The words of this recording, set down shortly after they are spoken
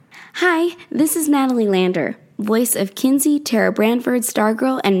Hi, this is Natalie Lander, voice of Kinsey, Tara Branford,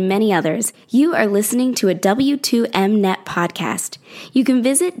 Stargirl, and many others. You are listening to a W2Mnet podcast. You can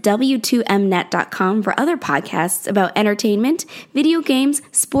visit W2Mnet.com for other podcasts about entertainment, video games,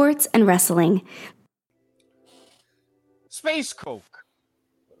 sports, and wrestling. Space Coke,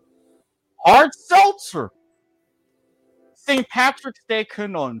 Hard Seltzer, St. Patrick's Day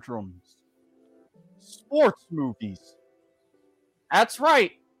conundrums, sports movies. That's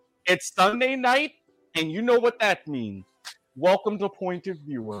right. It's Sunday night, and you know what that means. Welcome to Pointed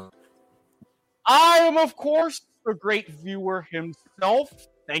Viewer. I am, of course, the great viewer himself.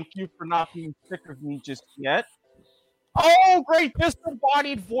 Thank you for not being sick of me just yet. Oh, great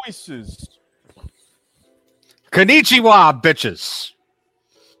disembodied voices. Konnichiwa, bitches.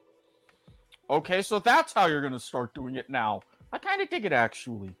 Okay, so that's how you're going to start doing it now. I kind of dig it,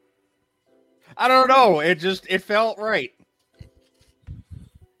 actually. I don't know. It felt right.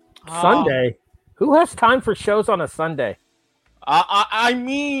 Sunday? Who has time for shows on a Sunday? I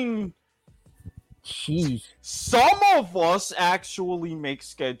mean, jeez. Some of us actually make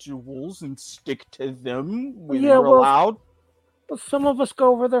schedules and stick to them when we're allowed. Well, some of us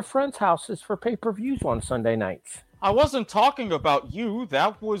go over their friends' houses for pay-per-views on Sunday nights. I wasn't talking about you.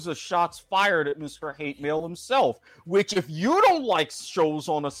 That was a shots fired at Mr. Hate Mail himself, which if you don't like shows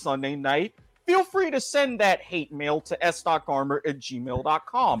on a Sunday night, feel free to send that hate mail to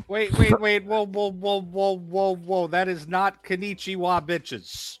s.garmer@gmail.com. Wait. Whoa. That is not Konnichiwa,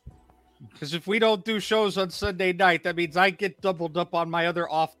 bitches. Because if we don't do shows on Sunday night, that means I get doubled up on my other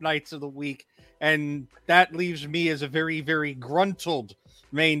off nights of the week. And that leaves me as a very, very gruntled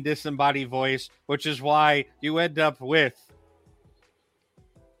main disembodied voice, which is why you end up with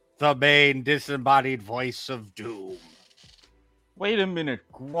the main disembodied voice of doom. Wait a minute,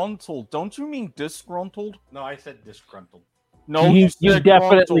 gruntled. Don't you mean disgruntled? No, I said disgruntled. No, you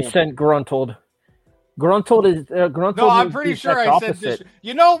definitely gruntled. said gruntled. Gruntled is gruntled. No, I'm pretty sure I opposite. said this.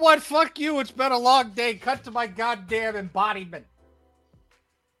 You know what? Fuck you. It's been a long day. Cut to my goddamn embodiment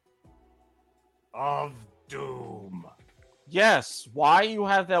of doom. Yes, why you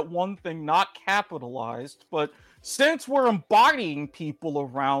have that one thing not capitalized, but since we're embodying people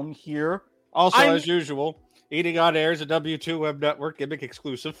around here... Also, as usual, Eating on Air is a W2M Network gimmick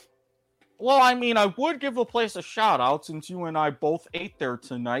exclusive. Well, I mean, I would give the place a shout-out since you and I both ate there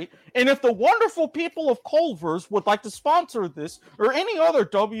tonight. And if the wonderful people of Culver's would like to sponsor this or any other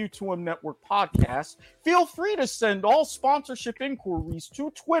W2M Network podcast, feel free to send all sponsorship inquiries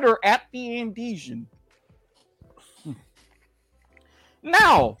to Twitter @TheAndesian.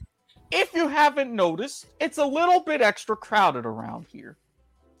 Now, if you haven't noticed, it's a little bit extra crowded around here.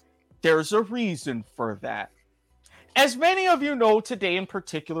 There's a reason for that. As many of you know, today in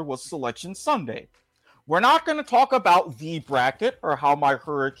particular was Selection Sunday. We're not going to talk about the bracket or how my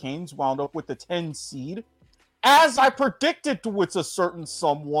Hurricanes wound up with the 10 seed, as I predicted with a certain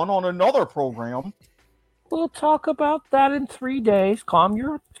someone on another program. We'll talk about that in 3 days. Calm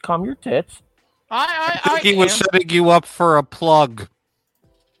your tits. I think he was setting you up for a plug.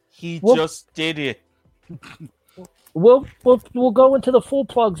 He just did it. We'll go into the full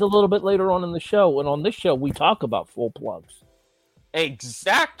plugs a little bit later on in the show, and on this show we talk about full plugs.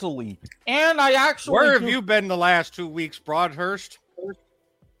 Exactly. And I actually... Where have you been the last 2 weeks, Broadhurst?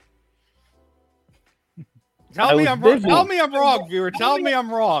 Tell me I'm wrong, viewer. Tell me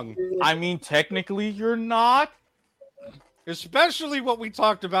I'm wrong. I mean, technically you're not. Especially what we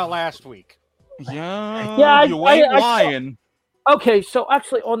talked about last week. Yeah, you ain't lying. Okay, so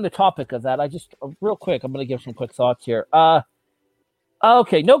actually on the topic of that, I just, real quick, I'm going to give some quick thoughts here.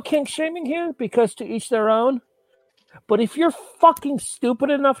 Okay, no kink shaming here, because to each their own. But if you're fucking stupid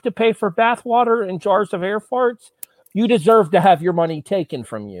enough to pay for bathwater and jars of air farts, you deserve to have your money taken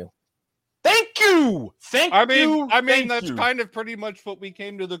from you. Thank you! I mean, that's kind of pretty much what we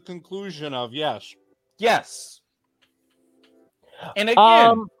came to the conclusion of, yes. Yes. And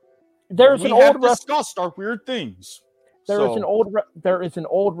again, discussed our weird things. There is an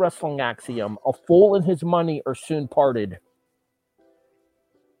old wrestling axiom: a fool and his money are soon parted.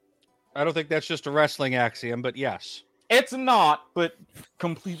 I don't think that's just a wrestling axiom, but yes, it's not. But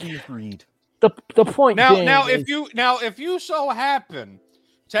completely agreed. The point now, if you so happen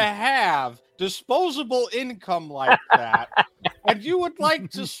to have disposable income like that, and you would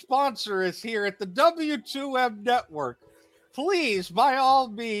like to sponsor us here at the W2M Network, please, by all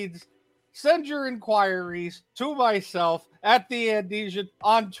means, send your inquiries to myself at @TheAndesian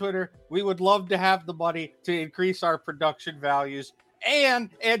on Twitter. We would love to have the money to increase our production values. And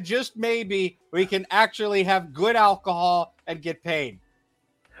just maybe we can actually have good alcohol and get paid.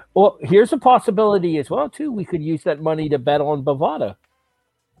 Well, here's a possibility as well, too. We could use that money to bet on Bovada.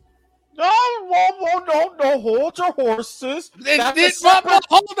 No, hold your horses.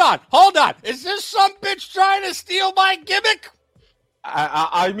 Hold on. Is this some bitch trying to steal my gimmick?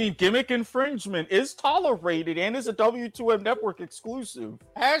 I mean, gimmick infringement is tolerated and is a W2M network exclusive.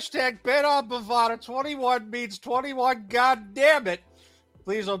 Hashtag Bet on Bovada 21 means 21. God damn it!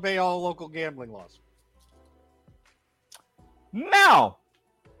 Please obey all local gambling laws. Now,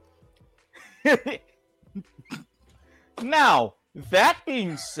 that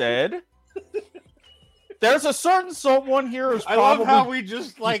being said, there's a certain someone here who's probably... I love how we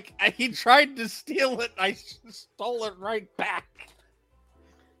just, he tried to steal it, I stole it right back.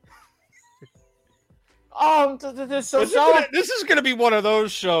 This is going to be one of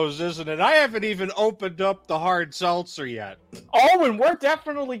those shows, isn't it? I haven't even opened up the hard seltzer yet. Oh, and we're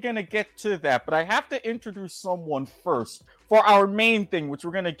definitely going to get to that, but I have to introduce someone first for our main thing, which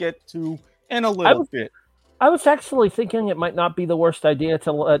we're going to get to in a little bit. I was actually thinking it might not be the worst idea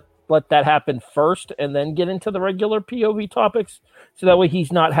to let that happen first and then get into the regular POV topics, so that way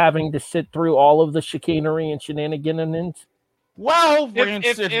he's not having to sit through all of the chicanery and shenanigans. Well, Randy,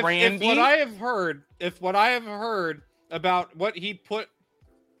 if what I have heard about what he put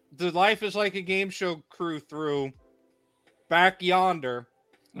the Life is Like a Game Show crew through back yonder,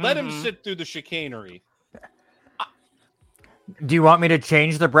 let him sit through the chicanery. Do you want me to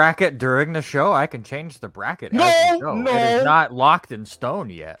change the bracket during the show? I can change the bracket. No. It is not locked in stone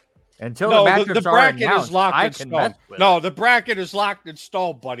yet. Until the matchups are announced, I can mess with it. No, the bracket is locked in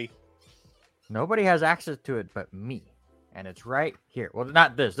stone, buddy. Nobody has access to it but me. And it's right here. Well,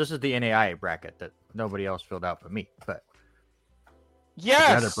 not this. This is the NAIA bracket that nobody else filled out but me. But yes,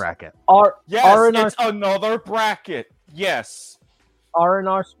 another bracket. It's another bracket. Yes.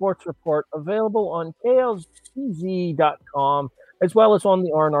 R&R Sports Report available on klcz.com as well as on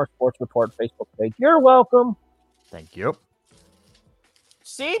the R&R Sports Report Facebook page. You're welcome. Thank you.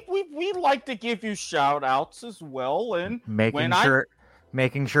 See, we like to give you shout outs as well, and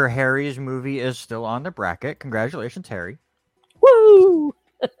making sure Harry's movie is still on the bracket. Congratulations, Harry. Woo!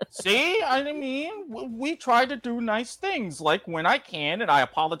 See, I mean, we try to do nice things, like when I can, and I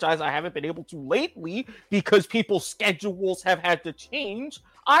apologize I haven't been able to lately because people's schedules have had to change.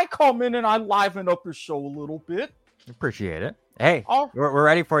 I come in and I liven up your show a little bit. Appreciate it. Hey, we're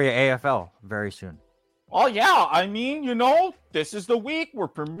ready for you, AFL, very soon. Oh, yeah, I mean, this is the week we're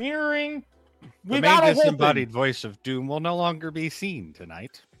premiering. The main disembodied voice of Doom will no longer be seen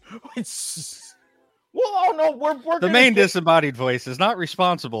tonight. The main disembodied voice is not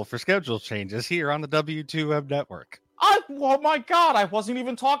responsible for schedule changes here on the W2M network. Oh my God, I wasn't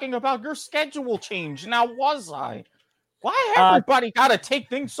even talking about your schedule change. Now was I? Why everybody got to take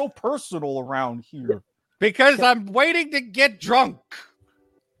things so personal around here? Because I'm waiting to get drunk.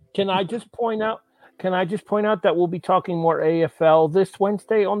 Can I just point out that we'll be talking more AFL this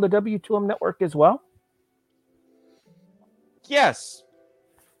Wednesday on the W2M network as well? Yes,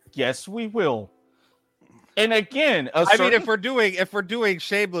 we will. And again, if we're doing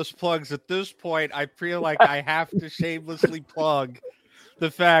shameless plugs at this point, I feel like I have to shamelessly plug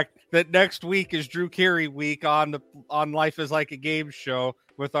the fact that next week is Drew Carey week on Life is Like a Game Show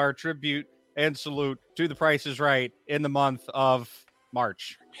with our tribute and salute to The Price is Right in the month of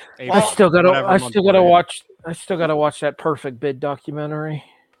March. April, I still gotta watch that Perfect Bid documentary.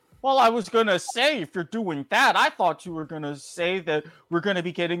 Well, I was going to say, if you're doing that, I thought you were going to say that we're going to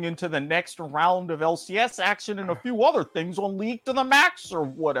be getting into the next round of LCS action and a few other things on League to the Max or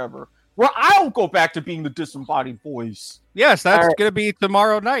whatever, where I'll go back to being the disembodied voice. Yes, that's going to be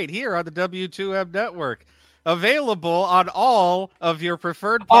tomorrow night here on the W2M network. Available on all of your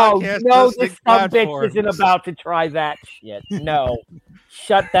preferred podcast this bitch isn't about to try that shit. No.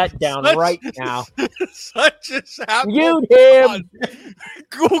 Shut that down right now. Such as happened. Mute him.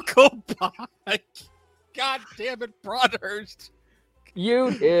 Google by. God damn it, Broadhurst.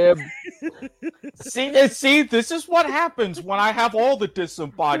 Mute him. See, this is what happens when I have all the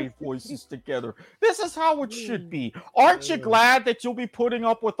disembodied voices together. This is how it should be. Aren't you glad that you'll be putting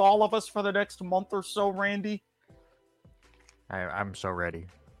up with all of us for the next month or so, Randy? I'm so ready.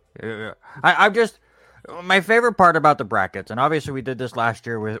 I'm just... My favorite part about the brackets, and obviously we did this last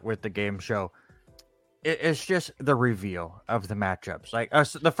year with the game show, it's just the reveal of the matchups. Like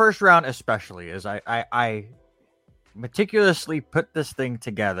the first round especially is I meticulously put this thing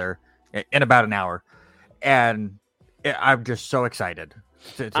together in about an hour, and I'm just so excited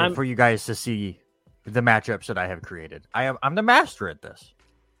for you guys to see the matchups that I have created. I'm the master at this.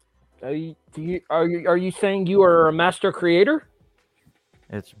 Are you saying you are a master creator?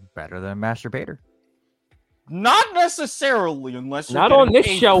 It's better than a masturbator. Not necessarily, unless you're not on this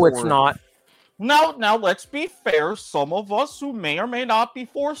show. It's not. Now, let's be fair. Some of us who may or may not be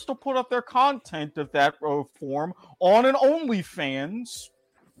forced to put up their content of that form on an OnlyFans.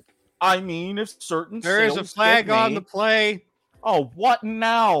 I mean, if certain There is a sales flag get on the made- play. Oh, what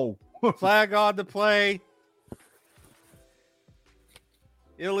now? Flag on the play.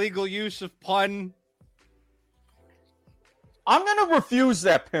 Illegal use of pun. I'm gonna refuse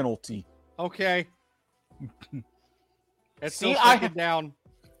that penalty. Okay. It's See, still I- second down.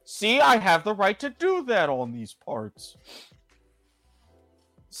 See, I have the right to do that on these parts.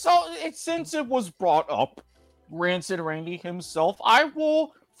 So, since it was brought up, Rancid Randy himself, I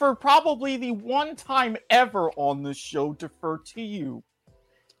will, for probably the one time ever on this show, defer to you.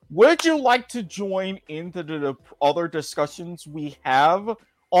 Would you like to join into the other discussions we have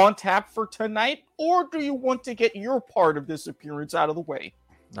on tap for tonight, or do you want to get your part of this appearance out of the way?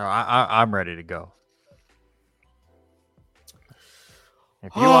 No, I'm ready to go.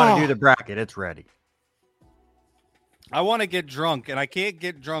 If you want to do the bracket, it's ready. I want to get drunk, and I can't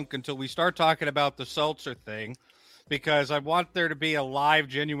get drunk until we start talking about the seltzer thing, because I want there to be a live,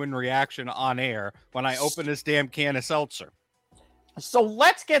 genuine reaction on air when I open this damn can of seltzer. So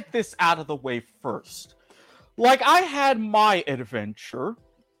let's get this out of the way first. Like, I had my adventure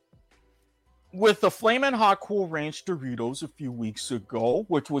with the Flamin' Hot Cool Ranch Doritos a few weeks ago,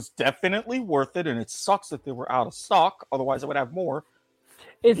 which was definitely worth it, and it sucks that they were out of stock. Otherwise, I would have more.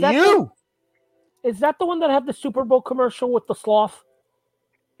 Is that You! is that the one that had the Super Bowl commercial with the sloth?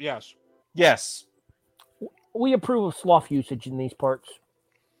 Yes. Yes. We approve of sloth usage in these parts.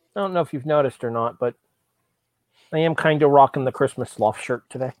 I don't know if you've noticed or not, but I am kind of rocking the Christmas sloth shirt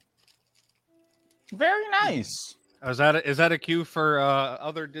today. Very nice. Is that a cue for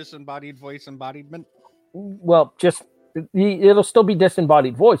other disembodied voice embodiment? Well, just it'll still be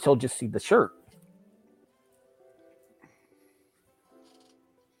disembodied voice. He'll just see the shirt.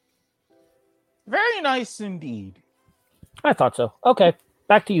 Very nice indeed. I thought so. Okay,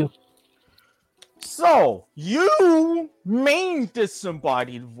 back to you. So, you, main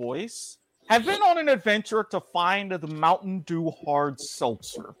disembodied voice, have been on an adventure to find the Mountain Dew Hard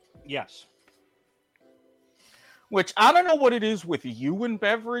Seltzer. Yes. Which, I don't know what it is with you and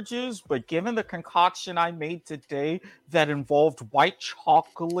beverages, but given the concoction I made today that involved white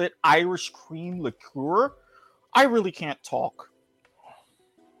chocolate Irish cream liqueur, I really can't talk.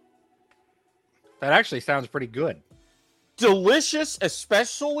 That actually sounds pretty good. Delicious,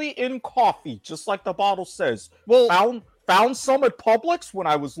 especially in coffee, just like the bottle says. Well, Found some at Publix when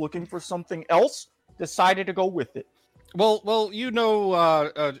I was looking for something else, decided to go with it. Well, you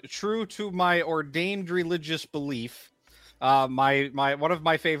know, true to my ordained religious belief, my one of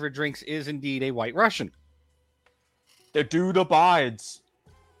my favorite drinks is indeed a White Russian. The dude abides.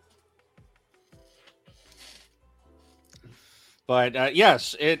 But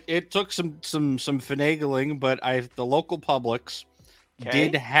yes, it took some finagling, but the local Publix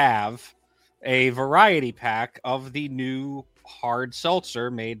did have a variety pack of the new hard seltzer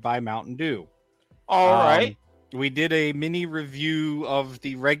made by Mountain Dew. All right. We did a mini review of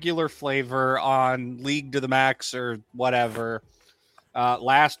the regular flavor on League to the Max or whatever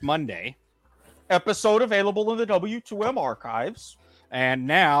last Monday. Episode available in the W2M archives. And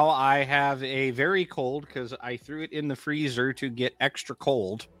now I have a very cold, because I threw it in the freezer to get extra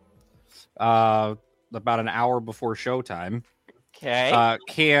cold about an hour before showtime. Okay.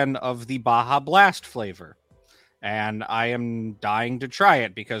 Can of the Baja Blast flavor. And I am dying to try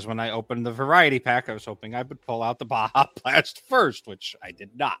it, because when I opened the variety pack, I was hoping I would pull out the Baja Blast first, which I did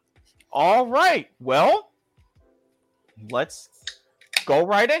not. All right. Well, let's go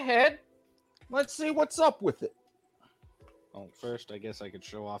right ahead. Let's see what's up with it. Well, first, I guess I could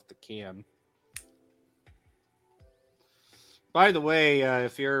show off the can. By the way,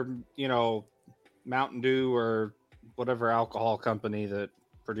 if you're, Mountain Dew or whatever alcohol company that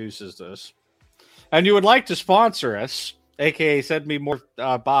produces this, and you would like to sponsor us, aka send me more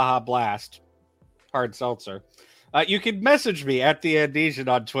Baja Blast hard seltzer, you can message me at the Andesian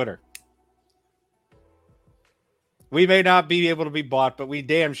on Twitter. We may not be able to be bought, but we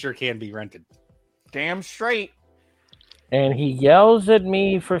damn sure can be rented. Damn straight. And he yells at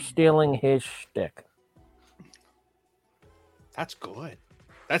me for stealing his shtick. That's good.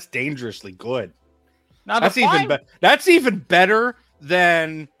 That's dangerously good. Now, That's even better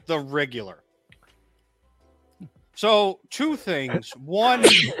than the regular. So, two things. One,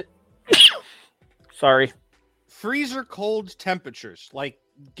 Sorry. freezer cold temperatures. Like,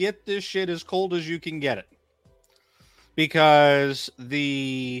 get this shit as cold as you can get it. Because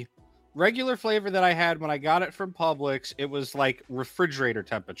the regular flavor that I had when I got it from Publix, it was like refrigerator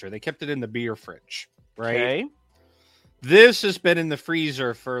temperature. They kept it in the beer fridge, right? Okay. This has been in the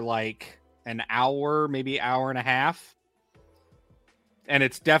freezer for like an hour, maybe hour and a half. And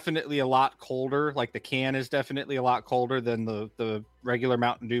it's definitely a lot colder. Like the can is definitely a lot colder than the regular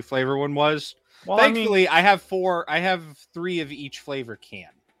Mountain Dew flavor one was. Well, Thankfully, I have 3 of each flavor can,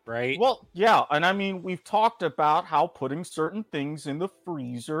 right? Well, yeah, and I mean, we've talked about how putting certain things in the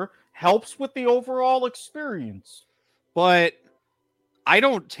freezer helps with the overall experience. But I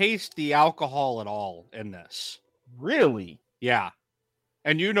don't taste the alcohol at all in this. Really? Yeah.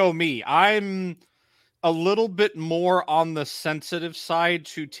 And you know me, I'm a little bit more on the sensitive side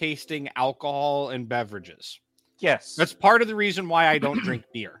to tasting alcohol in beverages. Yes. That's part of the reason why I don't drink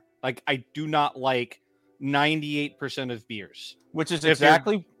beer. Like, I do not like 98% of beers. Which is If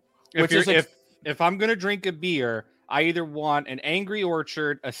exactly... If I'm going to drink a beer, I either want an Angry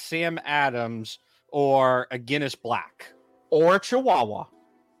Orchard, a Sam Adams, or a Guinness Black. Or a Chihuahua.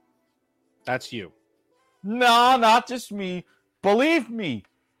 That's you. No, not just me. Believe me,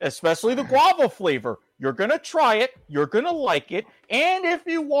 especially the guava flavor. You're going to try it. You're going to like it. And if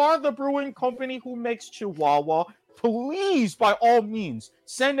you are the brewing company who makes Chihuahua, please, by all means,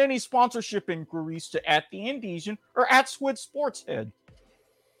 send any sponsorship inquiries to @TheIndesian or @SquidSportshead.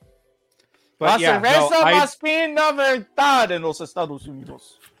 But La yeah, cerveza más fina verdad en los Estados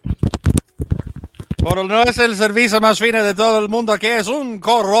Unidos. Por no es el servicio más fino de todo el mundo que es un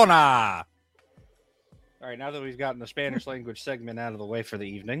Corona. All right, now that we've gotten the Spanish language segment out of the way for the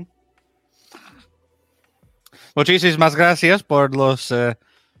evening. Muchísimas gracias por los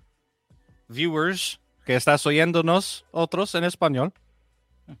viewers que estás oyéndonos otros en español.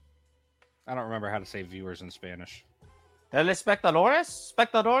 I don't remember how to say viewers in Spanish. Telespectadores?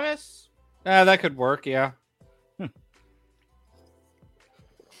 Spectadores? That could work, yeah.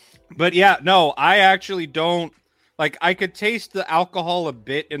 But yeah, no, I actually don't. Like, I could taste the alcohol a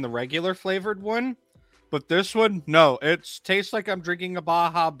bit in the regular flavored one, but this one, no. It tastes like I'm drinking a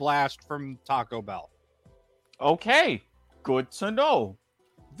Baja Blast from Taco Bell. Okay, good to know.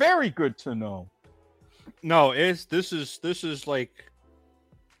 Very good to know. No, this is like,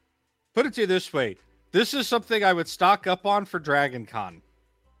 put it to you this way. This is something I would stock up on for Dragon Con.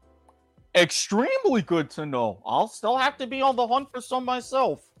 Extremely good to know. I'll still have to be on the hunt for some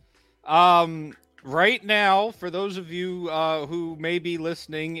myself. Right now, for those of you who may be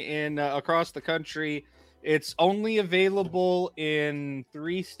listening in across the country, it's only available in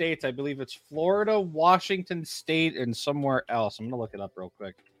 3 states. I believe it's Florida, Washington State, and somewhere else. I'm going to look it up real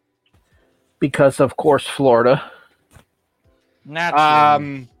quick. Because, of course, Florida.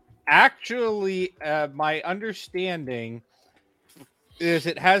 Actually, my understanding is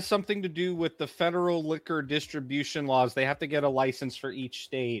it has something to do with the federal liquor distribution laws. They have to get a license for each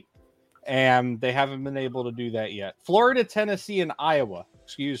state, and they haven't been able to do that yet. Florida, Tennessee, and Iowa.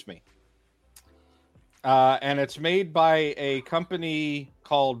 Excuse me. And it's made by a company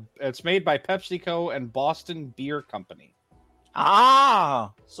it's made by PepsiCo and Boston Beer Company.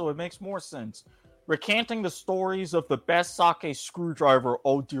 Ah, so it makes more sense. Recanting the stories of the best sake screwdriver,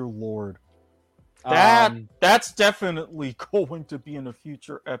 oh dear lord. That's definitely going to be in a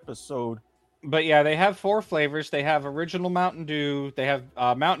future episode. But yeah, they have 4 flavors. They have original Mountain Dew. They have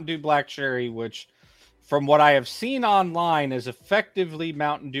Mountain Dew Black Cherry, which from what I have seen online is effectively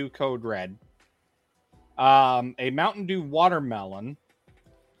Mountain Dew Code Red. A Mountain Dew Watermelon,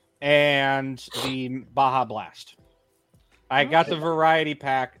 and the Baja Blast. I got the variety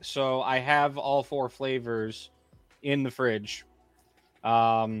pack, so I have all 4 flavors in the fridge.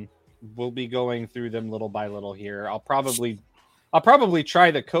 We'll be going through them little by little here. I'll probably try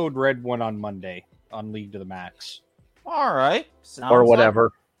the Code Red one on Monday on League to the Max. All right. Or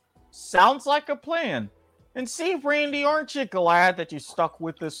whatever. Sounds like a plan. And see, Randy, aren't you glad that you stuck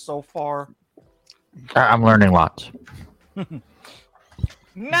with this so far? I'm learning lots.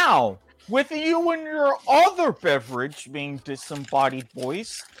 Now, with you and your other beverage being disembodied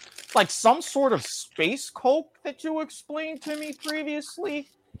voice, like some sort of space Coke that you explained to me previously?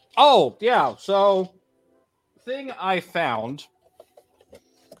 Oh, yeah. So, thing I found,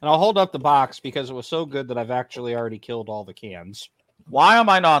 and I'll hold up the box because it was so good that I've actually already killed all the cans. Why am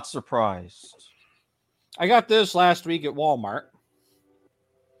I not surprised? I got this last week at Walmart.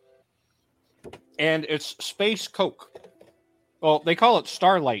 And it's Space Coke. Well, they call it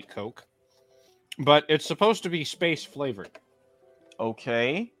Starlight Coke, but it's supposed to be space flavored.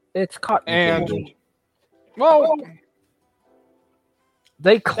 Okay. It's cotton candy. Well,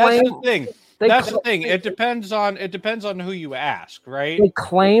 they claim that's the thing. That's the thing. It depends on who you ask, right? They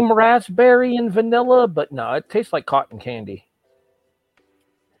claim raspberry and vanilla, but no, it tastes like cotton candy.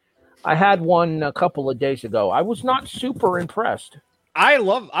 I had one a couple of days ago. I was not super impressed. I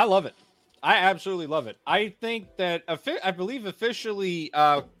love it. I absolutely love it. I think that I believe officially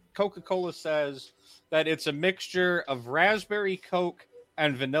Coca-Cola says that it's a mixture of raspberry Coke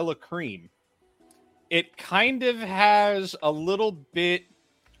and vanilla cream. It kind of has a little bit.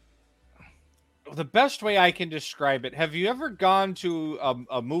 The best way I can describe it. Have you ever gone to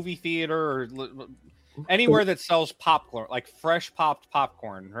a movie theater or anywhere that sells popcorn, like fresh popped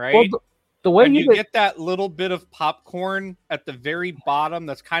popcorn, right? Well, the way when you you get that little bit of popcorn at the very bottom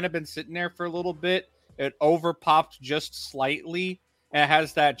that's kind of been sitting there for a little bit, it over popped just slightly, and it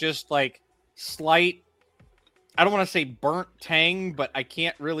has that just like slight, I don't want to say burnt tang, but I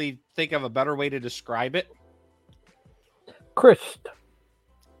can't really think of a better way to describe it. crisp.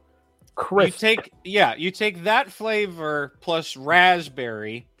 You take that flavor plus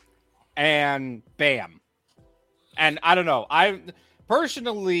raspberry and bam. And I don't know. I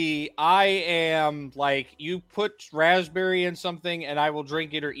am like, you put raspberry in something and I will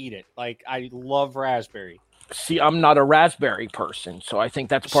drink it or eat it. Like, I love raspberry. See, I'm not a raspberry person, so I think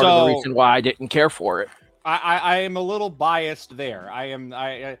that's part of the reason why I didn't care for it. I am a little biased there.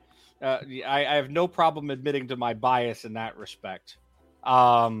 I have no problem admitting to my bias in that respect.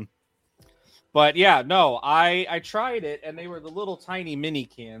 But yeah, no, I tried it, and they were the little tiny mini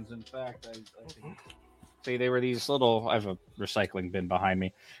cans. In fact, I think, see, they were these little. I have a recycling bin behind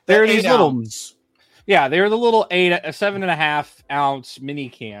me. They're these little. Yeah, they were the little 7.5 ounce mini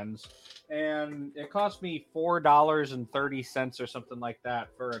cans, and it cost me $4.30 or something like that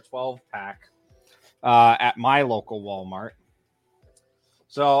for a 12-pack at my local Walmart.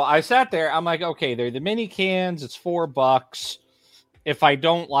 So I sat there. I'm like, okay, they're the mini cans. It's $4. If I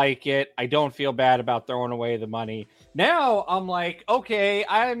don't like it, I don't feel bad about throwing away the money. Now I'm like, okay,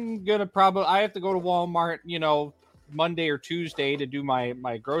 I'm gonna I have to go to Walmart, Monday or Tuesday to do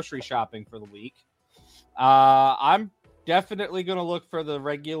my grocery shopping for the week. I'm definitely gonna look for the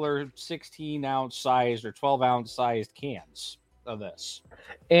regular 16-ounce sized or 12-ounce sized cans of this,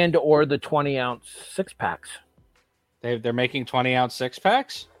 or the 20-ounce 6-packs. They're making 20-ounce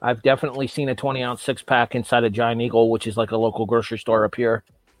 6-packs? I've definitely seen a 20-ounce 6-pack inside a Giant Eagle, which is like a local grocery store up here.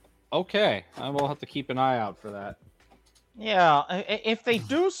 Okay. I will have to keep an eye out for that. Yeah, if they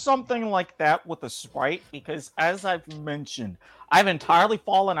do something like that with a Sprite, because as I've mentioned, I've entirely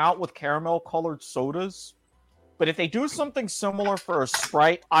fallen out with caramel-colored sodas, but if they do something similar for a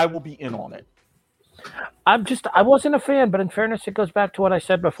Sprite, I will be in on it. I wasn't a fan, but in fairness, it goes back to what I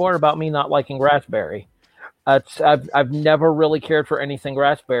said before about me not liking raspberry. I've never really cared for anything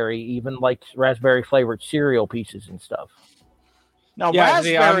raspberry, even like raspberry flavored cereal pieces and stuff. Now,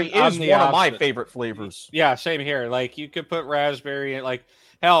 raspberry is one of my favorite flavors. Yeah, same here. Like, you could put raspberry in, like,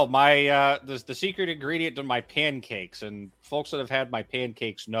 hell, my the secret ingredient to my pancakes, and folks that have had my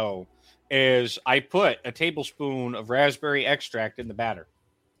pancakes know, is I put a tablespoon of raspberry extract in the batter.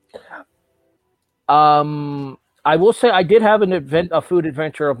 I will say I did have a food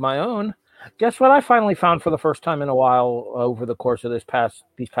adventure of my own. Guess what I finally found for the first time in a while over the course of these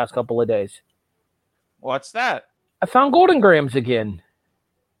past couple of days? What's that? I found Golden Grams again.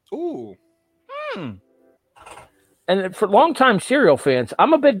 Ooh. And for longtime cereal fans,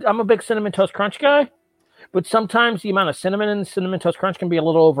 I'm a big Cinnamon Toast Crunch guy, but sometimes the amount of cinnamon in Cinnamon Toast Crunch can be a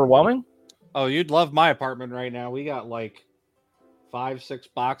little overwhelming. Oh, you'd love my apartment right now. We got like 5-6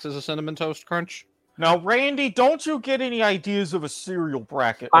 boxes of Cinnamon Toast Crunch. Now, Randy, don't you get any ideas of a cereal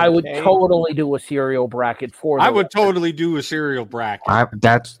bracket? I would totally do a cereal bracket for them. I would totally do a cereal bracket.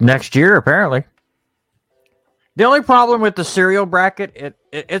 That's next year, apparently. The only problem with the cereal bracket,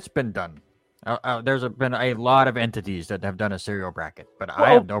 it's been done. There's been a lot of entities that have done a cereal bracket, but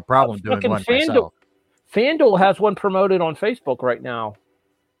I have no problem doing one myself. FanDuel has one promoted on Facebook right now.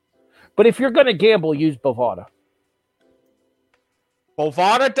 But if you're going to gamble, use Bovada.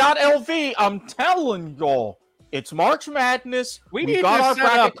 Bovada.lv, I'm telling y'all, it's March Madness. We got our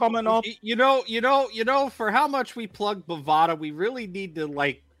bracket coming up. You know, for how much we plug Bovada, we really need to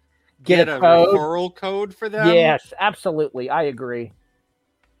get a referral code for them. Yes, absolutely. I agree.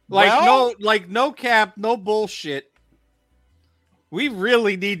 No cap, no bullshit. We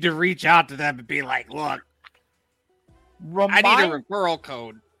really need to reach out to them and be like, look, I need a referral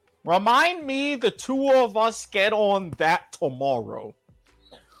code. Remind me the two of us get on that tomorrow.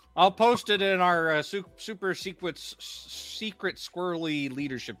 I'll post it in our super secret squirrely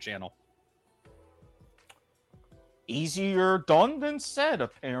leadership channel. Easier done than said,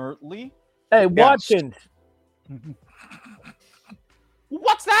 apparently. Hey, Watkins.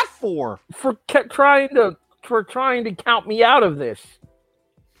 What's that for? For trying to count me out of this.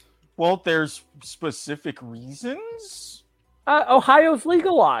 Well, there's specific reasons. Ohio's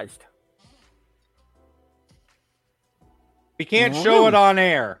legalized. We can't show it on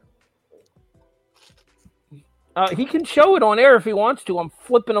air. He can show it on air if he wants to. I'm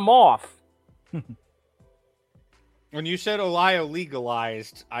flipping him off. When you said Ohio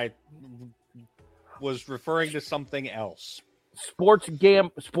legalized, I was referring to something else. Sports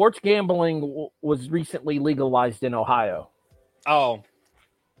gambling was recently legalized in Ohio. Oh.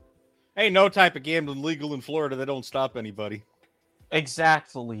 Ain't no type of gambling legal in Florida that don't stop anybody.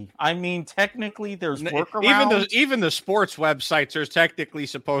 Exactly. I mean, technically, there's workarounds. Even the sports websites are technically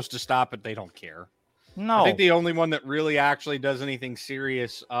supposed to stop it. They don't care. No. I think the only one that really actually does anything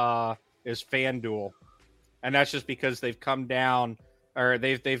serious is FanDuel. And that's just because they've come down, or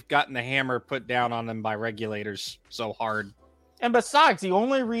they've gotten the hammer put down on them by regulators so hard. And besides, the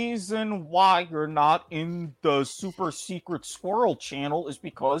only reason why you're not in the super secret squirrel channel is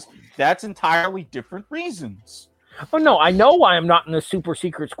because that's entirely different reasons. Oh, no, I know why I'm not in the super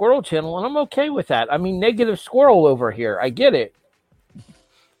secret squirrel channel, and I'm okay with that. I mean, negative squirrel over here. I get it.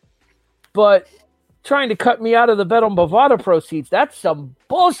 But trying to cut me out of the Bet on Bovada proceeds, that's some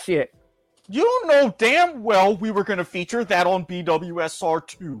bullshit. You know damn well we were going to feature that on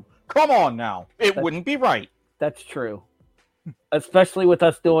BWSR2. Come on now. It wouldn't be right. That's true. Especially with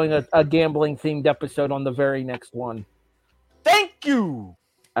us doing a gambling-themed episode on the very next one. Thank you!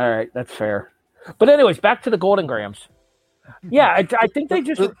 All right, that's fair. But anyways, back to the Golden Grams. Yeah, I think they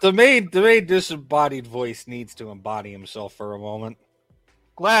just... The main disembodied voice needs to embody himself for a moment.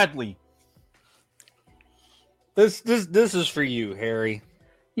 Gladly. This is for you, Harry.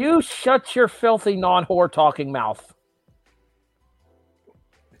 You shut your filthy non-whore talking mouth.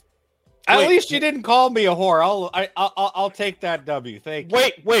 At least you didn't call me a whore. I'll take that W. Thank you.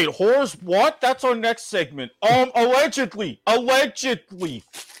 Wait, whores what? That's our next segment. Allegedly. Allegedly,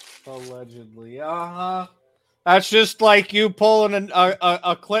 That's just like you pulling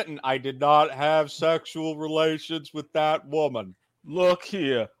a Clinton. I did not have sexual relations with that woman. Look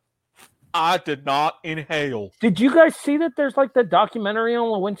here. I did not inhale. Did you guys see that there's like the documentary on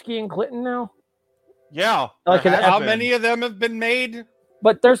Lewinsky and Clinton now? Yeah. Like how many of them have been made?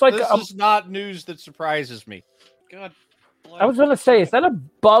 But there's like... This is not news that surprises me. God. I was going to say, is that a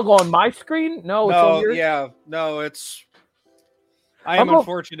bug on my screen? No, it's on yours? Yeah. No, it's... I am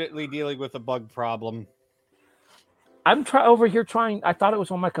unfortunately dealing with a bug problem. I'm over here trying... I thought it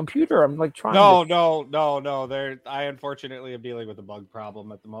was on my computer. I'm like trying No. I unfortunately am dealing with a bug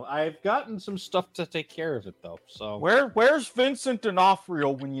problem at the moment. I've gotten some stuff to take care of it, though. So Where's Vincent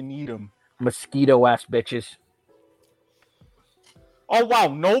D'Onofrio when you need him? Mosquito-ass bitches. Oh, wow.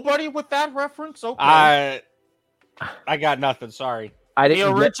 Nobody with that reference? Okay. I got nothing. Sorry. The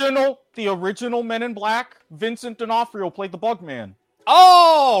original Men in Black, Vincent D'Onofrio played the Bugman.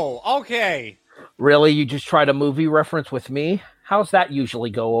 Oh, okay. Really? You just tried a movie reference with me? How's that usually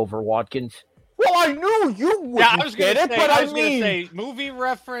go over, Watkins? Well, I knew you wouldn't get it, but I mean... movie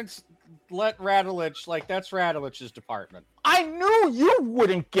reference, let Radulich, like, that's Radulich's department. I knew you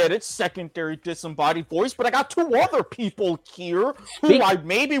wouldn't get it, secondary disembodied voice, but I got two other people here who I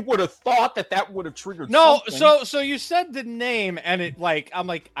maybe would have thought that would have triggered something. So you said the name, and it, like, I'm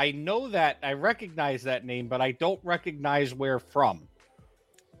like, I know that, I recognize that name, but I don't recognize where from.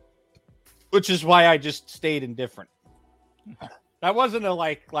 Which is why I just stayed indifferent. That wasn't a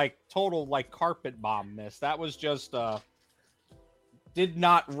like total like carpet bomb miss. That was just did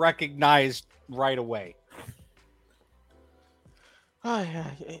not recognize right away.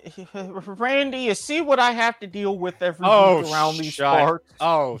 Randy, you see what I have to deal with every week around these parts?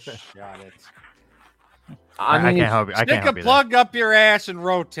 Oh, shut it. I can't help you. Stick a plug up your ass and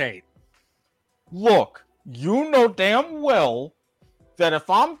rotate. Look, you know damn well that if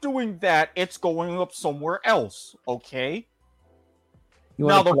I'm doing that, it's going up somewhere else, okay?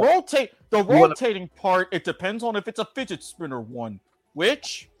 Now, the rotating part, it depends on if it's a fidget spinner one,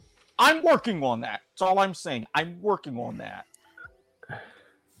 which I'm working on that. That's all I'm saying. I'm working on that.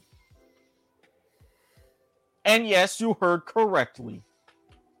 And yes, you heard correctly.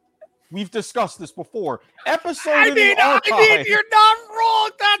 We've discussed this before. I mean, you're not wrong.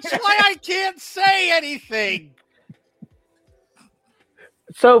 That's why I can't say anything.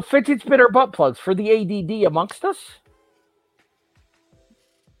 So, fidget spinner butt plugs for the ADD amongst us?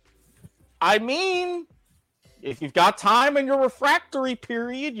 I mean, if you've got time in your refractory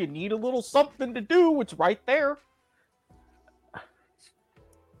period, you need a little something to do, it's right there.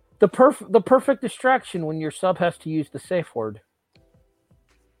 The perfect distraction when your sub has to use the safe word.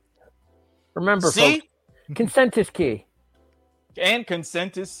 Remember, folks, consent is key. And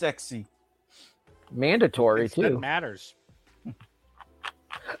consent is sexy. Mandatory, too. That matters.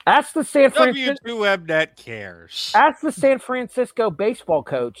 Ask the San Francisco W2Mnet cares. Ask the San Francisco baseball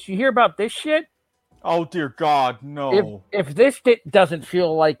coach. You hear about this shit? Oh dear God, no. If this doesn't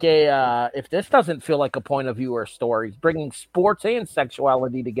feel like a point of view or story, bringing sports and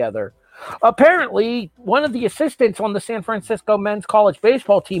sexuality together. Apparently, one of the assistants on the San Francisco men's college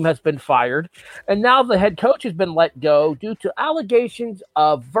baseball team has been fired, and now the head coach has been let go due to allegations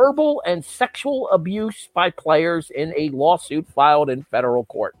of verbal and sexual abuse by players in a lawsuit filed in federal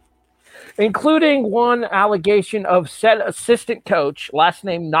court, including one allegation of said assistant coach, last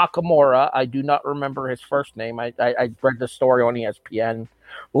name Nakamura. I do not remember his first name. I read the story on ESPN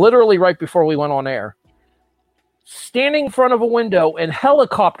literally right before we went on air. Standing in front of a window and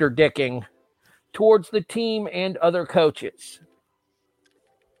helicopter dicking towards the team and other coaches.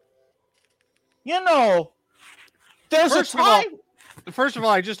 You know, there's First a of all- time. First of all,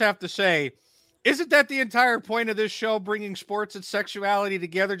 I just have to say, isn't that the entire point of this show, bringing sports and sexuality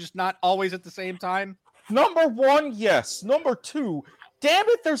together, just not always at the same time? Number one, yes. Number two, damn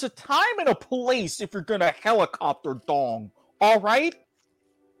it, there's a time and a place if you're gonna helicopter dong. All right?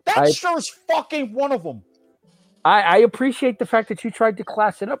 That's sure is fucking one of them. I appreciate the fact that you tried to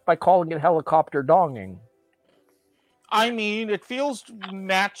class it up by calling it helicopter donging. I mean, it feels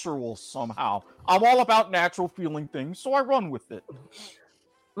natural somehow. I'm all about natural feeling things, so I run with it.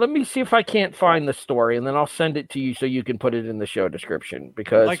 Let me see if I can't find the story, and then I'll send it to you so you can put it in the show description.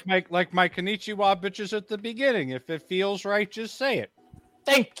 Because like my Konnichiwa bitches at the beginning. If it feels right, just say it.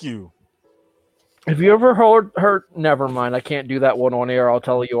 Thank you. have you ever heard? Never mind. I can't do that one on air. I'll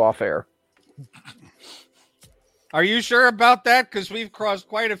tell you off air. Are you sure about that? Because we've crossed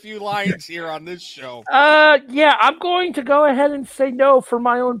quite a few lines here on this show. Yeah, I'm going to go ahead and say no for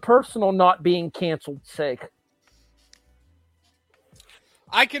my own personal not being canceled sake.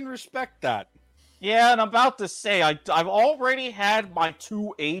 I can respect that. Yeah, and I'm about to say, I've already had my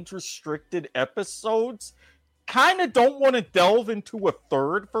 2 age-restricted episodes. Kind of don't want to delve into a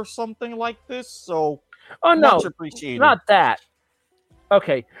third for something like this, so Oh, no, much appreciated. not that.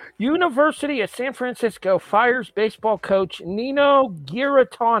 Okay, University of San Francisco fires baseball coach Nino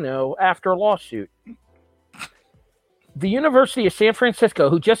Giarratano after lawsuit. The University of San Francisco,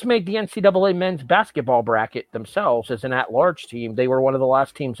 who just made the NCAA men's basketball bracket themselves as an at-large team, they were one of the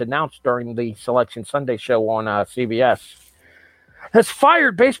last teams announced during the Selection Sunday show on CBS, has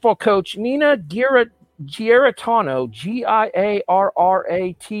fired baseball coach Nina Giarratano,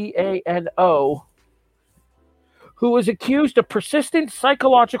 Giarratano, who was accused of persistent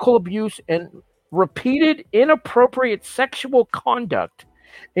psychological abuse and repeated inappropriate sexual conduct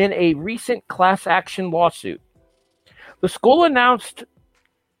in a recent class action lawsuit. The school announced,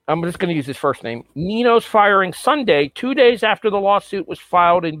 I'm just going to use his first name, Nino's firing Sunday, 2 days after the lawsuit was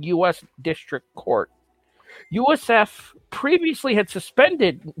filed in U.S. District Court. USF previously had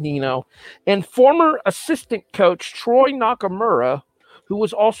suspended Nino and former assistant coach Troy Nakamura, who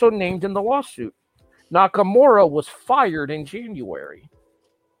was also named in the lawsuit. Nakamura was fired in January.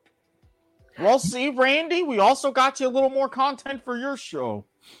 Well, see, Randy, we also got you a little more content for your show.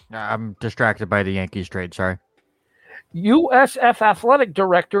 I'm distracted by the Yankees trade. Sorry. USF Athletic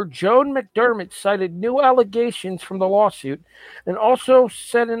Director Joan McDermott cited new allegations from the lawsuit and also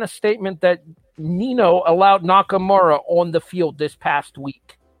said in a statement that Nino allowed Nakamura on the field this past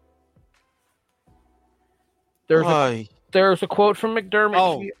week. There's a quote from McDermott.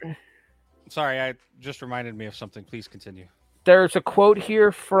 Oh. Sorry, I just reminded me of something. Please continue. There's a quote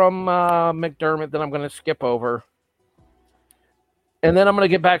here from McDermott that I'm going to skip over. And then I'm going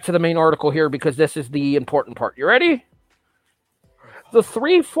to get back to the main article here because this is the important part. You ready? The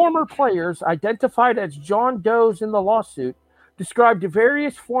 3 former players identified as John Does in the lawsuit described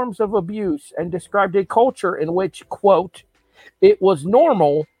various forms of abuse and described a culture in which, quote, it was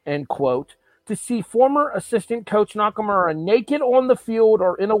normal, end quote, to see former assistant coach Nakamura naked on the field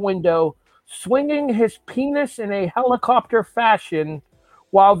or in a window swinging his penis in a helicopter fashion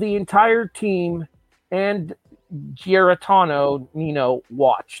while the entire team and Giarratano, Nino,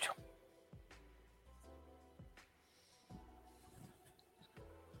 watched.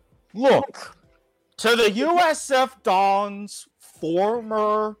 Look, to the USF Don's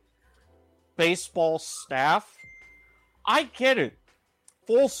former baseball staff, I get it.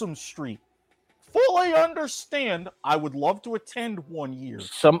 Folsom Street. Fully understand. I would love to attend one year.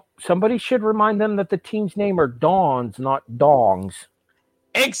 Somebody should remind them that the team's name are Dons, not Dongs.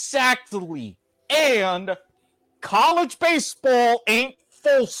 Exactly. And college baseball ain't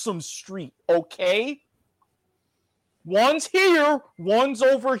Folsom Street, okay? One's here, one's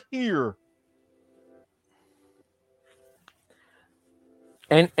over here.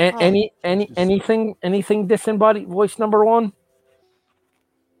 And anything disembodied voice number 1?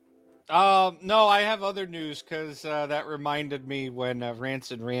 No, I have other news because that reminded me when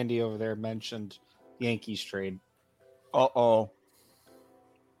Rance and Randy over there mentioned Yankees trade. Uh-oh.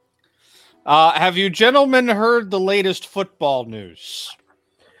 Have you gentlemen heard the latest football news?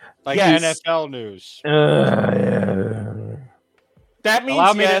 Like Yes. NFL news. That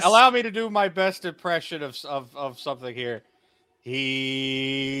means Allow me to do my best impression of something here.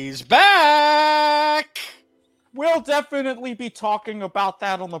 He's back. We'll definitely be talking about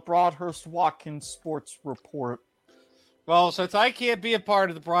that on the Broadhurst Watkins Sports Report. Well, since I can't be a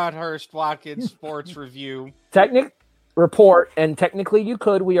part of the Broadhurst Watkins Sports Review, Report, and technically you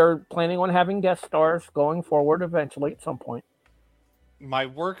could. We are planning on having guest stars going forward eventually at some point. my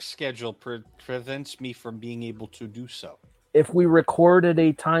work schedule prevents me from being able to do so. If we record at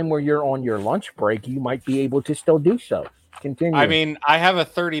a time where you're on your lunch break, you might be able to still do so. Continue. I mean, I have a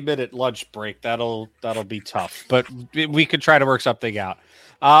 30-minute lunch break. That'll be tough, but we could try to work something out.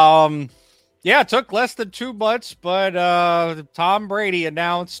 Yeah, it took less than 2 months, but Tom Brady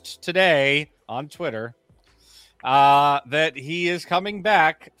announced today on Twitter that he is coming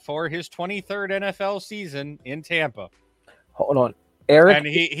back for his 23rd NFL season in Tampa. Hold on, Eric. And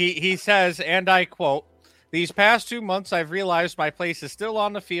he says, and I quote, "These past 2 months, I've realized my place is still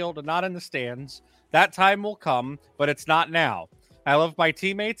on the field and not in the stands. That time will come, but it's not now. I love my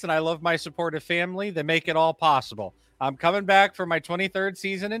teammates and I love my supportive family. They make it all possible. I'm coming back for my 23rd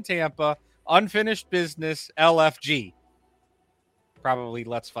season in Tampa. Unfinished business, LFG." Probably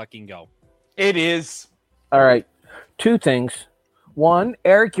let's fucking go. It is. All right. 2 things. 1,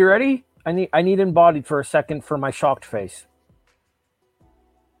 Eric, you ready? I need embodied for a second for my shocked face.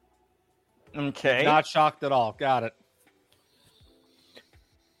 Okay. Not shocked at all. Got it.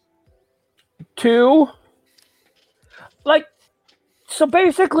 2, so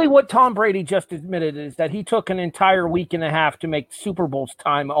basically what Tom Brady just admitted is that he took an entire week and a half to make Super Bowl's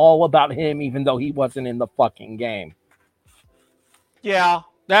time all about him, even though he wasn't in the fucking game. Yeah.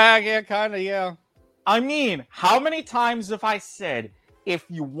 Yeah, kind of, yeah. I mean, how many times have I said, if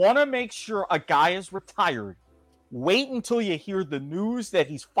you want to make sure a guy is retired, wait until you hear the news that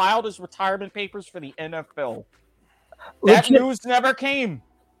he's filed his retirement papers for the NFL. That news never came.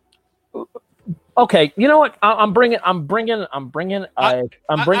 Okay, you know what? I'm bringing. One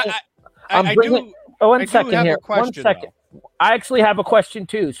second here. 1 second. I actually have a question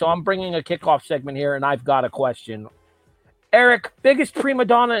too. So I'm bringing a kickoff segment here, and I've got a question. Eric, biggest prima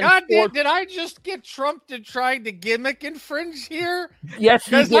donna in sports. Did I just get trumped and trying to gimmick infringe here? Yes,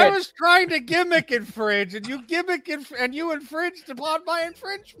 you Because did. I was trying to gimmick infringe, and you and you infringed upon my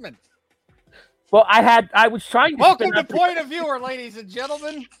infringement. Well, I was trying to. Welcome to Point of Viewer, ladies and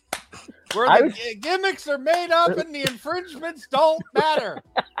gentlemen, where the gimmicks are made up and the infringements don't matter.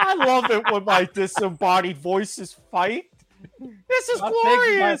 I love it when my disembodied voices fight. This is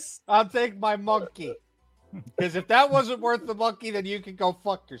glorious. I'll take my monkey. Because if that wasn't worth the monkey, then you can go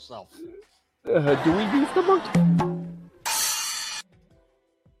fuck yourself. Do we use the monkey?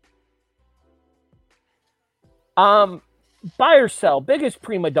 Buy or sell, biggest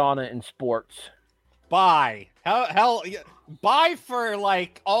prima donna in sports. Buy. Hell, buy for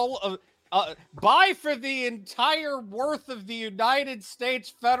like all of. Buy for the entire worth of the United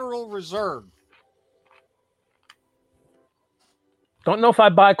States Federal Reserve. Don't know if I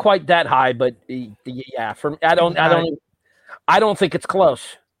buy quite that high, but yeah, I don't think it's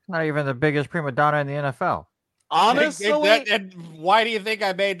close. Not even the biggest prima donna in the NFL. Honestly, and why do you think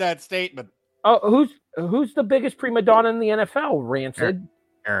I made that statement? Oh, who's the biggest prima donna in the NFL? Rancid.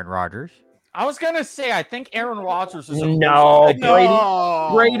 Aaron Rodgers. I was gonna say I think Aaron Rodgers is Brady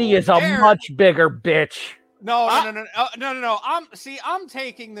is a much bigger bitch. No. I'm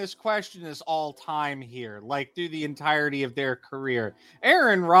taking this question as all time here, like through the entirety of their career.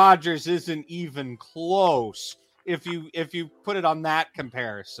 Aaron Rodgers isn't even close. If you put it on that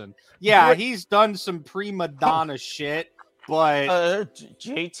comparison, yeah, he's done some prima donna shit, but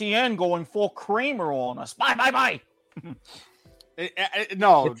JTN going full Kramer on us. Bye.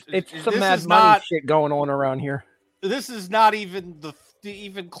 No, it's some mad money shit going on around here. This is not even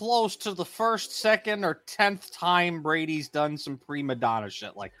even close to the first, second, or 10th time Brady's done some prima donna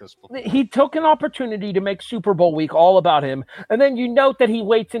shit like this before. He took an opportunity to make Super Bowl week all about him, and then you note that he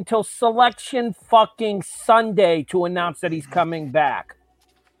waits until Selection fucking Sunday to announce that he's coming back.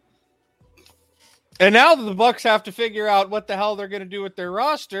 And now the Bucs have to figure out what the hell they're going to do with their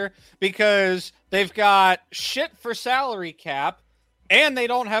roster because they've got shit for salary cap, and they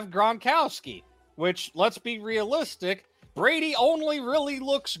don't have Gronkowski, which, let's be realistic, Brady only really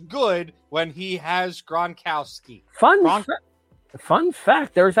looks good when he has Gronkowski. Fun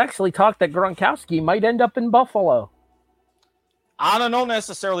fact, there's actually talk that Gronkowski might end up in Buffalo. I don't know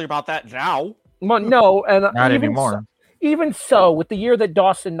necessarily about that now. Well, no, and Not anymore. Even so, with the year that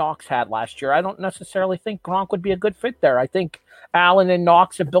Dawson Knox had last year, I don't necessarily think Gronk would be a good fit there. I think Allen and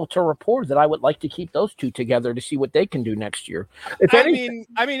Knox have built a rapport that I would like to keep those two together to see what they can do next year. I mean,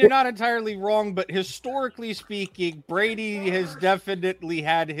 you're not entirely wrong, but historically speaking, Brady has definitely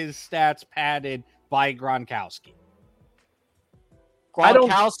had his stats padded by Gronkowski.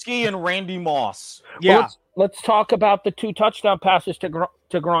 Gronkowski and Randy Moss. Yeah. Well, let's talk about the 2 touchdown passes to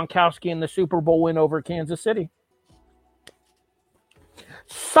Gronkowski in the Super Bowl win over Kansas City.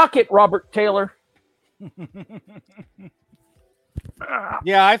 Suck it, Robert Taylor.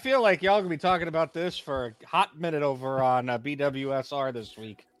 Yeah, I feel like y'all gonna be talking about this for a hot minute over on BWSR this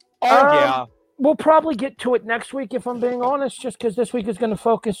week. Oh, yeah. We'll probably get to it next week if I'm being honest, just because this week is going to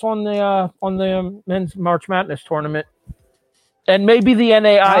focus on the men's March Madness tournament and maybe the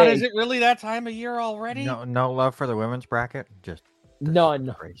NAIA. God, is it really that time of year already? No love for the women's bracket. Just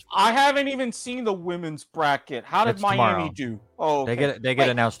none. crazy. I haven't even seen the women's bracket. How did It's Miami tomorrow. do? Oh, okay. They get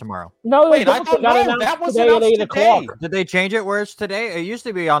announced tomorrow. No, Wait, they I don't. thought They got no, announced that was today at announced 8 today. o'clock. Did they change it where it's today? It used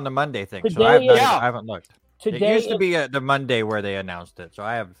to be on the Monday thing, so Today I haven't looked. Today It used to be the Monday where they announced it, so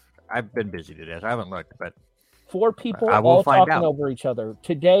I've been busy today, so I haven't looked. But 4 people I will all find talking out. over each other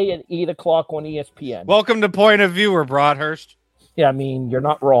today at 8 o'clock on ESPN. Welcome to Point of Viewer, Broadhurst. Yeah, I mean, you're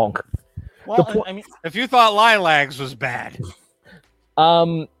not wrong. Well, I mean, If you thought Lilacs was bad, by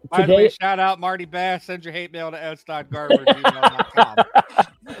the way, Today, shout out Marty Bass. Send your hate mail to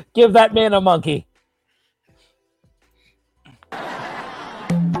s.gardner@gmail.com. give that man a monkey.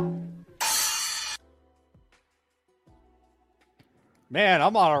 Man,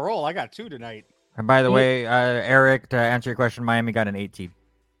 I'm on a roll. I got 2 tonight. and by the way, Eric, to answer your question, Miami got an 8 seed.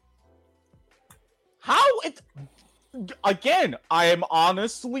 how it? Again, I am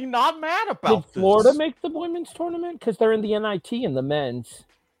honestly not mad about Did Florida this. make the women's tournament? Because they're in the NIT in the men's.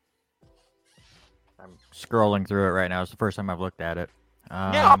 I'm scrolling through it right now. It's the first time I've looked at it.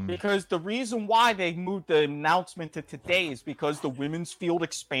 Yeah, because the reason why they moved the announcement to today is because the women's field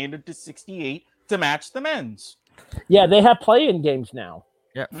expanded to 68 to match the men's. Yeah, they have play-in games now.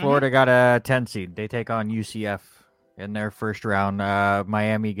 Yeah, Florida got a 10 seed. They take on UCF in their first round.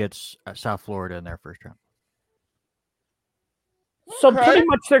 Miami gets South Florida in their first round. So Okay. pretty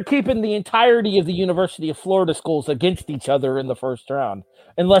much they're keeping the entirety of the University of Florida schools against each other in the first round.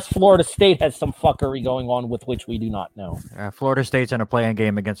 Unless Florida State has some fuckery going on with which we do not know. Florida State's in a play-in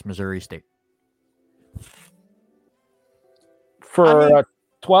game against Missouri State. For I mean-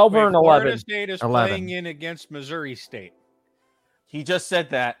 12 Wait, or an Florida 11. State is 11. playing in against Missouri State. He just said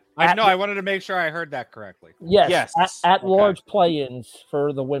that. I know. I wanted to make sure I heard that correctly. Yes, Yes. at Okay. large play-ins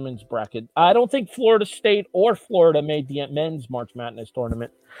for the women's bracket. I don't think Florida State or Florida made the men's March Madness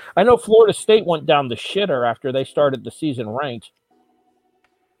tournament. I know Florida State went down the shitter after they started the season ranked.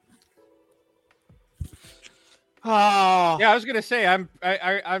 Ah, Yeah, I was gonna say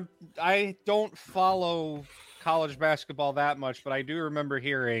I don't follow college basketball that much, but I do remember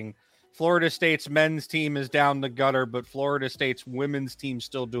hearing Florida State's men's team is down the gutter, but Florida State's women's team's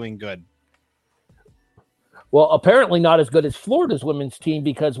still doing good. Well, apparently not as good as Florida's women's team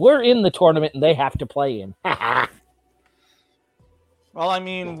because we're in the tournament and they have to play in. well, I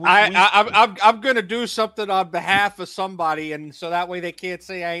mean, I'm gonna do something on behalf of somebody, and so that way they can't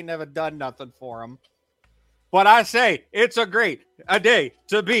say I ain't never done nothing for them. But I say it's a day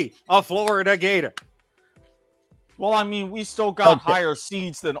to be a Florida Gator. we still got Okay. higher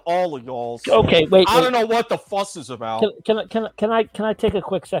seeds than all of y'all. So Okay, wait. I don't know what the fuss is about. Can I take a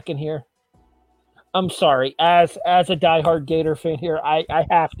quick second here? I'm sorry. As a diehard Gator fan here, I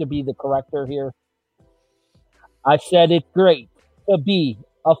have to be the corrector here. I said it's great to be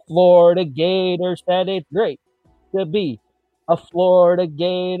a Florida Gator. Said it's great to be a Florida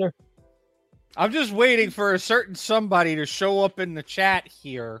Gator. I'm just waiting for a certain somebody to show up in the chat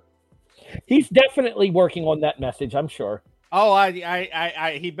here. He's definitely working on that message, I'm sure. Oh,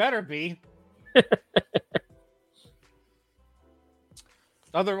 I he better be.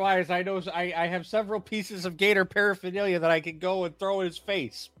 Otherwise, I know I have several pieces of Gator paraphernalia that I could go and throw in his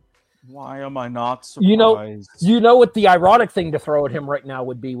face. Why am I not surprised? You know what the ironic thing to throw at him right now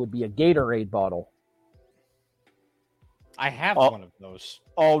would be a Gatorade bottle. I have Oh. one of those.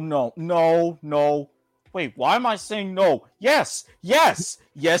 Oh no. Wait, why am I saying no? Yes,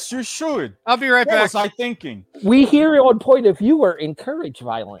 you should. I'll be right What back. was I thinking? We here on Point of Viewer encourage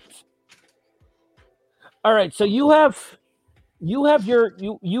violence. All right, so you have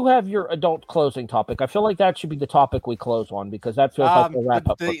your adult closing topic. I feel like that should be the topic we close on because that feels like the wrap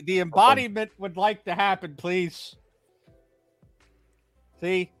up. The embodiment would like to happen, please.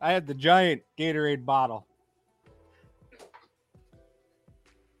 See, I had the giant Gatorade bottle.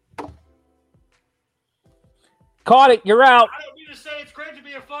 Caught it. You're out. I don't mean to say it's great to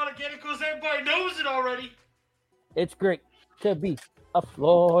be a Florida Gator because everybody knows it already. It's great to be a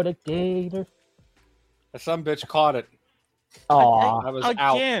Florida Gator. Some bitch caught it. Aw. I was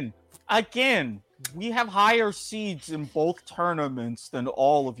out. Again, we have higher seeds in both tournaments than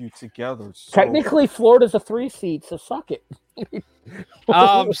all of you together. So. Technically, Florida's a 3 seed, so suck it.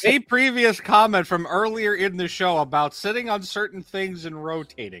 See previous comment from earlier in the show about sitting on certain things and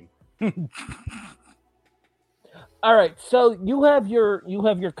rotating. All right, so you have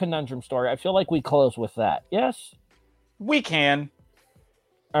your conundrum story. I feel like we close with that. Yes. We can.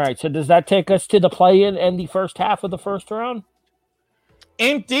 All right, so does that take us to the play-in and the first half of the first round?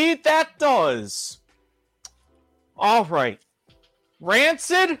 Indeed, that does. All right.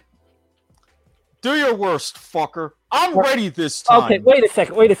 Rancid, do your worst, fucker. I'm ready this time. Okay, wait a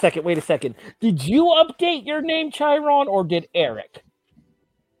second. Did you update your name, Chiron, or did Eric?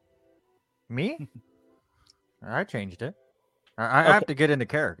 Me? I changed it. I have to get into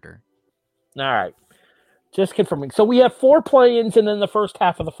character. All right. Just confirming. So we have 4 play-ins and then the first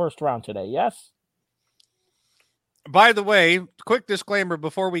half of the first round today, yes? By the way, quick disclaimer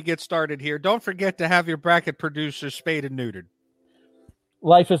before we get started here. Don't forget to have your bracket producers spayed and neutered.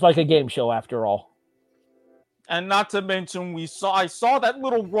 Life is like a game show after all. And not to mention, I saw that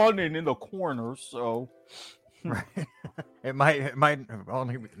little run-in in the corner, so... Right. It might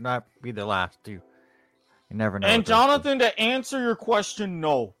only not be the last two. You never know. And Jonathan, to answer your question,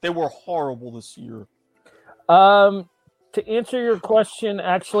 no. They were horrible this year. To answer your question,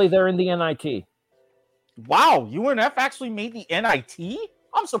 actually, they're in the NIT. Wow, UNF actually made the NIT?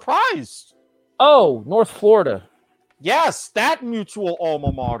 I'm surprised. Oh, North Florida. Yes, that mutual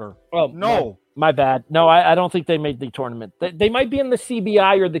alma mater. Oh, no. My bad. No, I don't think they made the tournament. They might be in the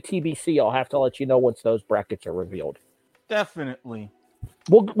CBI or the TBC. I'll have to let you know once those brackets are revealed. Definitely.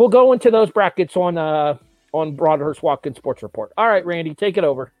 We'll go into those brackets on Broadhurst Watkins Sports Report. All right, Randy, take it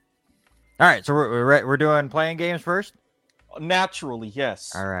over. All right, so we're doing playing games first? Naturally,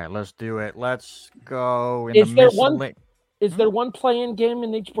 yes. All right, let's do it. Let's go. Is there one play-in game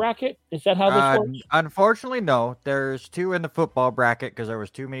in each bracket? Is that how this works? Unfortunately, no. There's 2 in the football bracket because there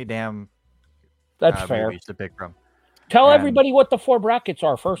was too many damn That's fair. movies to pick from. Tell everybody what the 4 brackets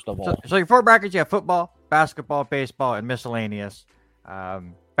are, first of all. So your 4 brackets, you have football, basketball, baseball, and miscellaneous.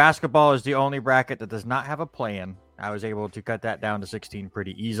 Basketball is the only bracket that does not have a play-in. I was able to cut that down to 16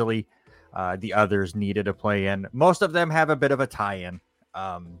 pretty easily. The others needed a play-in. Most of them have a bit of a tie-in.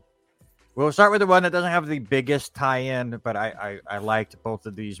 We'll start with the one that doesn't have the biggest tie-in, but I liked both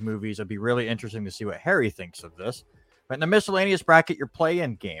of these movies. It'd be really interesting to see what Harry thinks of this. But in the miscellaneous bracket, your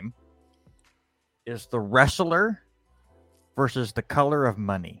play-in game is The Wrestler versus The Color of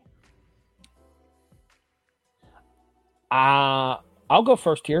Money. I'll go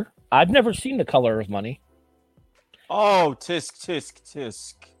first here. I've never seen The Color of Money. Oh,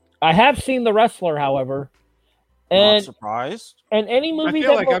 tisk. I have seen The Wrestler, however. And Not surprised. And any movie I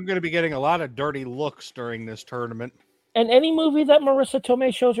feel like I'm going to be getting a lot of dirty looks during this tournament. And any movie that Marissa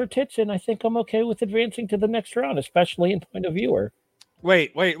Tomei shows her tits in, I think I'm okay with advancing to the next round, especially in point of viewer.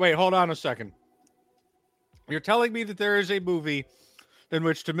 Wait. Hold on a second. You're telling me that there is a movie in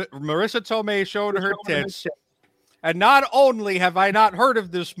which Marissa Tomei showed her tits, and not only have I not heard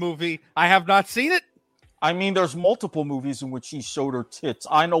of this movie, I have not seen it? I mean, there's multiple movies in which she showed her tits.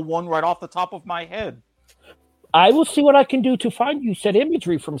 I know one right off the top of my head. I will see what I can do to find you said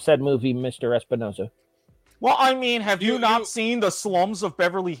imagery from said movie, Mr. Espinoza. Well, I mean, have you not seen The Slums of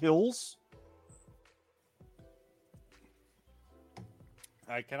Beverly Hills?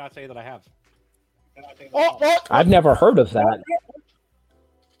 I cannot say that I have. I've never heard of that.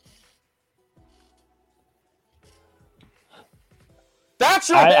 That's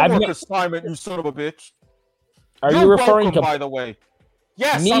your homework assignment, you son of a bitch. Are you referring welcome, to, by the way?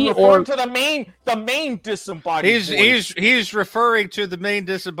 Yes, me I'm referring to the main disembodied voice. He's referring to the main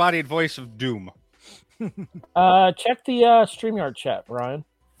disembodied voice of Doom. Check the StreamYard chat, Brian.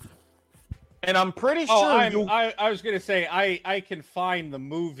 And I'm pretty sure I was going to say I can find the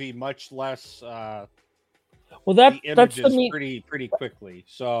movie much less. Well, that's the meat pretty quickly.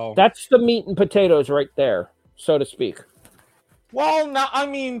 So that's the meat and potatoes right there, so to speak. Well, no, I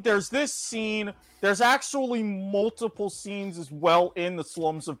mean, there's this scene. There's actually multiple scenes as well in The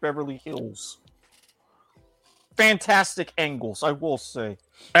Slums of Beverly Hills. Fantastic angles, I will say.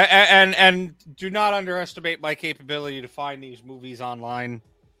 And do not underestimate my capability to find these movies online.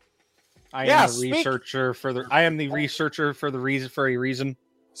 I am the researcher for a reason.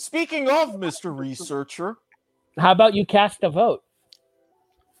 Speaking of Mr. Researcher, how about you cast a vote?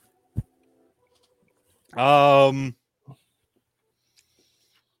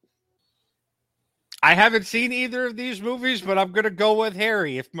 I haven't seen either of these movies, but I'm going to go with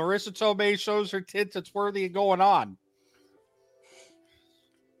Harry. If Marissa Tomei shows her tits, it's worthy of going on.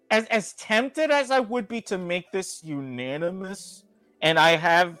 As tempted as I would be to make this unanimous, and I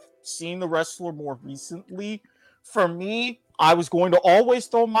have seen The Wrestler more recently, for me, I was going to always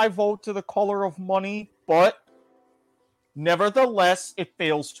throw my vote to The Color of Money, but nevertheless, it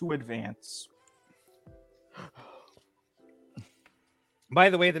fails to advance. By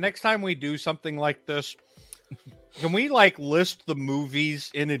the way, the next time we do something like this, can we list the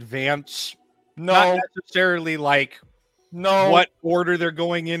movies in advance? No. Not necessarily No. what order they're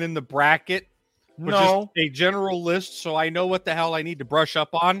going in the bracket. But No. just a general list so I know what the hell I need to brush up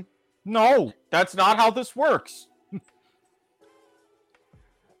on. No. That's not how this works.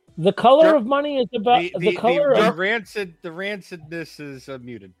 The Color of Money is about The of rancidness is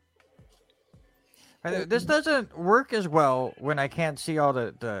muted. This doesn't work as well when I can't see all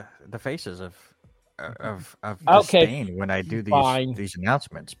the faces of Okay, disdain when I do fine. these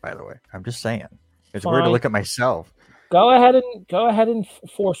announcements. By the way, I'm just saying it's Fine. weird to look at myself. Go ahead and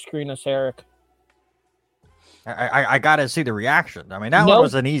four screen us, Eric. I gotta see the reaction. I mean, that one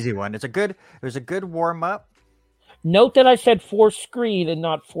was an easy one. It was a good warm up. Note that I said four screen and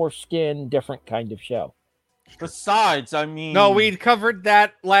not foreskin, different kind of show. Besides, I mean... No, we covered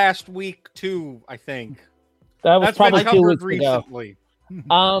that last week too, I think. That's been probably 2 covered weeks ago. recently.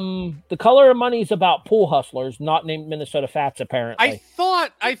 The Color of Money is about pool hustlers, not named Minnesota Fats, apparently.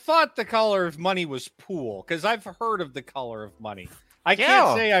 I thought The Color of Money was pool, because I've heard of The Color of Money. I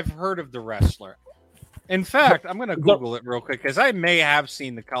can't say I've heard of The Wrestler. In fact, I'm going to Google it real quick, because I may have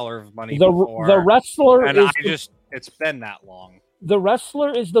seen The Color of Money before. The Wrestler and it's been that long. The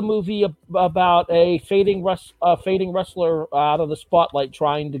Wrestler is the movie about a fading wrestler out of the spotlight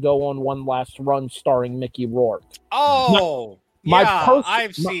trying to go on one last run, starring Mickey Rourke. Oh,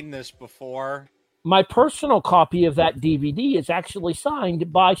 I've seen this before. My personal copy of that DVD is actually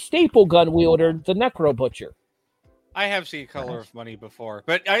signed by staple gun wielder, the Necro Butcher. I have seen Color of Money before,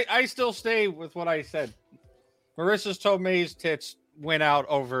 but I still stay with what I said. Marissa Tomei's tits went out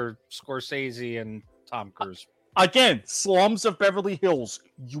over Scorsese and Tom Cruise. Again, slums of Beverly Hills.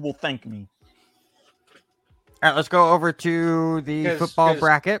 You will thank me. All right, let's go over to the football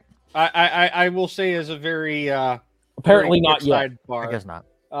bracket. I will say as a very apparently very not yet. Bar, I guess not.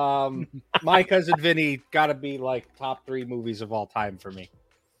 My Cousin Vinny got to be top 3 movies of all time for me.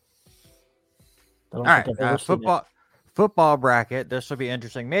 All right, football bracket. This will be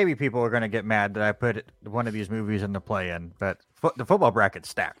interesting. Maybe people are going to get mad that I put one of these movies in the play-in, but the football bracket's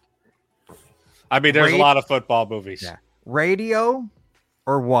stacked. I mean, there's a lot of football movies. Yeah. Radio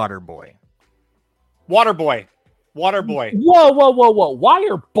or Waterboy? Waterboy. Whoa. Why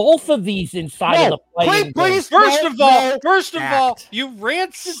are both of these inside of the play? Please, First of all, you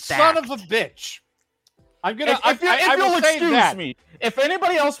rancid son of a bitch. I'm going to if you'll excuse me. If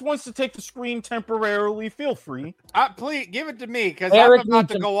anybody else wants to take the screen temporarily, feel free. Please give it to me, because I'm about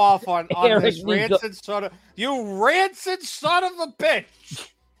to go off on this rancid son of... You rancid son of a bitch!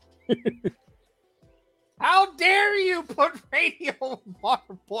 How dare you put Radio and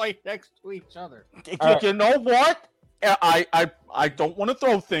Waterboy next to each other? You know what? I don't want to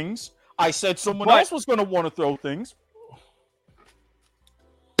throw things. I said someone else was going to want to throw things.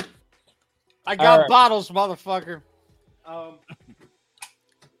 I got bottles, motherfucker.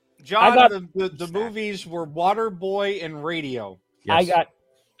 John, the movies were Waterboy and Radio. Yes.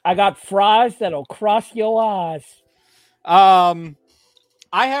 I got fries that'll cross your eyes.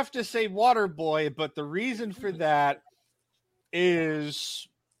 I have to say Waterboy, but the reason for that is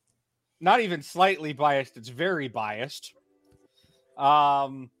not even slightly biased. It's very biased.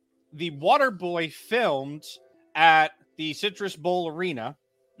 The Waterboy filmed at the Citrus Bowl Arena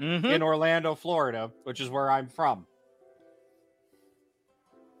in Orlando, Florida, which is where I'm from.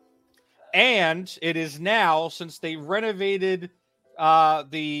 And it is now, since they renovated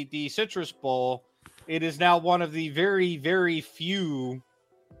the Citrus Bowl, it is now one of the very, very few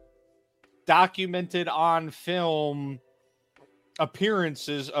documented on film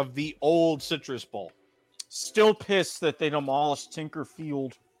appearances of the old Citrus Bowl. Still pissed that they demolished Tinker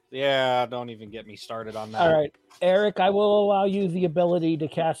Field. Yeah, don't even get me started on that. All right, Eric, I will allow you the ability to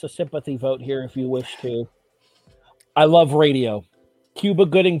cast a sympathy vote here if you wish to. I love Radio. Cuba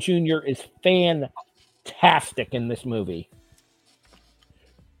Gooding Jr. is fantastic in this movie.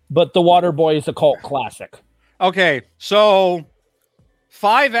 But The Waterboy is a cult classic. Okay, so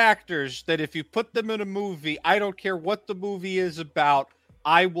 5 actors that if you put them in a movie, I don't care what the movie is about,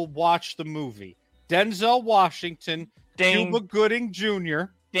 I will watch the movie. Denzel Washington, Ding. Cuba Gooding Jr.,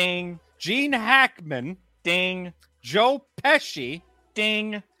 Ding. Gene Hackman, Ding. Joe Pesci,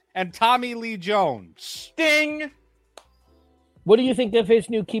 Ding. and Tommy Lee Jones. Ding. What do you think of his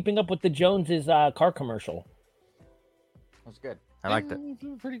new Keeping Up with the Joneses car commercial? That's good. I liked it.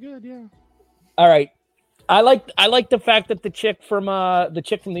 Pretty good, yeah. All right. I like the fact that the chick from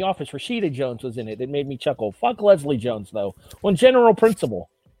The Office, Rashida Jones, was in it. It made me chuckle. Fuck Leslie Jones though. On general principle.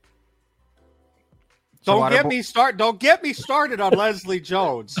 Don't get me started on Leslie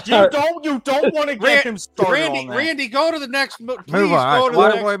Jones. You don't want to get him started on that. Randy, go to the next. Please Move on. go to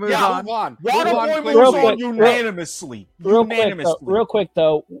Waterboy the next. moves Yeah, on. move on. Waterboy Move moves on on unanimously. Real quick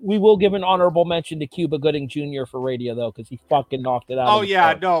though, we will give an honorable mention to Cuba Gooding Jr. for radio though, because he fucking knocked it out. Oh of the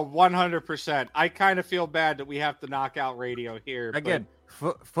yeah, park. no, 100%. I kind of feel bad that we have to knock out radio here. Again,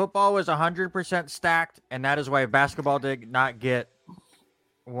 football was 100% stacked, and that is why basketball did not get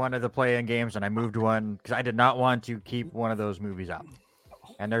one of the play-in games, and I moved one because I did not want to keep one of those movies out.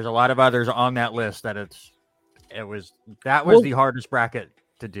 And there's a lot of others on that list that was the hardest bracket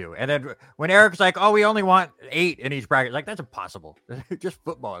to do. And then when Eric's like, "Oh, we only want 8 in each bracket," like that's impossible. Just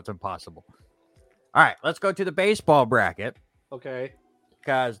football, it's impossible. All right, let's go to the baseball bracket Okay.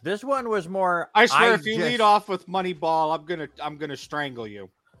 because this one was more. I swear, if you lead off with Moneyball, I'm gonna strangle you.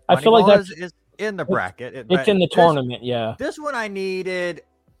 I feel like Moneyball that's is in the bracket. it's in the tournament. Yeah. This one I needed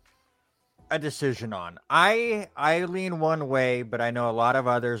a decision on. I lean one way, but I know a lot of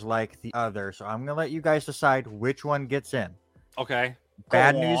others like the other, so I'm gonna let you guys decide which one gets in. Okay.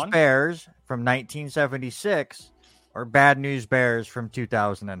 Bad Go News on. Bears from 1976 or Bad News Bears from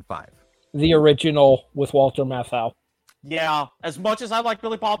 2005. The original with Walter Matthau. Yeah, as much as I like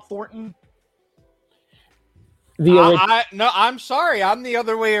Billy Bob Thornton, I'm sorry. I'm the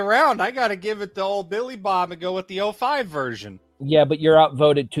other way around. I got to give it the old Billy Bob and go with the 05 version. Yeah, but you're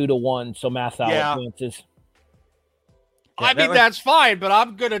outvoted 2-1, so Matthau advances. I mean, that's fine, but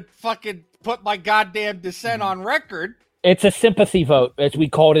I'm going to fucking put my goddamn dissent on record. It's a sympathy vote, as we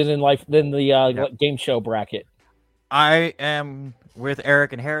called it in the game show bracket. I am with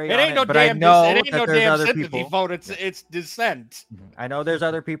Eric and Harry. It ain't no but damn, I know it ain't that no there's damn other sympathy people. vote. It's dissent. I know there's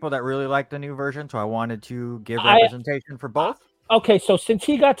other people that really like the new version, so I wanted to give representation for both. Okay, so since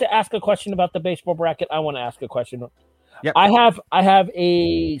he got to ask a question about the baseball bracket, I want to ask a question. Yep. I have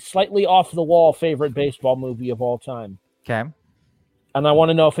a slightly off the wall favorite baseball movie of all time, Okay. and I want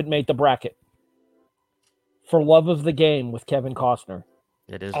to know if it made the bracket. For Love of the Game with Kevin Costner.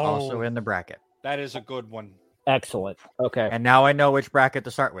 It is also in the bracket. That is a good one. Excellent. Okay. And now I know which bracket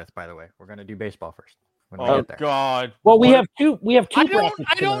to start with, by the way. We're going to do baseball first. When we oh get there. god. Well, we have two. I brackets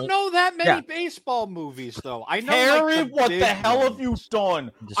don't tonight. know that many Yeah. baseball movies though. I know. Harry, like, what big the hell have ones. you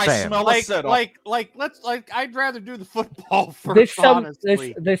done? Just I saying. smell a setup. I'd rather do the football first.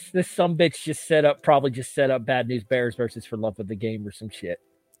 Honestly, This sumbitch just set up Bad News Bears versus For Love of the Game or some shit.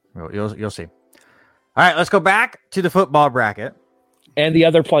 Well, you'll see. All right, let's go back to the football bracket And the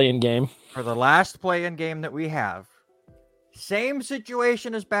other playing game. for the last play-in game that we have. Same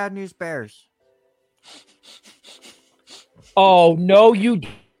situation as Bad News Bears. Oh no, you.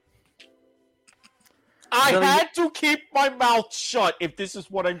 I So had to keep my mouth shut if this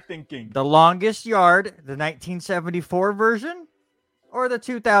is what I'm thinking. The Longest Yard, the 1974 version, or the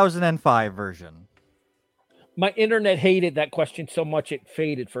 2005 version? My internet hated that question so much it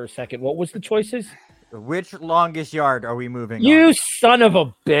faded for a second. What was the choices? Which Longest Yard are we moving You on? son of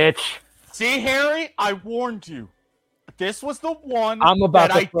a bitch! See, Harry, I warned you. This was the one I'm about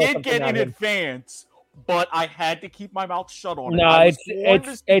that to I throw did something get at in him. advance, but I had to keep my mouth shut on it. No, I was it's- sworn to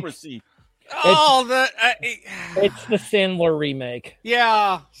it's- secrecy. oh, It's the Sandler remake.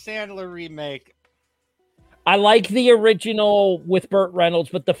 yeah, Sandler remake. I like the original with Burt Reynolds,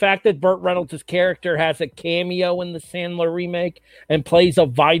 but the fact that Burt Reynolds' character has a cameo in the Sandler remake and plays a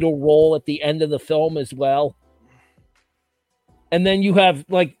vital role at the end of the film as well. And then you have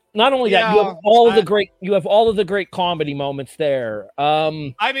not only that, you have all of the great comedy moments there. I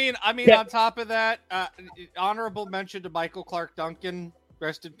mean, Yeah. on top of that, honorable mention to Michael Clark Duncan.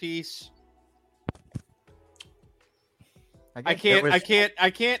 Rest in peace. I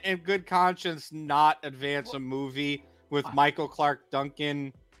can't in good conscience not advance a movie with Michael Clark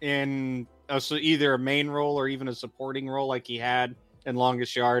Duncan in either a main role or even a supporting role like he had in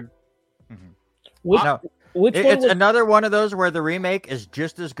Longest Yard. Which one It's was- another one of those where the remake is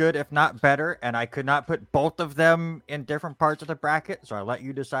just as good, if not better, and I could not put both of them in different parts of the bracket, so I let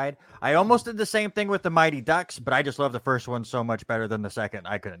you decide. I almost did the same thing with the Mighty Ducks, but I just love the first one so much better than the second.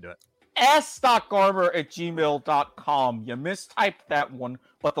 I couldn't do it. s.garber@gmail.com. You mistyped that one,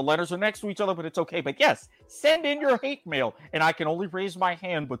 but the letters are next to each other, but it's okay. But yes, send in your hate mail, and I can only raise my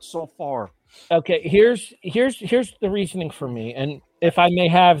hand, but so far. Okay, here's the reasoning for me, and if I may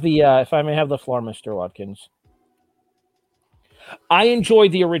have the floor, Mr. Watkins. I enjoy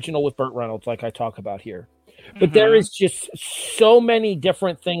the original with Burt Reynolds, like I talk about here. But there is just so many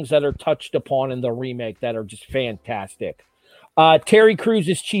different things that are touched upon in the remake that are just fantastic. Terry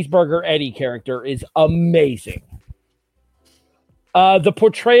Crews's Cheeseburger Eddie character is amazing. The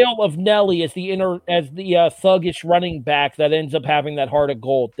portrayal of Nelly as the thuggish running back that ends up having that heart of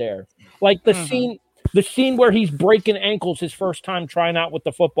gold there. Like the scene where he's breaking ankles his first time trying out with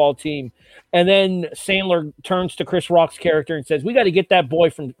the football team, and then Sandler turns to Chris Rock's character and says, "We got to get that boy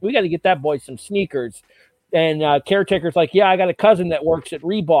some sneakers." And caretaker's like, "Yeah, I got a cousin that works at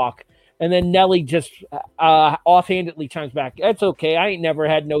Reebok." And then Nelly just offhandedly chimes back, "That's okay. I ain't never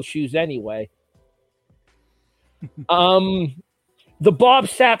had no shoes anyway." The Bob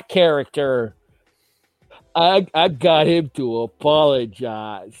Sapp character, I got him to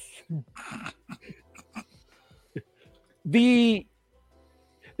apologize. The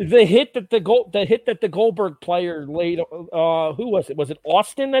hit that the Goldberg player laid, who was it? Was it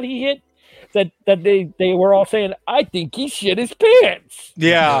Austin that he hit? That they were all saying, "I think he shit his pants."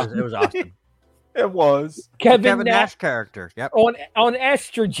 Yeah, It was awesome. It was. Kevin Nash character. Yep. on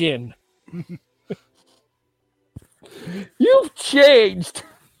estrogen. You've changed.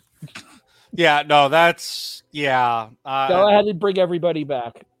 Yeah, no, that's So I had to bring everybody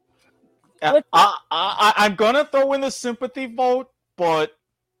back. I'm gonna throw in the sympathy vote, but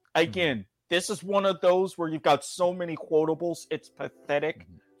again, this is one of those where you've got so many quotables. It's pathetic.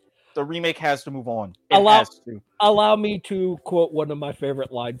 The remake has to move on. It has to. Allow me to quote one of my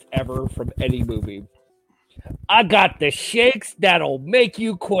favorite lines ever from any movie. "I got the shakes that'll make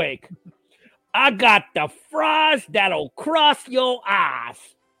you quake. I got the fries that'll cross your eyes.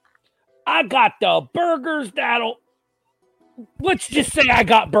 I got the burgers that'll..." Let's just say I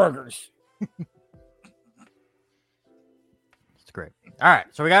got burgers. It's great. All right,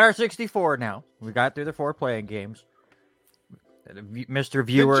 so we got our 64 now. We got through the 4 playing games. Mr.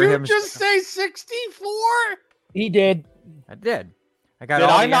 Viewer, Did you just say 64? He did. I did. I got Did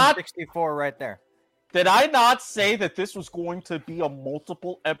all I the not? N64 right there. Did I not say that this was going to be a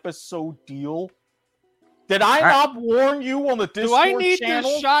multiple episode deal? Did I not warn you on the Discord Do I need channel?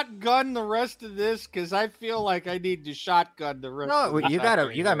 to shotgun the rest of this? Because I feel like I need to shotgun the rest. No, of you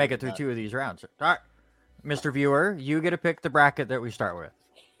gotta make it through 2 of these rounds. All right, Mr. Viewer, you get to pick the bracket that we start with: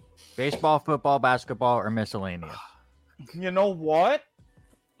 baseball, football, basketball, or miscellaneous. You know what?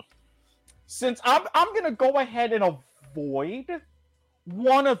 Since I'm gonna go ahead and avoid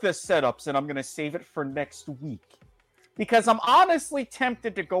one of the setups, and I'm gonna save it for next week because I'm honestly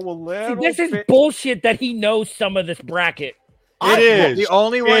tempted to go a little. This is bit... bullshit that he knows some of this bracket. It is. The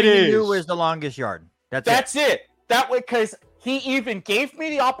only one It he is. knew was the longest yard. That's it. That way, because he even gave me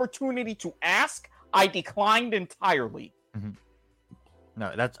the opportunity to ask, I declined entirely.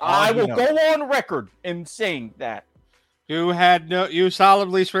 No, that's all I he will knows. go on record in saying that. You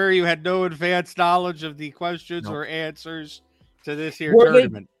solemnly swear you had no advanced knowledge of the questions Nope. or answers to this here Were they-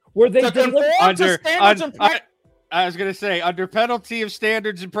 tournament. Were they To conform to Under, standards and I was gonna say under penalty of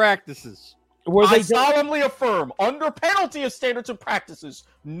standards and practices. were I they solemnly affirm, under penalty of standards and practices,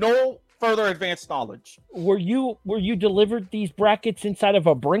 no further advanced knowledge. were you delivered these brackets inside of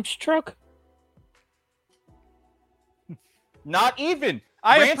a Brinks truck? Not even.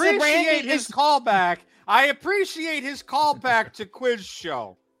 I Rancid appreciate Randy his callback. I appreciate his callback to quiz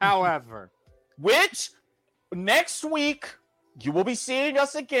show. However, Which, next week, you will be seeing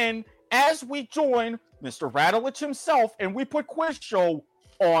us again as we join Mr. Radulich himself, and we put Quiz Show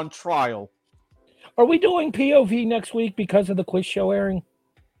on trial. Are we doing POV next week because of the quiz show airing?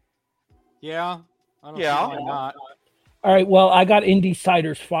 yeah, I don't Yeah. see why not. All right, well, I got Indie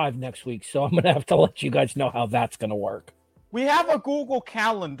Ciders 5 next week, so I'm going to have to let you guys know how that's going to work. We have a Google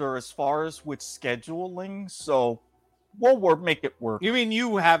Calendar as far as with scheduling, so we'll make it work. You mean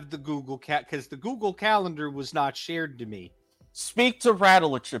you have the Google because the Google Calendar was not shared to me. Speak to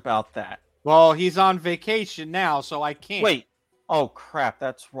Radulich about that. Well, he's on vacation now, so I can't. Wait. Oh crap,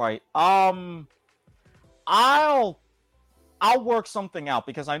 that's right. I'll work something out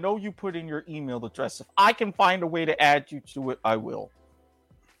because I know you put in your email address. If I can find a way to add you to it, I will.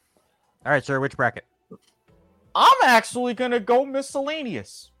 All right, sir. Which bracket? I'm actually gonna go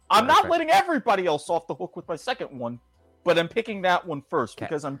miscellaneous. I'm not Perfect. letting everybody else off the hook with my second one, but I'm picking that one first Okay.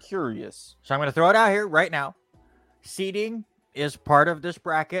 because I'm curious. So I'm going to throw it out here right now. Seating is part of this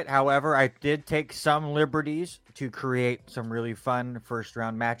bracket. However, I did take some liberties to create some really fun first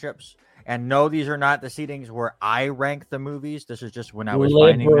round matchups. And no, these are not the seatings where I rank the movies. This is just when I was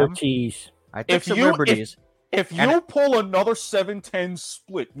finding them. Liberties. I took If some you- liberties. If And- you pull another 7-10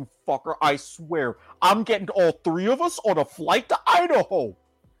 split, you fucker, I swear, I'm getting all 3 of us on a flight to Idaho.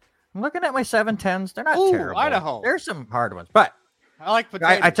 I'm looking at my 7-10s. They're not Ooh, terrible. Idaho. There's some hard ones, but I like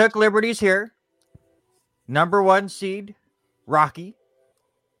potatoes. I took liberties here. Number 1 seed, Rocky.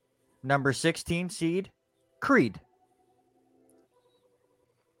 Number 16 seed, Creed.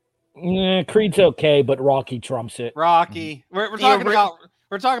 Creed's okay, but Rocky trumps it. Rocky. We're talking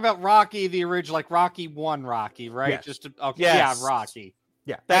about Rocky, the original, like Rocky 1 Rocky, right? Yes. Just to, okay, Yes. yeah, Rocky.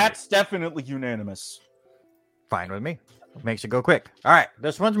 Yeah, That's definitely unanimous. fine with me. Makes it go quick. All right,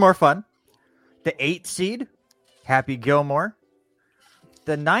 this one's more fun. The 8th seed, Happy Gilmore.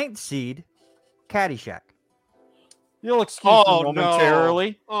 The 9th seed, Caddyshack. You'll excuse me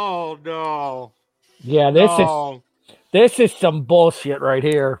momentarily. Oh no. Yeah, this is some bullshit right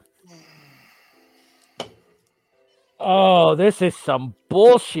here. Oh, this is some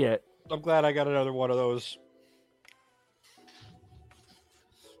bullshit. I'm glad I got another one of those.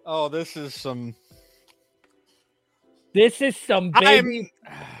 Oh, this is some baby.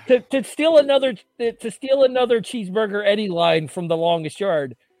 To steal another cheeseburger Eddie line from The Longest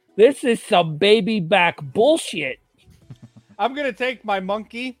Yard. This is some baby back bullshit. I'm gonna take my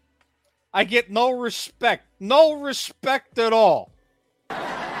monkey. I get no respect at all.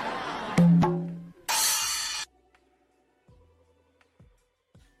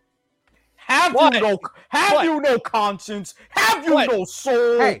 Have you no conscience? Have you no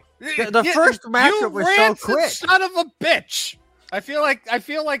soul? Hey, the first matchup was so rancid quick. son of a bitch. I feel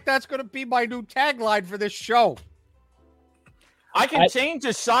like that's gonna be my new tagline for this show. I can change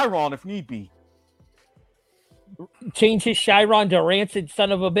his Chiron if need be. Change his Chiron to rancid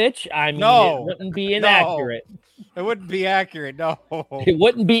son of a bitch? I mean, No. it wouldn't be inaccurate. It wouldn't be accurate. No. It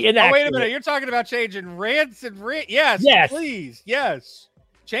wouldn't be inaccurate. Oh, wait a minute. You're talking about changing rancid. Yes, please. Yes.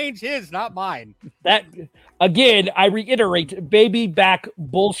 Change his, not mine. That again, I reiterate, baby back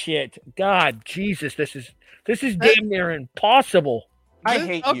bullshit. God, Jesus, this is damn near impossible. I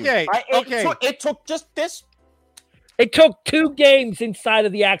hate you. Okay. It took just this. It took 2 games inside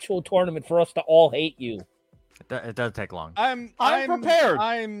of the actual tournament for us to all hate you. It does take long. I'm prepared.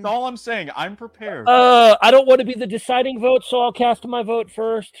 That's all I'm saying. I'm prepared. I don't want to be the deciding vote, so I'll cast my vote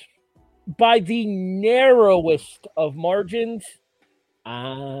first. By the narrowest of margins,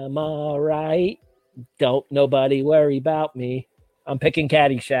 I'm all right. Don't nobody worry about me. I'm picking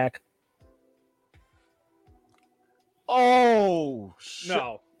Caddyshack. Oh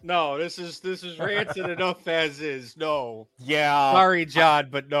No, this is rancid enough as is. No. yeah. Sorry, John,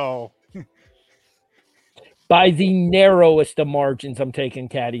 but no. By the narrowest of margins, I'm taking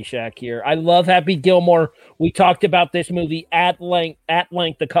Caddyshack here. I love Happy Gilmore. We talked about this movie at length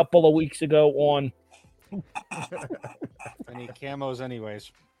a couple of weeks ago on. I need camos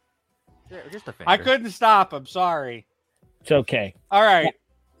anyways. Yeah, just a I finger. couldn't stop. I'm sorry. It's okay. All right.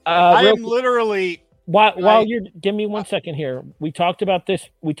 I am literally. While you're, give me 1 second here. We talked about this.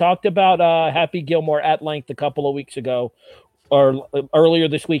 We talked about Happy Gilmore at length a couple of weeks ago, or earlier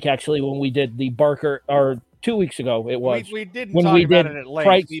this week, actually, when we did the Barker, or 2 weeks ago it was. We didn't when talk we about did it at length.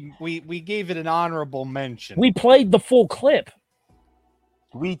 Price- We gave it an honorable mention. We played the full clip.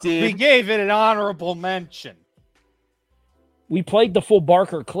 We did. We gave it an honorable mention. We played the full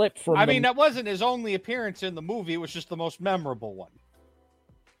Barker clip from. I mean, that wasn't his only appearance in the movie. It was just the most memorable one.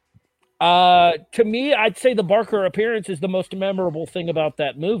 To me, I'd say the Barker appearance is the most memorable thing about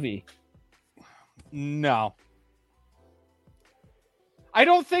that movie. No. I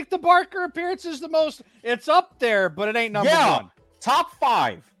don't think the Barker appearance is the most. It's up there, but it ain't number one. Top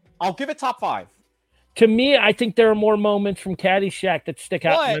 5. I'll give it top 5. To me, I think there are more moments from Caddyshack that stick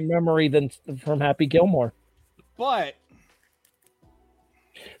out in my memory than from Happy Gilmore. But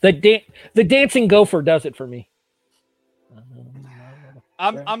the dancing gopher does it for me.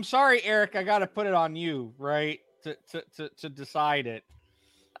 I'm sorry, Eric. I got to put it on you, right, to decide it.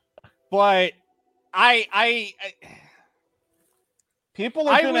 But I people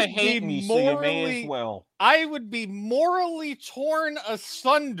are gonna would hate be me, so you may as well. I would be morally torn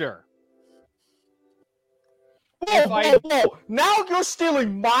asunder. Whoa. Now you're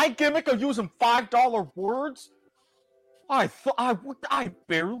stealing my gimmick of using $5 words? I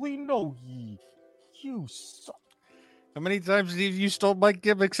barely know ye. You suck. How many times have you stole my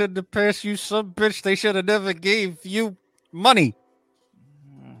gimmicks in the past, you some bitch? They should have never gave you money.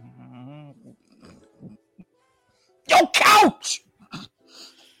 Yo, couch!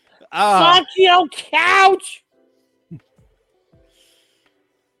 Fuck your couch!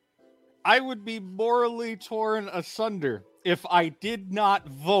 I would be morally torn asunder if I did not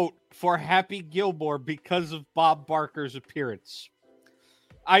vote for Happy Gilmore because of Bob Barker's appearance.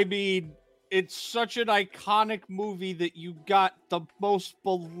 I mean, it's such an iconic movie that you got the most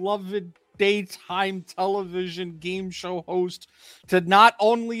beloved daytime television game show host to not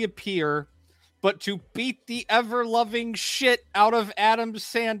only appear, but to beat the ever-loving shit out of Adam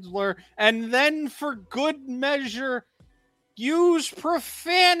Sandler, and then for good measure, use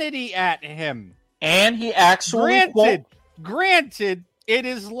profanity at him. And he actually Granted, it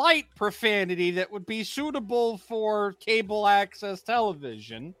is light profanity that would be suitable for cable access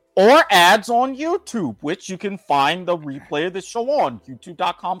television. Or ads on YouTube, which you can find the replay of the show on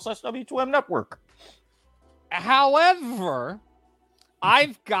youtube.com/W2M Network. However,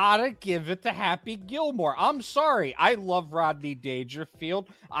 I've got to give it to Happy Gilmore. I'm sorry. I love Rodney Dangerfield.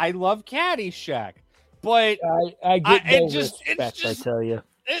 I love Caddyshack. But I get no respect, I tell you.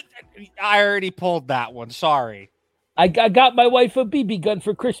 I already pulled that one. Sorry. I got my wife a BB gun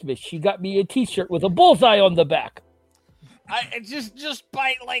for Christmas. She got me a T-shirt with a bullseye on the back. Just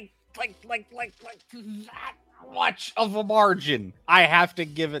by like that much of a margin, I have to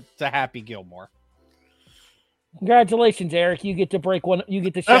give it to Happy Gilmore. Congratulations, Eric. You get to break one. You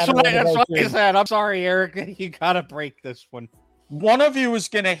get to shatter That's what I said. I'm sorry, Eric. You gotta break this one. One of you is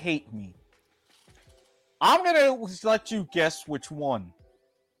gonna hate me. I'm gonna let you guess which one.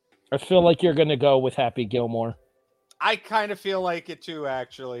 I feel like you're gonna go with Happy Gilmore. I kind of feel like it too,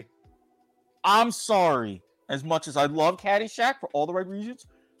 actually. I'm sorry. As much as I love Caddyshack for all the right reasons,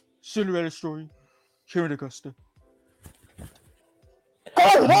 Cinderella Story, Karen Augusta.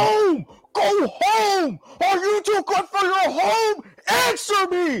 Go home! Go home! Are you too good for your home? Answer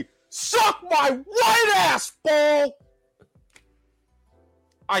me! Suck my white ass ball!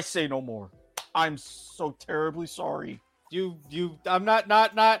 I say no more. I'm so terribly sorry. I'm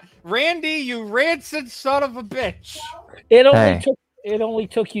not Randy, you rancid son of a bitch. It only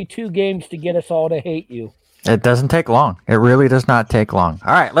took you 2 games to get us all to hate you. It doesn't take long. It really does not take long.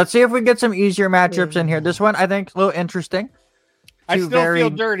 All right, let's see if we get some easier matchups in here. This one, I think, is a little interesting. I still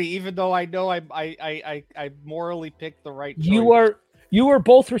feel dirty, even though I know I morally picked the right choice. You were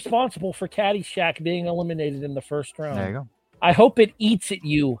both responsible for Caddyshack being eliminated in the first round. There you go. I hope it eats at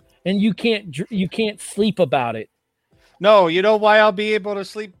you, and you can't sleep about it. No, you know why I'll be able to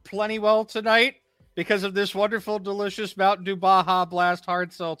sleep plenty well tonight? Because of this wonderful, delicious Mountain Dew Baja Blast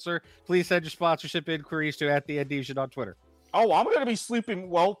Hard Seltzer. Please send your sponsorship inquiries to @TheEndition on Twitter. Oh, I'm going to be sleeping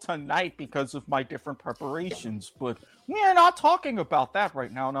well tonight because of my different preparations, but we are not talking about that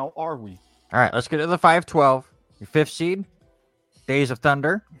right now, are we? All right, let's get to the 5-12. Your 5th seed, Days of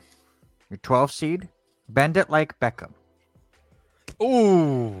Thunder. Your 12th seed, Bend It Like Beckham.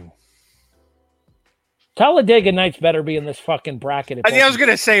 Ooh. Talladega Nights better be in this fucking bracket. I was going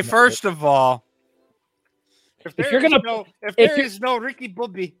to say, first of all, if there is no Ricky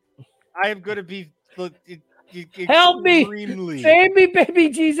Bobby, I am going to be help me, save me, baby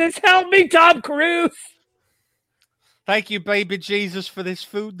Jesus, help me, Tom Cruise. Thank you, baby Jesus, for this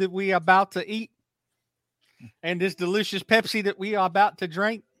food that we are about to eat and this delicious Pepsi that we are about to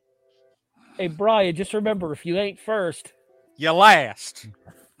drink. Hey, Brian, just remember, if you ain't first, you last.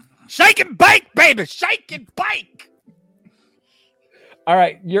 Shake and bake, baby, shake and bake. All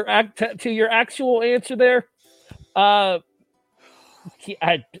right, to your actual answer there. I've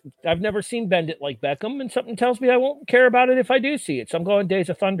never seen Bend It Like Beckham, and something tells me I won't care about it if I do see it. So I'm going Days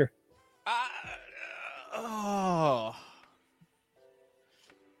of Thunder.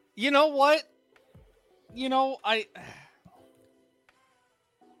 You know what?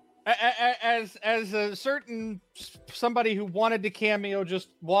 As a certain somebody who wanted to cameo just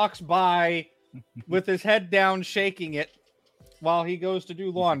walks by with his head down, shaking it while he goes to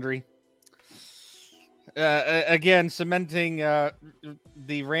do laundry. Again, cementing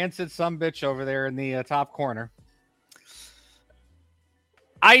the rancid sumbitch over there in the top corner.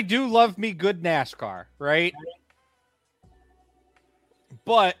 I do love me good NASCAR, right?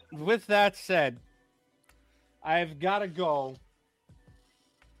 But with that said, I've got to go.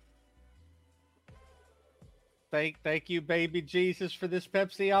 Thank you, baby Jesus, for this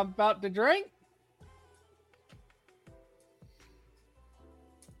Pepsi I'm about to drink.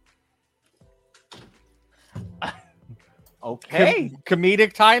 Okay.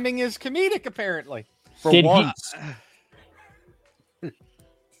 Comedic timing is comedic, apparently. For once.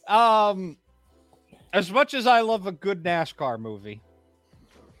 As much as I love a good NASCAR movie,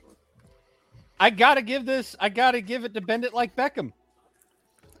 I gotta give it to Bend It Like Beckham.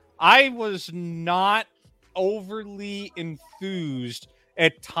 I was not overly enthused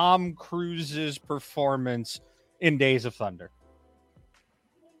at Tom Cruise's performance in Days of Thunder.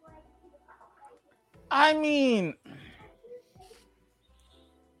 I mean,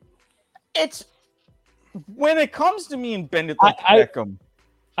 it's when it comes to me and Bend It Like Beckham.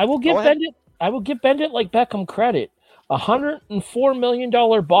 I will give Bend It like Beckham credit. $104 million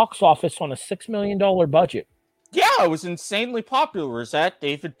box office on a $6 million budget. Yeah, it was insanely popular. Is that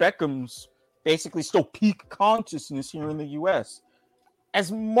David Beckham's basically still peak consciousness here in the U.S.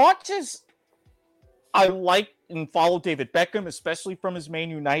 As much as I like and follow David Beckham, especially from his Man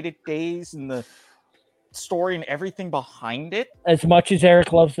United days and the story and everything behind it. As much as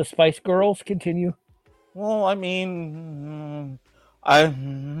Eric loves the Spice Girls, continue. Well, I mean,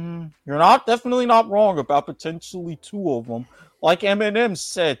 you're definitely not wrong about potentially two of them. Like Eminem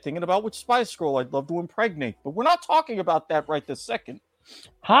said, thinking about which Spice Girl I'd love to impregnate. But we're not talking about that right this second.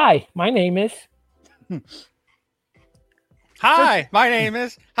 Hi, my name is... Hi, my name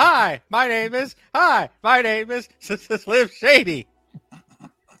is. Hi, my name is. Hi, my name is Slim Shady.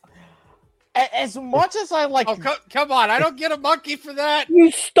 As much as I like... Oh, come on. I don't get a monkey for that. You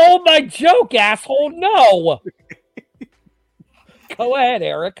stole my joke, asshole. No. Go ahead,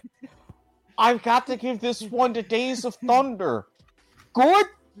 Eric. I've got to give this one to Days of Thunder. Good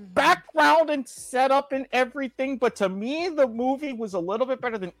background and setup and everything, but to me, the movie was a little bit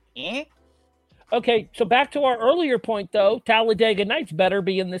better than Okay, so back to our earlier point, though. Talladega Nights better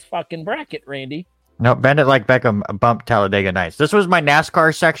be in this fucking bracket, Randy. No, Bend It Like Beckham bumped Talladega Nights. This was my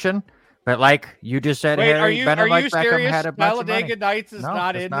NASCAR section, but like you just said, Wait, Harry, Bend It Like Beckham serious? had a bunch of money. Talladega Nights is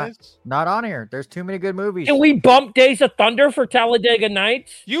not in this? Not on here. There's too many good movies. Can we bump Days of Thunder for Talladega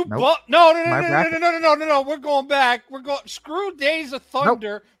Nights? You Nope. No. We're going back. We're going screw Days of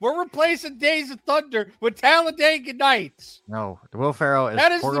Thunder. Nope. We're replacing Days of Thunder with Talladega Nights. No, Will Ferrell is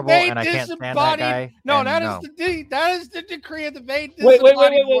that is horrible, the main and I can't stand that disembodied. guy. No, that is the decree of the main. Wait,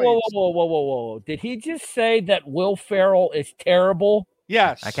 disembodied whoa. Did he just say that Will Ferrell is terrible?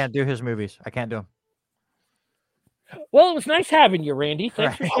 Yes. I can't do his movies. I can't do them. Well, it was nice having you, Randy.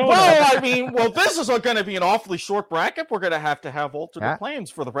 Thanks for showing up. This is going to be an awfully short bracket. We're going to have alternate plans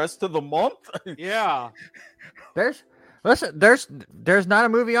for the rest of the month. Yeah. There's not a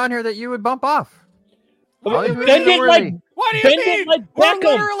movie on here that you would bump off. What do you mean? We're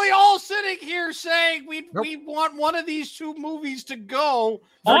literally all sitting here saying we want one of these two movies to go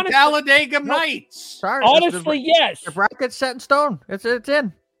for Talladega Nights. Sorry, honestly, yes. The bracket's set in stone. It's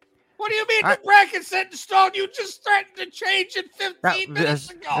in. What do you mean the bracket's set in stone? You just threatened to change it 15 minutes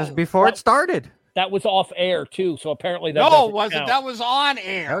ago. Just before it started. That was off air too, so apparently that wasn't. Count. That was on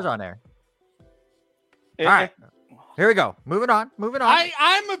air. That was on air. All right. Here we go. Moving on.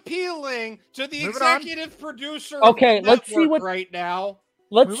 I'm appealing to the executive producer. Okay, let's see what right now.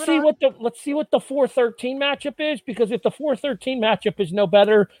 Let's see what the 4-13 matchup is, because if the 4-13 matchup is no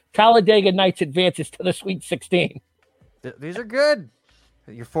better, Talladega Nights advances to the Sweet 16. These are good.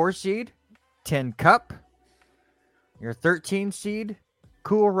 Your 4 seed, Tin Cup. Your 13 seed,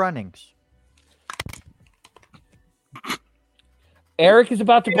 Cool Runnings. Eric is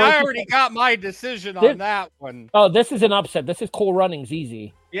about to break. I already got my decision on that one. Oh, this is an upset. This is Cool Runnings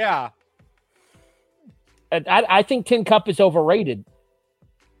easy. Yeah. I think Tin Cup is overrated.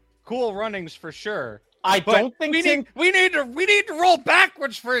 Cool Runnings for sure. I don't think we need to roll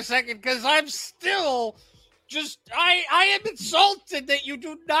backwards for a second, because I'm still just I am insulted that you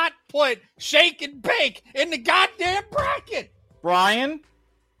do not put Shake and Bake in the goddamn bracket. Brian,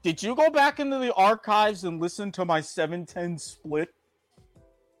 did you go back into the archives and listen to my 7-10 split?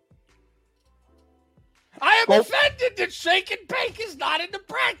 I am offended that Shake and Bake is not in the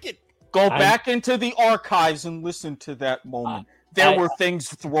bracket. Go back into the archives and listen to that moment. There were things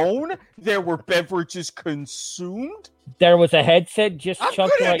thrown. There were beverages consumed. There was a headset just chucked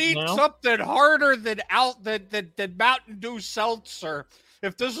right now. I'm gonna need something harder than Mountain Dew Seltzer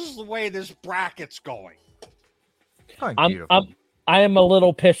if this is the way this bracket's going. I am a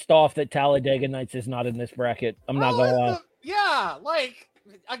little pissed off that Talladega Nights is not in this bracket. I'm not gonna lie. Yeah, like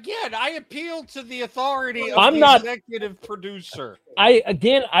again, I appeal to the authority of the executive producer.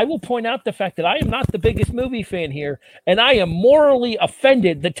 I will point out the fact that I am not the biggest movie fan here, and I am morally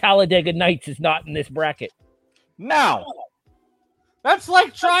offended that Talladega Nights is not in this bracket. Now, that's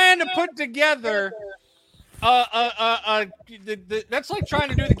like trying to put together that's like trying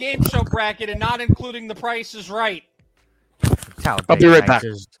to do the game show bracket and not including The Price is Right. I'll be right back.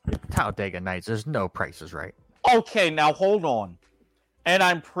 Talladega Nights, there's no Price is Right. Okay, now hold on. And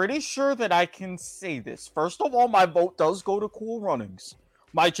I'm pretty sure that I can say this. First of all, my vote does go to Cool Runnings.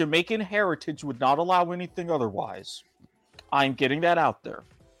 My Jamaican heritage would not allow anything otherwise. I'm getting that out there.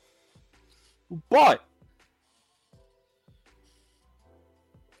 But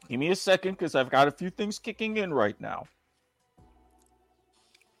give me a second, because I've got a few things kicking in right now.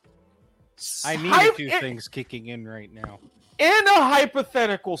 I need a few things kicking in right now. In a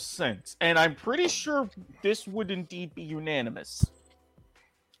hypothetical sense, and I'm pretty sure this would indeed be unanimous.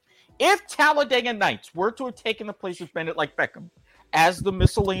 if Talladega Nights were to have taken the place of Bennett like Beckham as the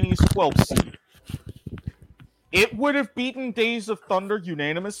miscellaneous 12th seed, it would have beaten Days of Thunder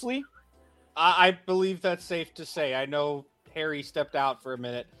unanimously. I believe that's safe to say. I know Harry stepped out for a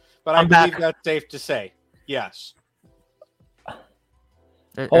minute, but I I'm believe back. that's safe to say. Yes.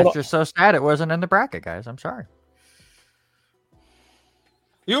 It's Hold on. just so sad it wasn't in the bracket, guys. I'm sorry.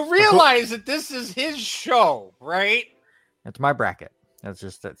 You realize that this is his show, right? It's my bracket. It's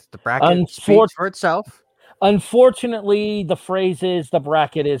the bracket speaks Unfortunately- for itself. Unfortunately, the phrase is the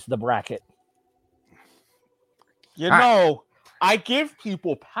bracket is the bracket. You All right. know, I give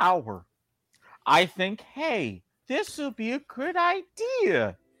people power. I think, hey, this will be a good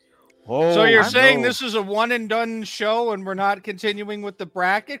idea. Oh, So you're I saying know. this is a one and done show and we're not continuing with the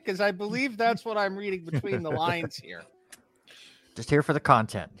bracket? Because I believe that's what I'm reading between the lines here. Just here for the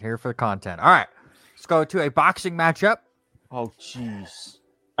content. Here for the content. All right. Let's go to a boxing matchup. Oh, jeez.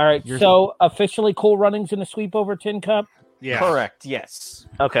 All right, You're- so officially Cool Runnings in the Sweep over Tin Cup? Yeah. Correct, yes.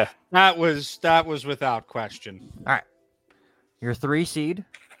 Okay. That was without question. Your 3 seed,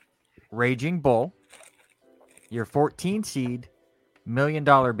 Raging Bull. Your 14 seed, $1 Million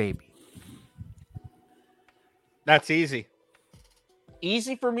Baby. That's easy.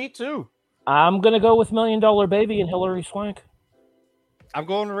 Easy for me, too. I'm going to go with $1 Million Baby and Hillary Swank. I'm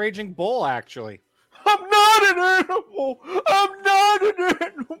going to Raging Bull, actually. I'm not an animal. I'm not an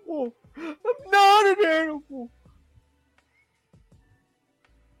animal. I'm not an animal.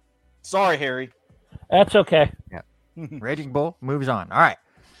 Sorry, Harry. That's okay. Raging Bull moves on. All right.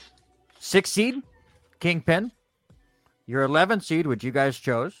 6 seed, Kingpin. Your 11 seed, which you guys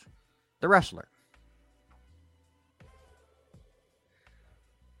chose, The Wrestler.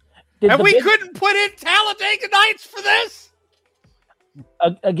 Did And the we big- couldn't put in Talladega Nights for this?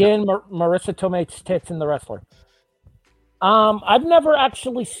 Again, Marissa Tomei's tits in The Wrestler. I've never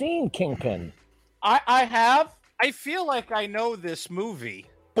actually seen Kingpin. I have I feel like I know this movie.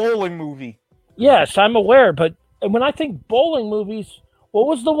 bowling movie. Yes, I'm aware, but when I think bowling movies, what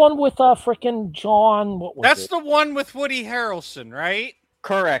was the one with frickin' John? What was That's it? the one with Woody Harrelson, right?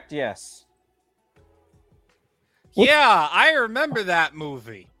 Correct, yes. What- Yeah, I remember that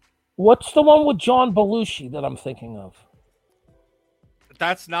movie. What's the one with John Belushi that I'm thinking of?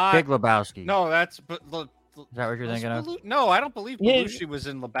 That's not. Big Lebowski. No, that's. Is that what you're thinking of? No, I don't believe Yeah. Belushi was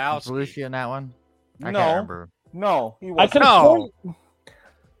in Was Lebowski. Belushi in that one? I No. can't remember. No, he I wasn't. could No.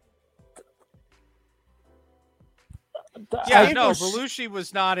 Yeah, Steve no, Bus- Belushi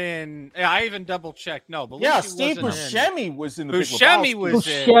was not in. Yeah, I even double checked. No, Belushi Yeah, Steve wasn't in. Buscemi was in the Big Buscemi Lebowski. was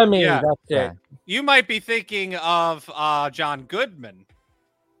in. Buscemi, Yeah. that's Yeah. it. You might be thinking of John Goodman.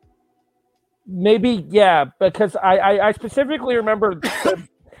 Maybe, yeah, because I specifically remember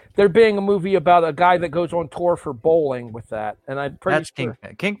there being a movie about a guy that goes on tour for bowling with that, and I'm pretty That's sure.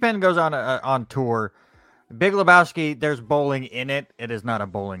 Kingpin. Kingpin goes on tour. Big Lebowski, there's bowling in it. It is not a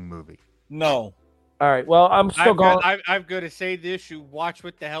bowling movie. No. All right, well, I'm still going. I'm going to say this. You watch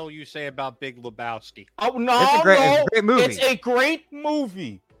what the hell you say about Big Lebowski. Oh, no, It's a great- no. it's a great movie. It's a great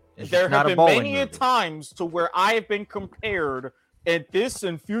movie. It's There just not have a been bowling many a movie. times to where I have been compared at this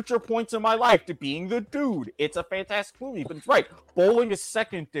and future points in my life to being the dude. It's a fantastic movie, but it's right. Bowling is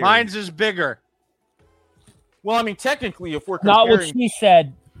secondary. Mine's is bigger. Well, I mean, technically, if we're Not what comparing, she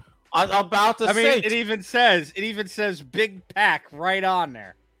said. I'm about to I mean, say, it even says Big Pack right on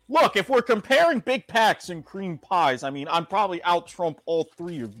there. look, if we're comparing big packs and cream pies, I mean, I'm probably out trump all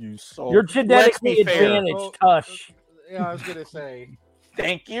three of you. So You're let's genetically be fair. advantaged, Oh, Tush. Yeah, I was going to say.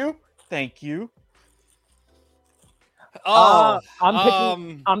 Thank you, thank you. Oh,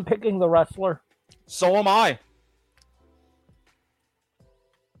 I'm picking the wrestler. So am I.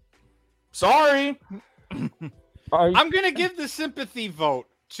 Sorry. I'm going to give the sympathy vote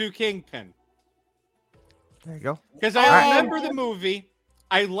to Kingpin. There you go. Because I Alright. remember the movie.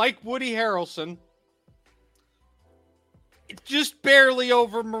 I like Woody Harrelson. It's just barely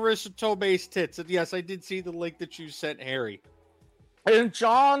over Marissa Tomei's tits. And yes, I did see the link that you sent Harry. And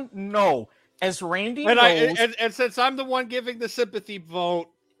John, no. As Randy And knows, and since I'm the one giving the sympathy vote,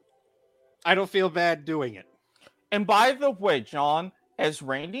 I don't feel bad doing it. and by the way, John, as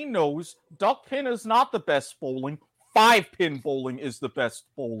Randy knows, duck pin is not the best bowling. 5-pin bowling is the best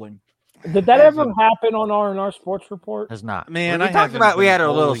bowling. Did that ever happen on R&R Sports Report? It's not. Man, we I talked haven't about. We been had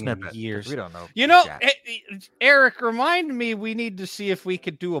a little bowling in snippet. years. We don't know. You know, jack. Eric, remind me we need to see if we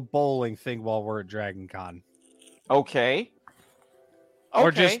could do a bowling thing while we're at Dragon Con. Okay. Or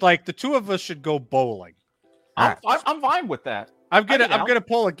Okay. just like the two of us should go bowling. I'm fine with that. I'm down. gonna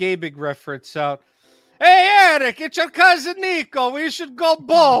pull a gaming reference out. Hey Eric, it's your cousin Nico. We should go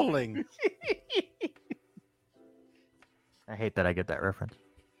bowling. I hate that I get that reference.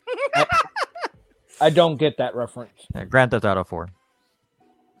 I don't get that reference. Grand Theft Auto 4.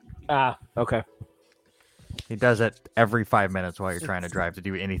 Ah, okay. He does it every 5 minutes while you're trying to drive to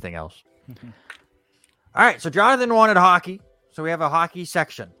do anything else. All right, so Jonathan wanted hockey, so we have a hockey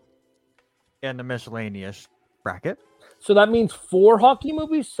section in the miscellaneous bracket. So that means 4 hockey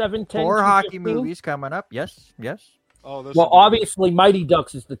movies, 7, 10, 4 2, hockey 15? movies coming up. Yes. Oh, this Well, will be- obviously, Mighty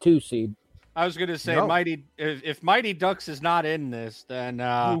Ducks is the 2 seed. I was gonna say No. If Mighty Ducks is not in this, then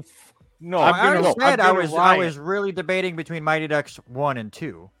No, I already I'm said gonna I riot. was really debating between Mighty Ducks 1 and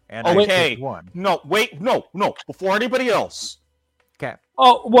 2. And Okay. I picked 1. no, wait, no. Before anybody else. Okay.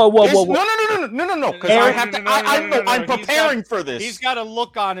 Oh, whoa. No. Because I Eric- have to. No, I'm he's preparing for this. he's got a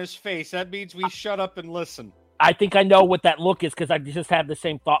look on his face. That means we shut up and listen. I think I know what that look is because I just had the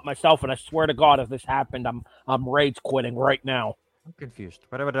same thought myself, and I swear to God, if this happened, I'm rage quitting right now. I'm confused.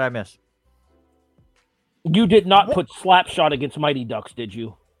 What did I miss? You did not put Slapshot against Mighty Ducks, did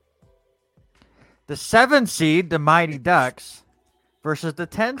you? The 7 seed, the Mighty Ducks, versus the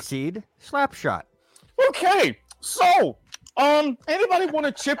 10 seed, Slapshot. Okay, so anybody want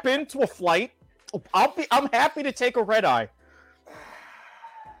to chip into a flight? I'm happy to take a red eye.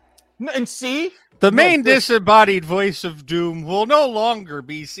 And see, The No, main this- disembodied voice of doom will no longer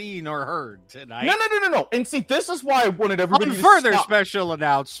be seen or heard tonight. no. And see, this is why I wanted everybody On to further stop. special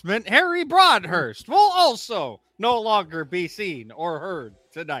announcement, Harry Broadhurst will also no longer be seen or heard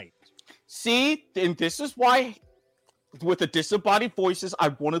tonight. See, and this is why, with the disembodied voices, I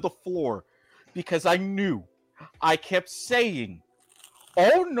wanted the floor, because I knew. I kept saying,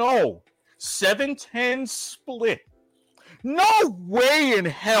 "Oh no, 7-10 split. No way in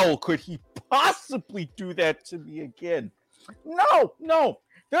hell could he possibly do that to me again. No,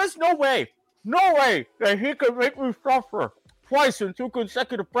 there's no way that he could make me suffer twice in 2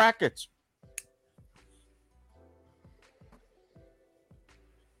 consecutive brackets."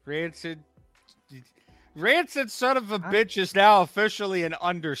 Rancid son of a bitch is now officially an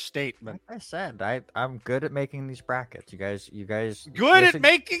understatement. Like I said, I'm good at making these brackets. You guys Good listen- at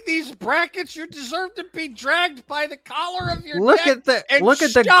making these brackets. You deserve to be dragged by the collar of your Look neck. at the and look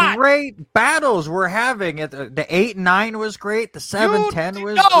at the shot. great battles we're having. The 8-9 was great. The 7-10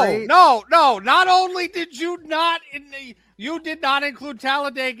 was great. No. Not only did you not you did not include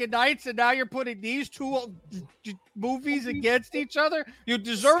Talladega Nights, and now you're putting these two movies against each other. You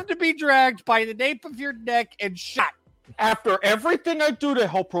deserve to be dragged by the nape of your neck and shot. After everything I do to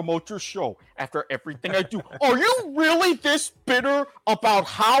help promote your show, after everything I do, are you really this bitter about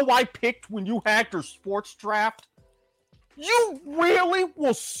how I picked when you had your sports draft? You really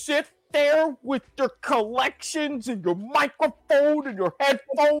will sit there with your collections and your microphone and your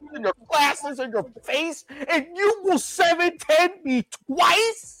headphones and your glasses and your face, and you will 7-10 me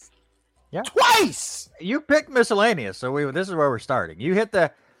twice? Yeah. Twice! You picked miscellaneous, so this is where we're starting. You hit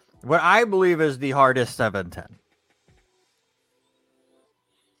what I believe is the hardest 7-10.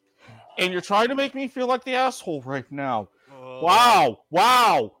 And you're trying to make me feel like the asshole right now. Wow.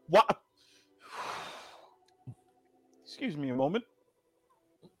 Excuse me a moment.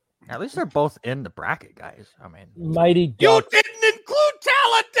 At least they're both in the bracket, guys. I mean, Mighty You Ducks. didn't include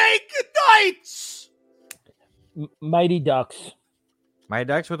Talladega Nights. Mighty Ducks. Mighty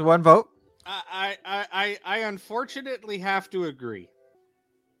Ducks with 1 vote. I unfortunately have to agree.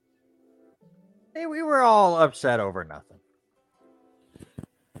 Hey, we were all upset over nothing.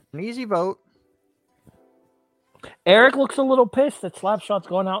 An easy vote. Eric looks a little pissed that Slapshot's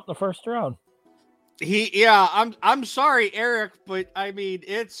going out in the first round. I'm sorry, Eric, but I mean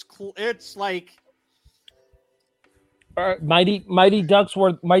it's like Mighty Ducks were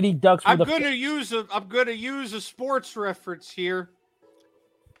I'm the gonna use a sports reference here.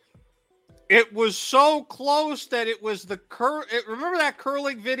 It was so close that it was remember that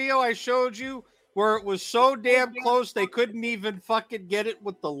curling video I showed you where it was so damn close they couldn't even fucking get it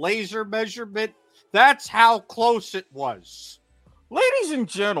with the laser measurement? That's how close it was. Ladies and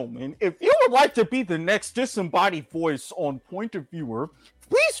gentlemen, if you would like to be the next disembodied voice on Point of Viewer,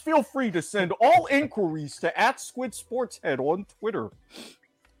 please feel free to send all inquiries to @SquidSportsHead on Twitter.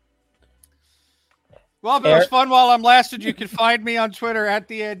 Well, if it was fun while I'm lasted, you can find me on Twitter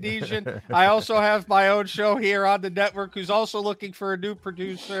 @TheAndesian. I also have my own show here on the network who's also looking for a new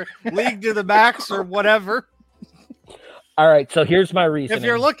producer, League to the Max or whatever. All right, so here's my reasoning. If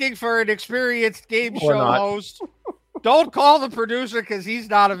you're looking for an experienced game Or show not. host, don't call the producer because he's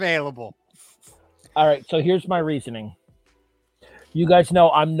not available. All right, so here's my reasoning. You guys know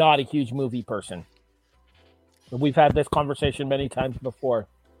I'm not a huge movie person. We've had this conversation many times before.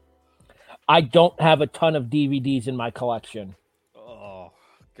 I don't have a ton of DVDs in my collection. Oh,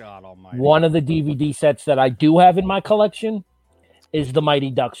 God almighty. One of the DVD sets that I do have in my collection is the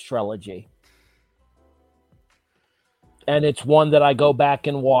Mighty Ducks trilogy. And it's one that I go back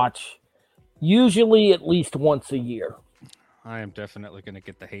and watch usually at least once a year. I am definitely going to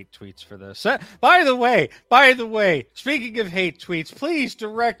get the hate tweets for this. By the way, speaking of hate tweets, please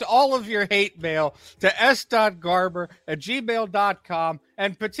direct all of your hate mail to s.garber@gmail.com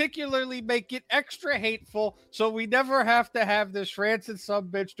and particularly make it extra hateful so we never have to have this rancid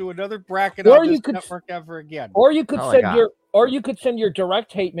subbitch do another bracket on this network ever again. Or you could send your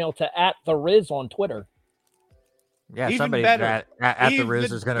direct hate mail to @TheRiz on Twitter. Yeah, Even somebody better. at the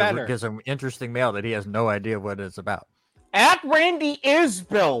Riz is going to better. get some interesting mail that he has no idea what it's about. At Randy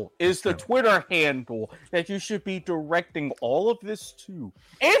Isbell is the Twitter handle that you should be directing all of this to.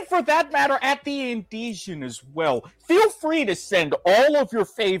 And for that matter, at the Indesian as well. Feel free to send all of your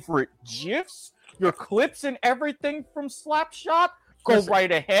favorite GIFs, your clips, and everything from Slapshot. Go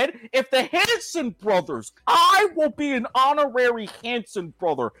right ahead. If the Hanson brothers, I will be an honorary Hanson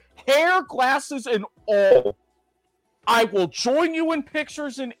brother. Hair, glasses, and all. I will join you in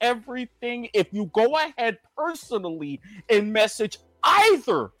pictures and everything if you go ahead personally and message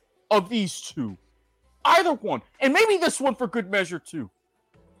either of these two. Either one. And maybe this one for good measure, too.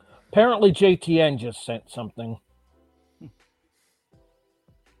 Apparently, JTN just sent something.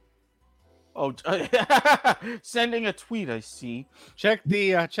 Oh, sending a tweet, I see. Check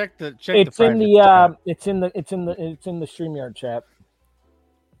the It's in the StreamYard chat.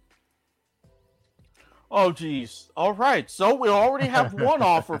 Oh, geez. All right. So we already have one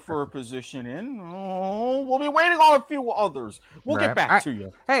offer for a position in. Oh, we'll be waiting on a few others. We'll get back to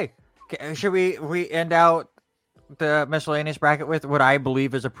you. Hey, should we end out the miscellaneous bracket with what I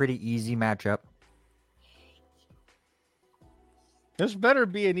believe is a pretty easy matchup? This better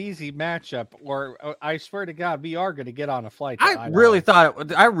be an easy matchup, or I swear to God, we are going to get on a flight. I really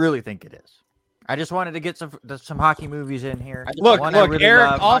think it is. I just wanted to get some hockey movies in here. Look,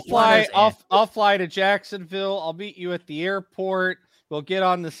 Eric, I'll fly to Jacksonville. I'll meet you at the airport. We'll get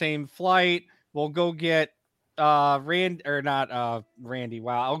on the same flight. We'll go get Randy.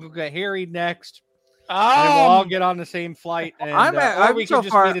 Wow, I'll go get Harry next. And we'll all get on the same flight. And we can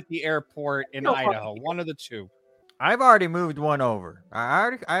just meet at the airport in Idaho. One of the two. I've already moved one over.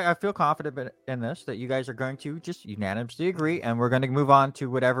 I feel confident in this that you guys are going to just unanimously agree, and we're going to move on to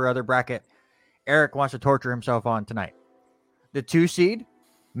whatever other bracket Eric wants to torture himself on tonight. The 2 seed,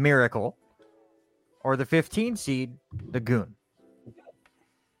 Miracle, or the 15 seed, the Goon.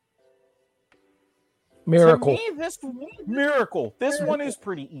 Miracle. To me, Miracle. This one is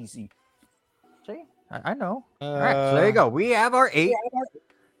pretty easy. See, I know. All right, so there you go. We have our 8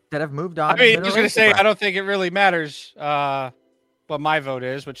 that have moved on. I mean, I was going to say, I don't think it really matters what my vote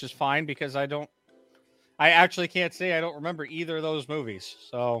is, which is fine because I actually can't say I don't remember either of those movies.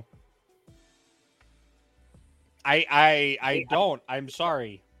 So I don't. I'm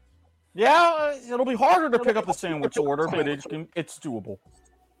sorry. Yeah, it'll be harder to pick up the sandwich order, but it's doable.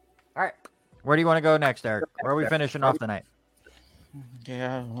 All right. Where do you want to go next, Eric? Where are we finishing off tonight?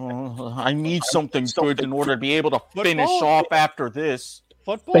 Yeah, I need something good in order to be able to finish off after this.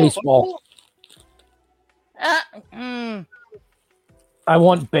 Football? Baseball. I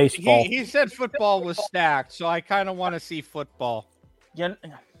want baseball. He said football was stacked, so I kind of want to see football.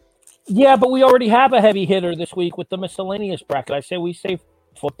 Yeah, but we already have a heavy hitter this week with the miscellaneous bracket. I say we save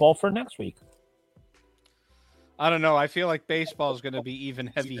football for next week. I don't know. I feel like baseball is going to be even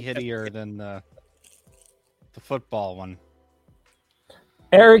heavy hittier than the football one.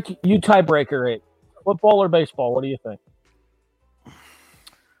 Eric, you tiebreaker it. Football or baseball? What do you think?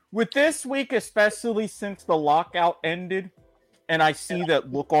 With this week, especially since the lockout ended, and I see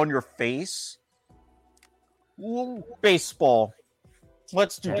that look on your face, baseball.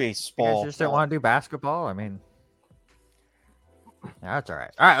 Let's do baseball. You guys just don't want to do basketball? I mean, that's all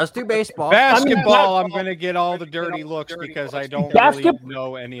right. All right, let's do baseball. Basketball, I'm going to get all the dirty looks because I don't really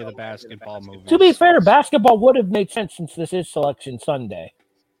know any of the basketball movies. To be fair, basketball would have made sense since this is Selection Sunday.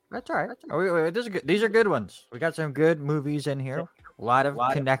 That's all right. These are good ones. We got some good movies in here. A lot of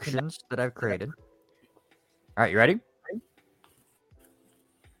connections that I've created. All right, you ready?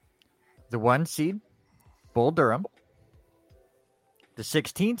 The 1 seed, Bull Durham. The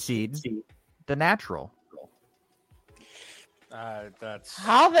 16 seed, The Natural. That's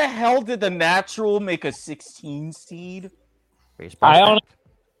how the hell did The Natural make a 16 seed?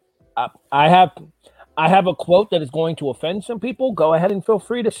 I have a quote that is going to offend some people. Go ahead and feel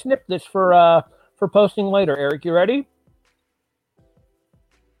free to snip this for posting later. Eric, you ready?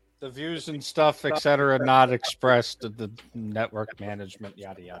 The views and stuff, etc., not expressed to the network management,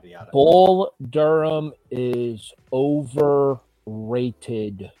 yada yada yada. Bull Durham is overrated.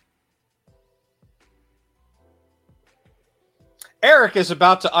 Eric is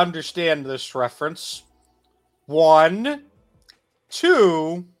about to understand this reference. 1,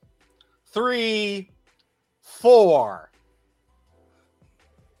 2, 3, 4.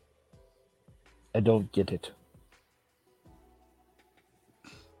 I don't get it.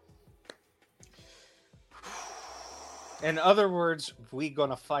 In other words, we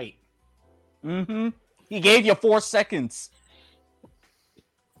gonna fight. Mm-hmm. He gave you 4 seconds.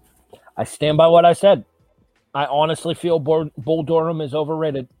 I stand by what I said. I honestly feel Bull Durham is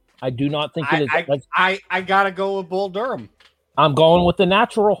overrated. I do not think it is. I gotta go with Bull Durham. I'm going with the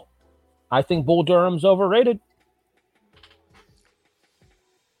natural. I think Bull Durham's overrated.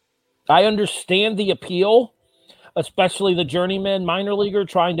 I understand the appeal, especially the journeyman minor leaguer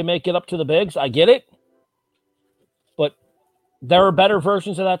trying to make it up to the bigs. I get it. But there are better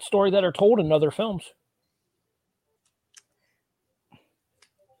versions of that story that are told in other films.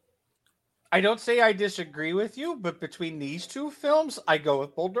 I don't say I disagree with you, but between these two films, I go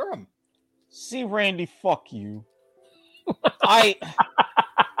with Bull Durham. See, Randy, fuck you. And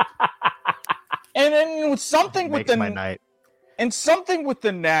then with something with Makes my night. And something with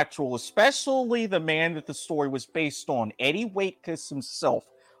the natural, especially the man that the story was based on, Eddie Waitkus himself.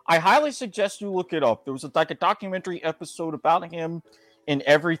 I highly suggest you look it up. There was a documentary episode about him and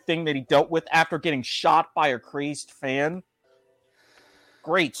everything that he dealt with after getting shot by a crazed fan.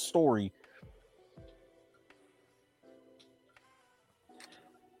 Great story.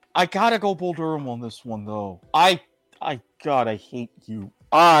 I gotta go Bull Durham on this one, though. God, I hate you.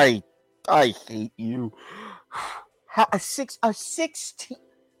 I hate you. How a 16?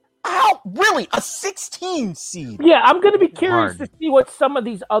 How really a 16 seed? Yeah, I'm going to be curious Hard. to see what some of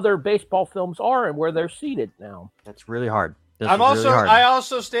these other baseball films are and where they're seated now. That's really hard. I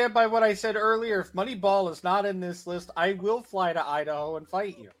also stand by what I said earlier. If Moneyball is not in this list, I will fly to Idaho and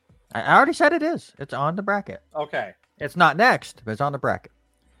fight you. I already said it is. It's on the bracket. Okay. It's not next, but it's on the bracket.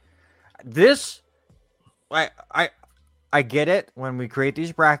 This, I get it. When we create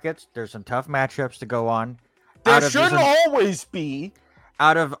these brackets, there's some tough matchups to go on. There should always be.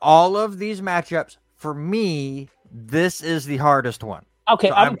 Out of all of these matchups, for me, this is the hardest one. Okay,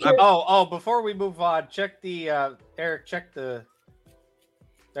 So before we move on, check the Eric. Check the.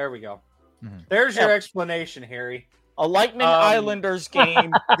 There we go. Mm-hmm. There's your explanation, Harry. A Lightning Islanders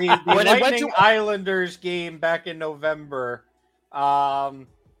game. The Lightning Islanders game back in November.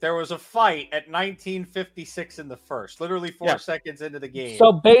 There was a fight at 1956 in the first, literally 4 seconds into the game.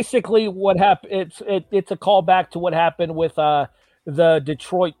 So basically, what happened? It's a callback to what happened with the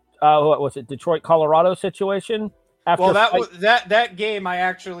Detroit. What was it? Detroit, Colorado situation. That game I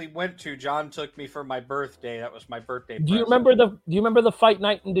actually went to. John took me for my birthday. That was my birthday. Do you remember the fight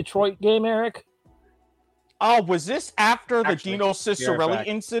night in Detroit game, Eric? Oh, was this after the Dino Ciccarelli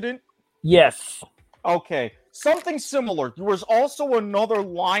incident? Yes. Okay. Something similar. There was also another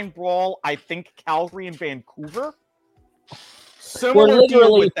line brawl, I think Calgary and Vancouver. Similar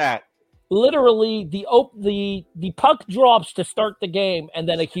deal with that. Literally, the puck drops to start the game, and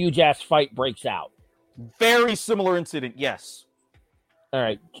then a huge ass fight breaks out. Very similar incident, yes. All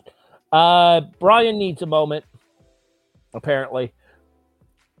right. Brian needs a moment, apparently.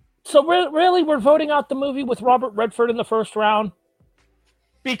 So really, we're voting out the movie with Robert Redford in the first round?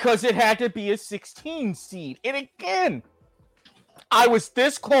 Because it had to be a 16 seed. And again, I was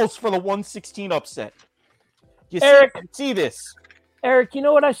this close for the 116 upset. Eric, see this. Eric, you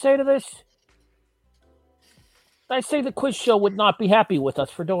know what I say to this? I say the quiz show would not be happy with us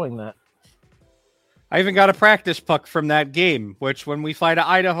for doing that. I even got a practice puck from that game, which when we fly to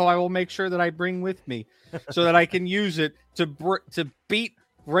Idaho, I will make sure that I bring with me so that I can use it to beat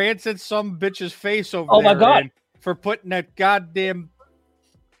Rancid some bitch's face over there. My God. For putting that goddamn...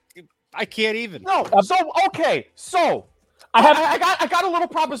 I can't even. No, so I got a little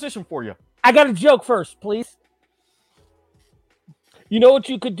proposition for you. I got a joke first, please. You know what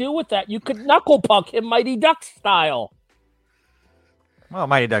you could do with that? You could knuckle puck him Mighty Ducks style. Well,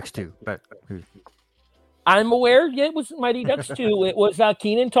 Mighty Ducks 2, but I'm aware. Yeah, it was Mighty Ducks 2. It was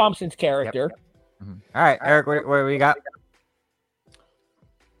Kenan Thompson's character. Yep. Mm-hmm. All right, Eric, what do we got?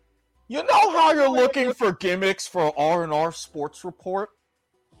 You know how you're looking for gimmicks for R&R Sports Report?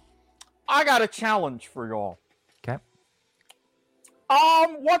 I got a challenge for y'all. Okay.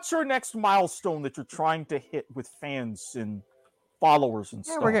 What's your next milestone that you're trying to hit with fans and followers and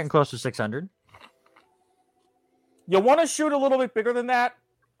stuff? We're getting close to 600. You want to shoot a little bit bigger than that?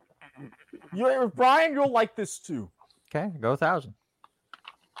 Brian, you'll like this too. Okay, go 1,000.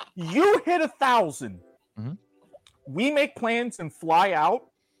 You hit 1,000. Mm-hmm. We make plans and fly out.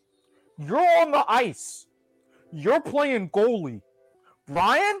 You're on the ice. You're playing goalie.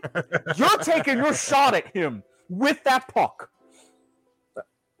 Brian, you're taking your shot at him with that puck.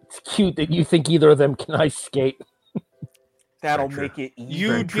 It's cute that you think either of them can ice skate. That'll Very make it even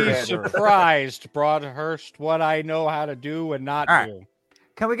You'd be better. surprised, Broadhurst, what I know how to do and not All right. do.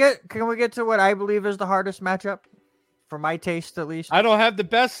 Can we get to what I believe is the hardest matchup? For my taste, at least. I don't have the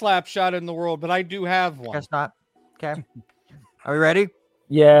best slap shot in the world, but I do have one. Guess not. Okay. Are we ready?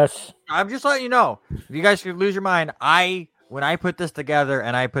 Yes. I'm just letting you know. If you guys could lose your mind, when I put this together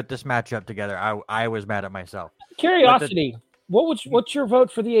and I put this matchup together, I was mad at myself. Curiosity. What's your vote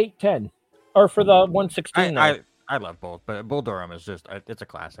for the 810 or for the 116? I love both, but Bull Durham is just it's a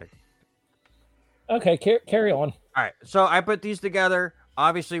classic. Okay, carry on. All right, so I put these together.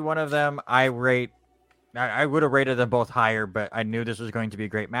 Obviously, one of them I would have rated them both higher, but I knew this was going to be a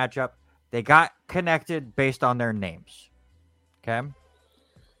great matchup. They got connected based on their names. Okay,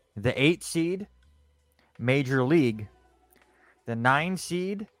 the 8 seed, Major League. The 9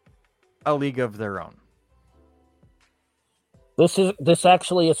 seed, A League of Their Own. This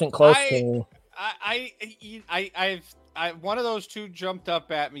actually isn't close to me. I one of those two jumped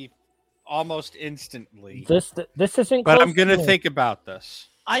up at me almost instantly. This isn't. But close I'm gonna to me. think about this.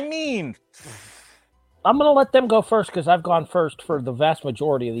 I mean, I'm gonna let them go first because I've gone first for the vast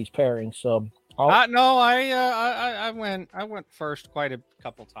majority of these pairings. So No, I went first quite a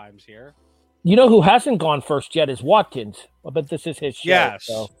couple times here. you know who hasn't gone first yet is Watkins. But this is his show. Yes.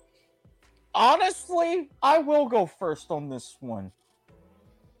 So. honestly, I will go first on this one.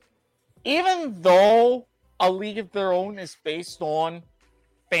 Even though A League of Their Own is based on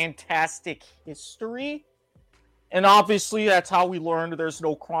fantastic history, and obviously that's how we learned there's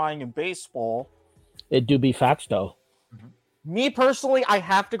no crying in baseball. It do be facts though. Me personally, I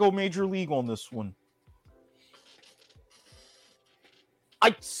have to go Major League on this one.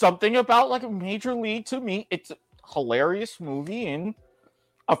 Something about like a Major League to me, it's a hilarious movie and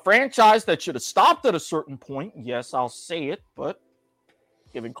a franchise that should have stopped at a certain point. Yes, I'll say it, but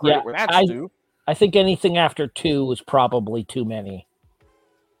giving credit where that's due. I think anything after 2 was probably too many.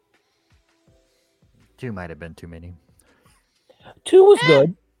 2 might have been too many. 2 was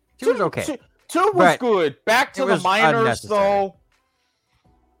good. 2 was okay. Two was But good. Back to it the was minors, unnecessary. though.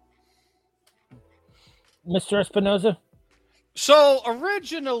 Mr. Espinoza? So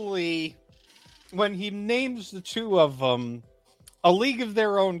originally, when he names the two of them, A League of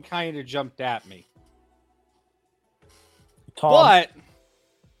Their Own kind of jumped at me.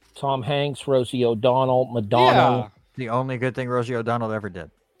 Tom Hanks, Rosie O'Donnell, Madonna. The only good thing Rosie O'Donnell ever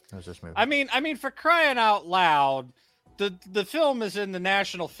did was this movie. I mean, for crying out loud, the film is in the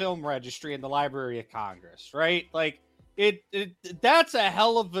National Film Registry in the Library of Congress, right? Like it that's a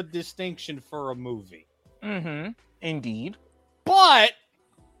hell of a distinction for a movie. Mm-hmm. Indeed. But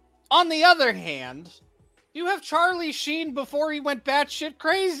on the other hand, you have Charlie Sheen before he went batshit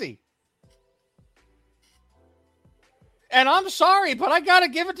crazy. And I'm sorry, but I gotta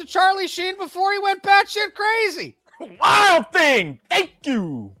give it to Charlie Sheen before he went batshit crazy. Wild Thing! Thank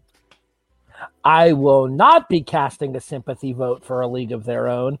you! I will not be casting a sympathy vote for A League of Their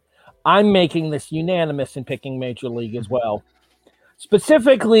Own. I'm making this unanimous in picking Major League as well.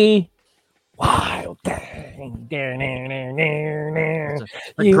 Specifically, Wild Thing. It's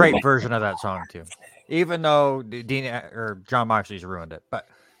a great version of that song too, even though Dean or John Moxley's ruined it. But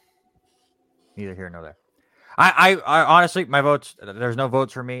neither here nor there. I honestly, my votes. There's no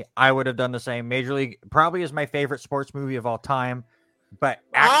votes for me. I would have done the same. Major League probably is my favorite sports movie of all time, but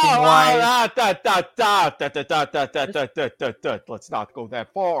acting wise, let's not go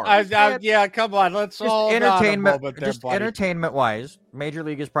that far. Yeah, come on, let's all entertainment wise, Major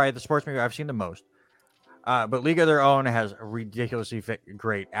League is probably the sports movie I've seen the most. But League of Their Own has a ridiculously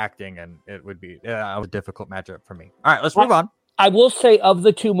great acting, and it would be a difficult matchup for me. All right, let's move on. I will say, of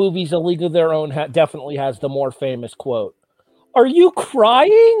the two movies, A League of Their Own definitely has the more famous quote. Are you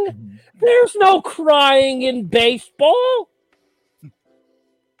crying? There's no crying in baseball. All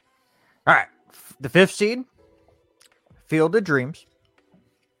right, the 5th seed, Field of Dreams.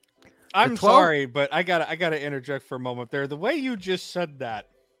 I'm sorry, but I gotta interject for a moment there. The way you just said that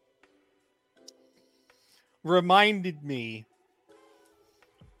reminded me.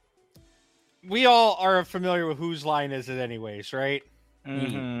 We all are familiar with Whose Line Is It Anyways, right?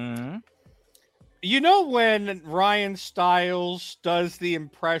 Mm-hmm. You know when Ryan Stiles does the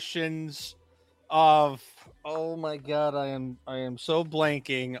impressions of, oh my god, I am so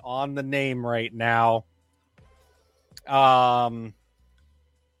blanking on the name right now. I'm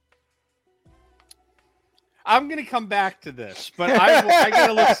gonna come back to this, but I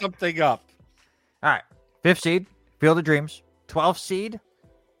gotta look something up. All right, 5th seed, Field of Dreams. 12th seed,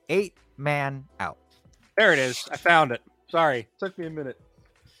 8 Man Out. There it is. I found it. Sorry. Took me a minute.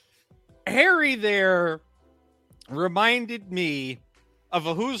 Harry there reminded me of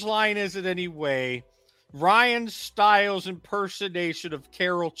a Whose Line Is It Anyway? Ryan Stiles impersonation of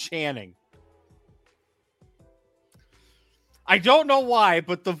Carol Channing. I don't know why,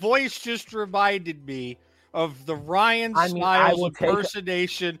 but the voice just reminded me of the Ryan Stiles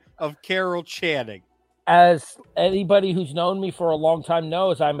impersonation of Carol Channing. As anybody who's known me for a long time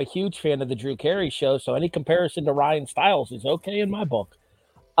knows, I'm a huge fan of the Drew Carey Show, so any comparison to Ryan Stiles is okay in my book.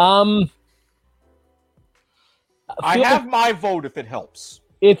 I have my vote if it helps.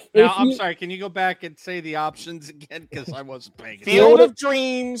 I'm sorry, can you go back and say the options again? Because I wasn't paying attention. Field of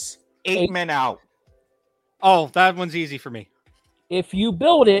Dreams, 8 Men Out. Oh, that one's easy for me. If you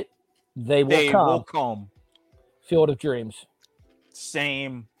build it, they will come. Field of Dreams.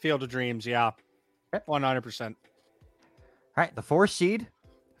 Same. Field of Dreams, yeah. 100%. All right, the 4 seed,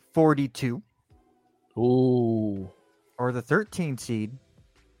 42. Ooh. Or the 13 seed,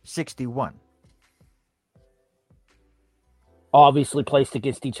 61. Obviously placed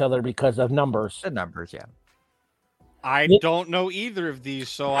against each other because of numbers. The numbers, yeah. I don't know either of these,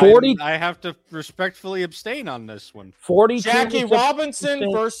 so 40 I have to respectfully abstain on this one. 42 Jackie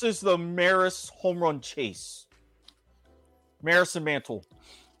Robinson versus the Maris home run chase. Maris and Mantle.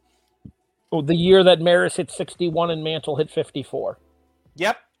 Oh, the year that Maris hit 61 and Mantle hit 54.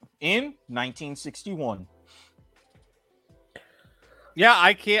 Yep, in 1961. Yeah,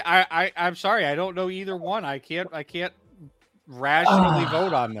 I can't. I'm sorry, I don't know either one. I can't rationally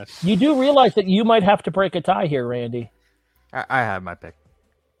vote on this. You do realize that you might have to break a tie here, Randy. I have my pick.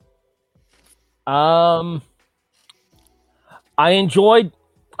 I enjoyed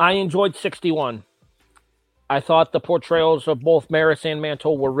 61. I thought the portrayals of both Maris and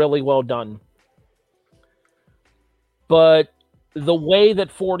Mantle were really well done. But the way that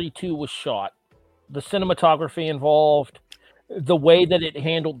 42 was shot, the cinematography involved, the way that it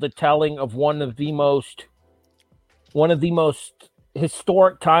handled the telling of one of the most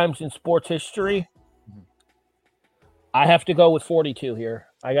historic times in sports history, I have to go with 42 here.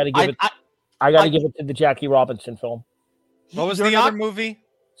 I got to give it to the Jackie Robinson film. What was the other movie?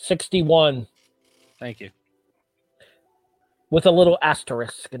 61. Thank you. With a little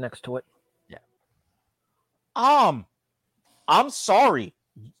asterisk next to it. Yeah. I'm sorry.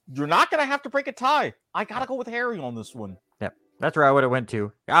 You're not going to have to break a tie. I got to go with Harry on this one. Yep. That's where I would have went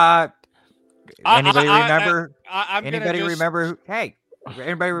to. Anybody remember? Anybody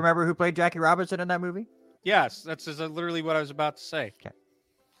remember who played Jackie Robinson in that movie? Yes, that's literally what I was about to say. Okay.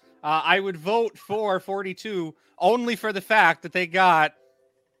 I would vote for 42 only for the fact that they got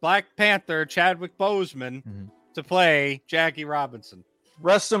Black Panther Chadwick Boseman to play Jackie Robinson.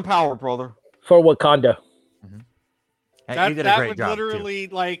 Rest in power, brother. For Wakanda. He did a great would job, literally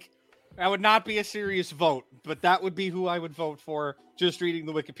too. that would not be a serious vote, but that would be who I would vote for just reading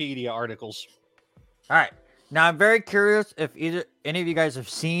the Wikipedia articles. All right. Now, I'm very curious if any of you guys have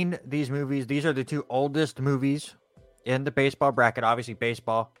seen these movies. These are the 2 oldest movies in the baseball bracket. Obviously,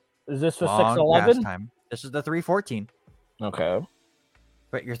 baseball. Is this the long 6-11? time. This is the 3-14. Okay.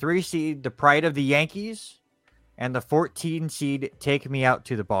 But your 3 seed, the Pride of the Yankees, and the 14 seed, Take Me Out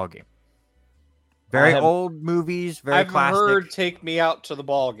to the Ball Game. Very old movies, very classic. I've heard Take Me Out to the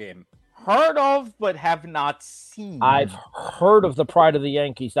Ball Game. Heard of, but have not seen. I've heard of the Pride of the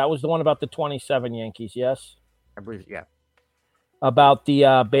Yankees. That was the one about the 27 Yankees, yes? I believe, yeah. About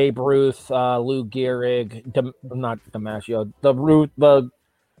the Babe Ruth, Lou Gehrig, not DiMaggio, the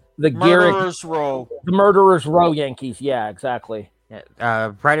Murderers Row. The Murderers Row Yankees, yeah, exactly.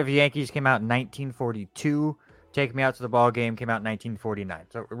 Yeah. Pride of the Yankees came out in 1942. Take Me Out to the Ball Game came out in 1949.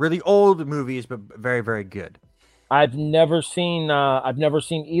 So really old movies, but very, very good. I've never seen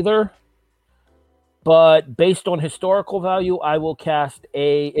either. But based on historical value, I will cast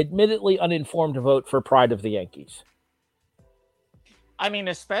a admittedly uninformed vote for Pride of the Yankees. I mean,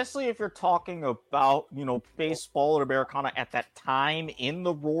 especially if you're talking about, baseball or Americana at that time in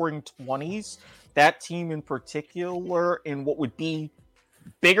the Roaring 20s, that team in particular, in what would be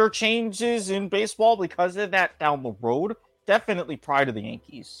bigger changes in baseball because of that down the road, definitely Pride of the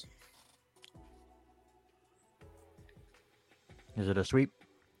Yankees. Is it a sweep?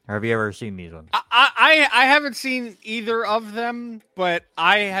 Or have you ever seen these ones? I haven't seen either of them, but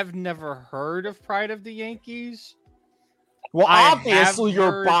I have never heard of Pride of the Yankees. Well, obviously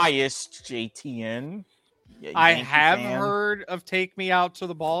you're biased, JTN. I have heard of Take Me Out to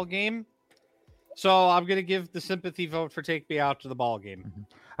the Ball Game. So I'm going to give the sympathy vote for Take Me Out to the Ball Game.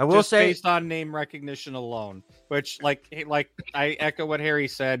 I will say, based on name recognition alone, which like I echo what Harry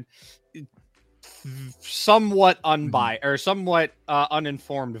said, somewhat unbiased or somewhat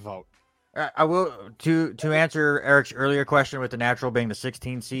uninformed vote. I will to answer Eric's earlier question with the natural being the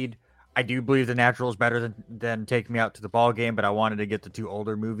 16 seed. I do believe The Natural is better than Take Me Out to the Ball Game, but I wanted to get the two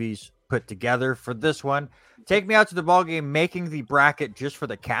older movies put together for this one. Take Me Out to the Ball Game, making the bracket just for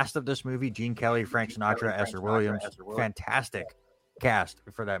the cast of this movie: Gene Kelly, Frank Sinatra, Esther Williams. Fantastic cast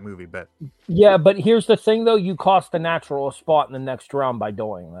for that movie. But yeah, but here's the thing, though: you cost The Natural a spot in the next round by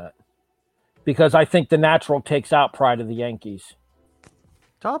doing that, because I think The Natural takes out Pride of the Yankees.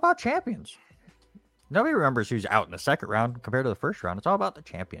 It's all about champions. Nobody remembers who's out in the second round compared to the first round. It's all about the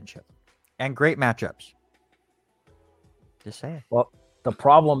championship and great matchups. Just saying. Well, the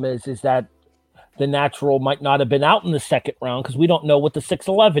problem is that The Natural might not have been out in the second round because we don't know what the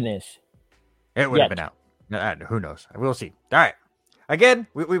 6-11 is. It would have been out. Who knows? We'll see. All right. Again,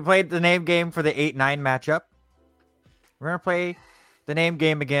 we played the name game for the 8-9 matchup. We're going to play the name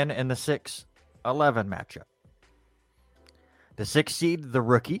game again in the 6-11 matchup. The 6 seed, the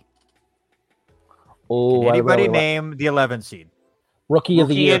Rookie. Oh, Can anybody name the 11 seed? Rookie of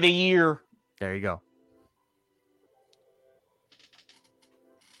the Year. There you go.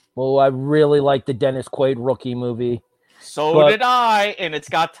 Oh, I really like the Dennis Quaid Rookie movie. So did I, and it's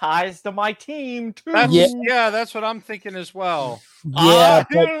got ties to my team too. That's what I'm thinking as well. Yeah,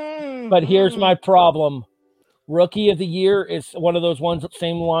 but here's my problem. Rookie of the Year is one of those ones,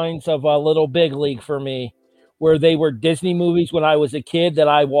 same lines of Little Big League for me, where they were Disney movies when I was a kid that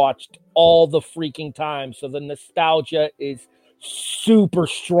I watched all the freaking time. So the nostalgia is super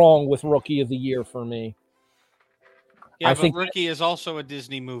strong with Rookie of the Year for me. Yeah, but Rookie is also a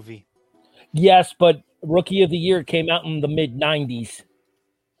Disney movie. Yes, but Rookie of the Year came out in the mid-90s.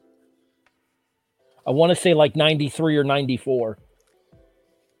 I want to say like 93 or 94.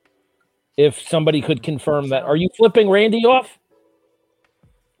 If somebody could confirm that. Are you flipping Randy off?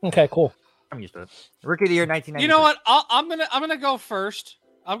 Okay, cool. I'm used to it. Rookie of the Year, 1990. You know what? I'm gonna go first.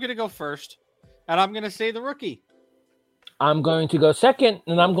 I'm gonna go first, and I'm gonna say the Rookie. I'm going to go second,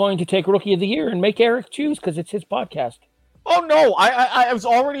 and I'm going to take Rookie of the Year and make Eric choose because it's his podcast. Oh no, I was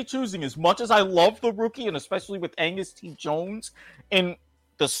already choosing. As much as I love the Rookie, and especially with Angus T. Jones and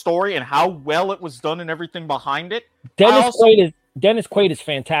the story and how well it was done and everything behind it. Dennis Quaid is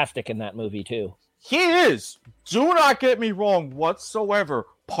fantastic in that movie too. He is. Do not get me wrong whatsoever.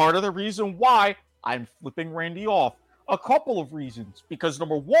 Part of the reason why I'm flipping Randy off. A couple of reasons. Because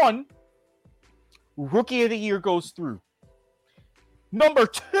number one, Rookie of the Year goes through. Number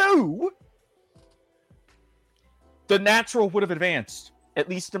two, The Natural would have advanced, at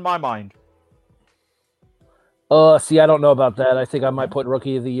least in my mind. See, I don't know about that. I think I might put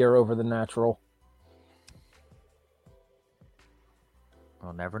Rookie of the Year over The Natural.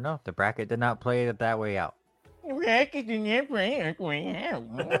 We'll never know. The bracket did not play it that way out. We got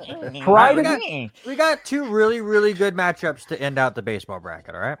two really, really good matchups to end out the baseball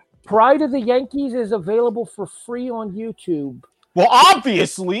bracket, all right? Pride of the Yankees is available for free on YouTube. Well,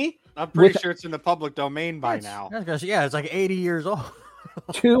 obviously. I'm pretty sure it's in the public domain by now. Yeah, it's like 80 years old.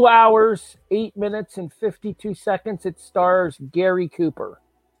 2 hours, 8 minutes, and 52 seconds. It stars Gary Cooper.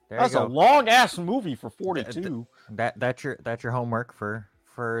 That's a long-ass movie for 42. That's your homework for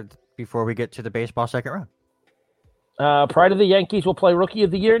before we get to the baseball second round. Pride of the Yankees will play Rookie of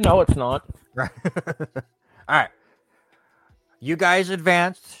the Year. No, it's not. Right. All right. You guys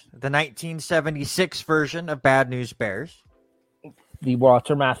advanced the 1976 version of Bad News Bears. The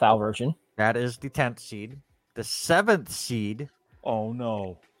Walter Matthau version. That is the 10th seed. The 7th seed. Oh,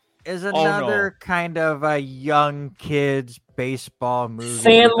 no. Is another kind of a young kids baseball movie.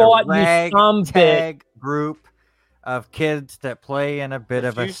 Sandlot, you ragtag group of kids that play in a bit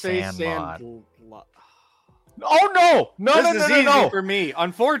of a sandlot. Oh, no. No, this is easy for me.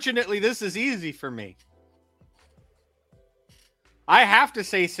 Unfortunately, this is easy for me. I have to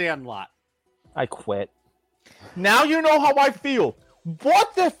say Sandlot. I quit. Now you know how I feel.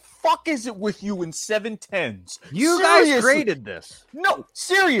 What the fuck is it with you in 710s? You guys graded this. No,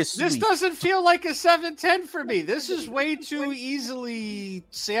 seriously. This doesn't feel like a 710 for me. This is way too easily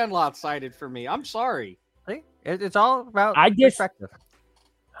Sandlot-sided for me. I'm sorry. It's all about perspective.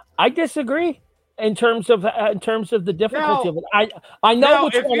 I disagree in terms of the difficulty of it. I know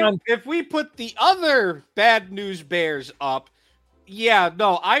which one if we put the other Bad News Bears up,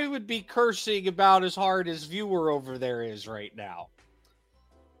 I would be cursing about as hard as viewer over there is right now.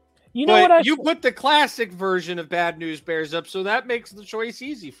 You put the classic version of Bad News Bears up, so that makes the choice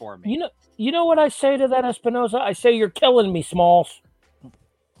easy for me. You know what I say to that, Espinosa? I say you're killing me, Smalls.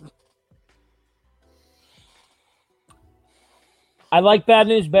 I like Bad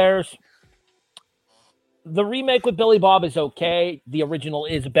News Bears. The remake with Billy Bob is okay. The original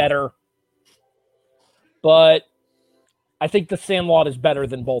is better. But I think The Sandlot is better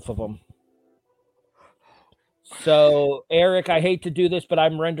than both of them. So, Eric, I hate to do this, but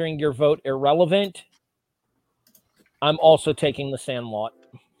I'm rendering your vote irrelevant. I'm also taking The Sandlot.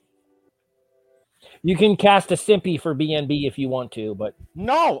 You can cast a Simpy for BNB if you want to, but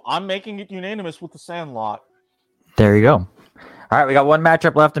No, I'm making it unanimous with The Sandlot. There you go. All right, we got one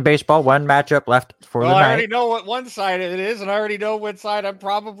matchup left in baseball, one matchup left for Well, the I night. already know what one side it is, and I already know what side I'm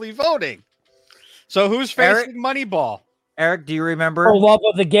probably voting. So who's facing Moneyball? Eric, do you remember? for love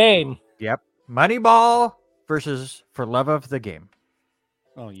of the game. Yep. Moneyball versus For Love of the Game.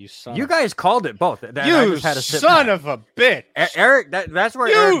 Oh, you son! You guys called it both. And I you just had to sit son back. of a bitch! Eric, that's what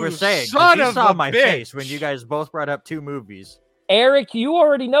You Eric was saying. 'Cause son he of saw a my bitch. face when you guys both brought up two movies. Eric, you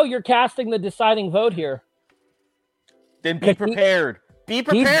already know you're casting the deciding vote here. Then be prepared. Be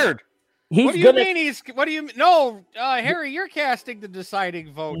prepared. He's What do you gonna. mean he's? What do you mean? No, Harry, you're casting the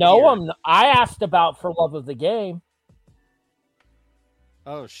deciding vote. No, here. I'm. I asked about For Love of the Game.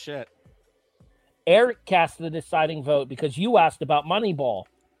 Oh shit! Eric cast the deciding vote because you asked about Moneyball.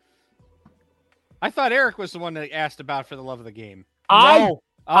 I thought Eric was the one that asked about For the Love of the Game. No.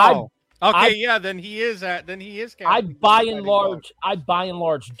 Oh, okay, I- yeah. Then he is at. Then he is. I casting the by deciding and vote.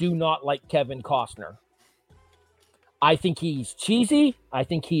 large do not like Kevin Costner. I think he's cheesy. I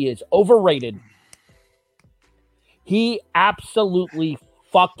think he is overrated. He absolutely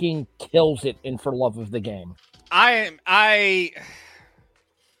fucking kills it in For Love of the Game.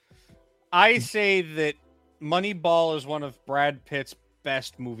 I say that Moneyball is one of Brad Pitt's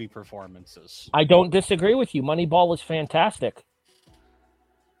best movie performances. I don't disagree with you. Moneyball is fantastic.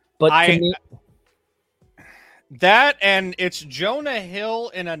 But to me, That and it's Jonah Hill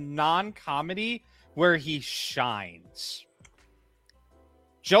in a non-comedy where he shines.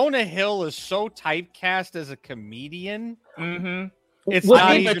 Jonah Hill is so typecast as a comedian. Mm-hmm. It's Well,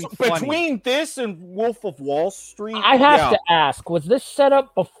 not I mean, even funny. between this and Wolf of Wall Street, I have yeah. to ask, was this set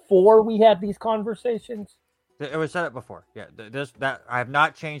up before we had these conversations? It was set up before. Yeah, that I have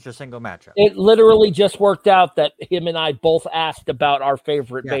not changed a single matchup. It literally just worked out that him and I both asked about our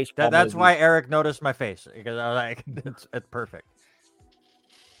favorite Yeah, baseball that's movies. why Eric noticed my face because I was like, it's perfect.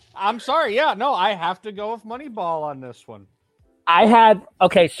 I'm sorry. Yeah, no, I have to go with Moneyball on this one. I had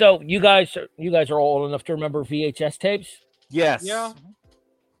okay, so you guys are old enough to remember VHS tapes. Yes. Yeah.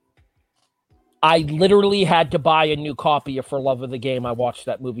 I literally had to buy a new copy of For Love of the Game. I watched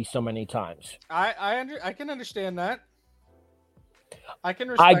that movie so many times. I can understand that. I can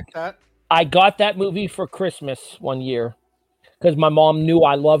respect that. I got that movie for Christmas one year because my mom knew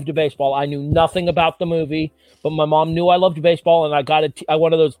I loved baseball. I knew nothing about the movie, but my mom knew I loved baseball, and I got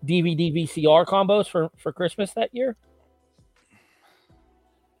one of those DVD VCR combos for Christmas that year.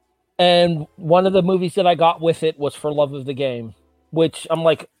 And one of the movies that I got with it was For Love of the Game, which I'm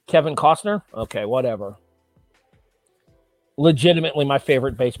like, Kevin Costner? Okay, whatever. Legitimately my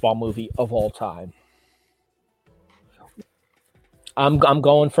favorite baseball movie of all time. I'm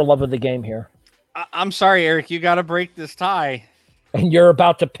going For Love of the Game here. I'm sorry, Eric. You got to break this tie. And you're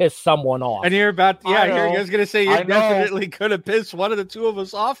about to piss someone off. And you're about, I here know. I was going to say, I you're know. definitely going to piss one of the two of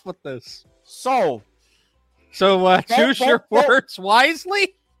us off with this. So So choose your both- words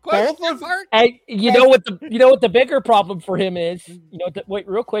wisely. both Question of- mark? Hey, you know what the bigger problem for him is? Wait,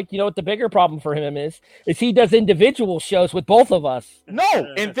 real quick. You know what the bigger problem for him is he does individual shows with both of us.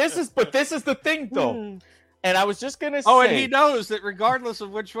 no, and this is the thing though. And I was just gonna Oh, say, and he knows that regardless of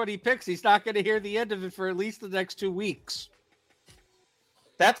which one he picks, he's not going to hear the end of it for at least the next 2 weeks.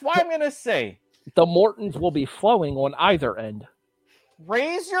 that's why I'm gonna say, The Mortons will be flowing on either end.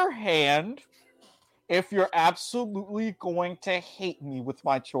 raise your hand if you're absolutely going to hate me with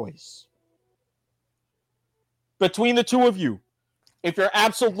my choice. Between the two of you, if you're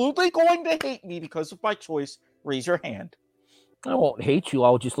absolutely going to hate me because of my choice, raise your hand. I won't hate you.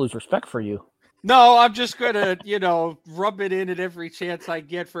 I'll just lose respect for you. No, I'm just going to, rub it in at every chance I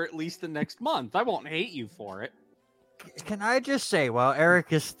get for at least the next month. I won't hate you for it. Can I just say, while Eric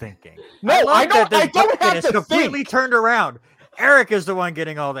is thinking, No, love I that don't- this I don't bucket have is to completely think. turned around. Eric is the one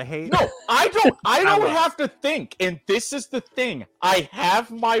getting all the hate. No, I don't will. have to think. And this is the thing. I have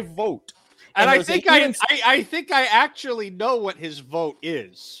my vote. And I there's a think even- I think I actually know what his vote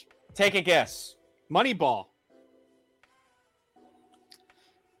is. Take a guess. Moneyball.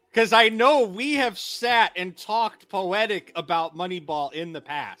 Because I know we have sat and talked poetic about Moneyball in the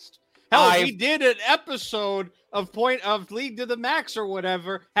past. Hell, we did an episode of Point of League to the Max or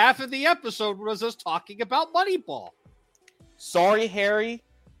whatever. Half of the episode was us talking about Moneyball. Sorry, Harry.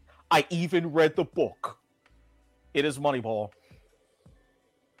 I even read the book. It is Moneyball.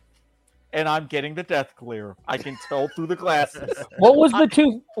 And I'm getting the death glare. I can tell through the glasses. What was the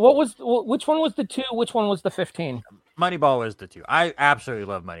two? Which one was the 2? Which one was the 15? Moneyball is the two. I absolutely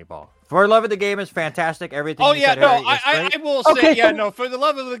love Moneyball. For Love of the Game is fantastic. Everything. Oh you yeah, said, no, Harry, is I great. will say, Okay, yeah, so- no. For the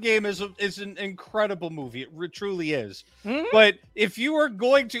Love of the Game is an incredible movie. It truly is. Mhm. But if you are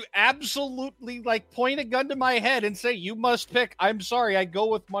going to absolutely like point a gun to my head and say you must pick, I'm sorry, I go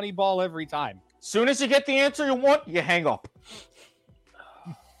with Moneyball every time. Soon as you get the answer you want, you hang up.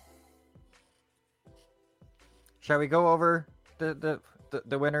 Shall we go over the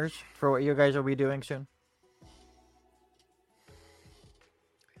winners for what you guys will be doing soon?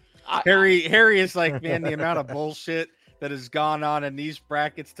 Harry is like, man, the amount of bullshit that has gone on in these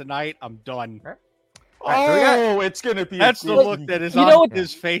brackets tonight, I'm done. right, so we got- It's gonna be. That's a the good look one. that is You know on what-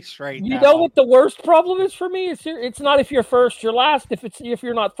 his face right You now. know what the worst problem is for me? It's not if you're first, you're last. If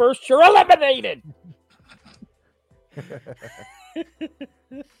you're not first, you're eliminated.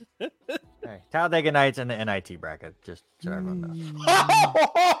 Right. Talladega Nights and the NIT bracket. Just so everyone knows.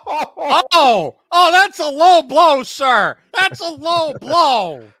 Oh, that's a low blow, sir. That's a low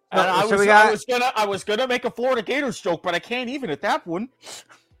blow. And I So was, we got- I was gonna make a Florida Gators joke, but I can't even at that one.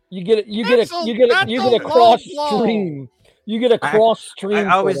 You get That's a a cross low blow. stream. You get a cross stream.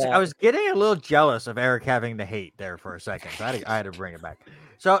 I for was that. getting a little jealous of Eric having the hate there for a second. So I had to bring it back.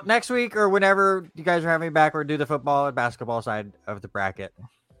 So next week or whenever you guys are having me back, we'll do the football and basketball side of the bracket.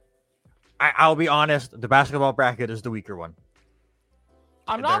 I'll be honest, the basketball bracket is the weaker one.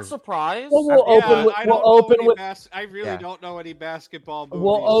 I'm There's- not surprised. Well, we'll open with I we'll don't know open any with I really Yeah. don't know any basketball movies.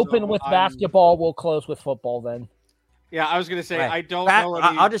 we'll open so with I'm- basketball. We'll close with football then. Yeah, I was gonna say Right. I don't Ba- know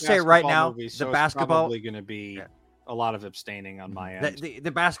any I'll just say right basketball now, movies, the so basketball- it's probably gonna be Yeah. a lot of abstaining on my end.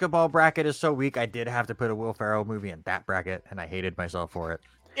 The basketball bracket is so weak. I did have to put a Will Ferrell movie in that bracket, and I hated myself for it.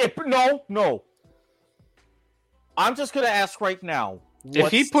 No. I'm just gonna ask right now. If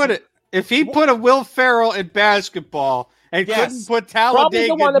he put a Will Ferrell in basketball and Yes. couldn't put Probably Talladega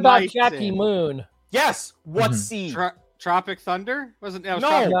the one about Nights Jackie in, Moon. Yes. What Mhm. seed? Tropic Thunder wasn't that was No,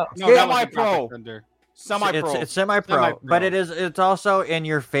 Tropic, no, no, that wasn't semi-pro. Tropic Thunder. Semi-pro. It's semi-pro, Semi-pro. but it's also in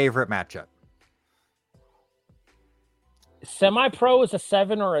your favorite matchup. Semi-pro is a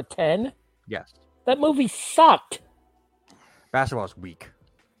 7 or a 10. Yes, That movie sucked. basketball is weak.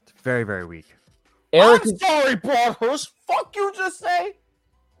 It's very, very weak. Eric, I'm sorry, Broadhurst. Fuck you just say.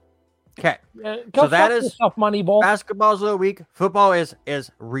 Okay, go so that fuck is- yourself, Moneyball. basketball's a little weak. Football is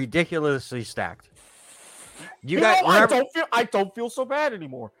ridiculously stacked. You You guys know, remember? I don't feel so bad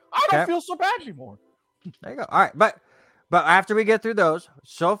anymore. I don't Okay. feel so bad anymore. There you go. All right, but after we get through those,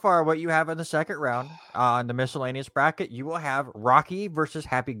 so far what you have in the second round on the miscellaneous bracket, you will have Rocky versus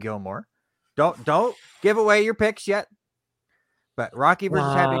Happy Gilmore. Don't give away your picks yet. But Rocky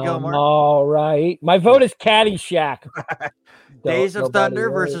versus Happy Gilmore, All right. My vote is Caddyshack. Days of Nobody Thunder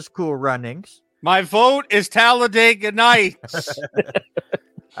voted. versus Cool Runnings, My vote is Talladega Nights.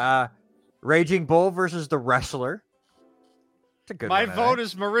 Raging Bull versus The Wrestler. It's a good My one, I vote think.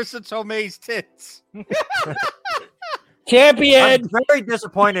 is Marissa Tomei's tits. Champion. I'm very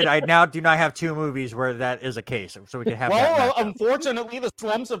disappointed. I now do not have two movies where that is a case, so we can have that. Well, matchup. unfortunately, the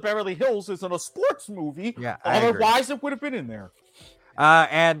Slums of Beverly Hills isn't a sports movie. Yeah, I agree. Otherwise, it would have been in there.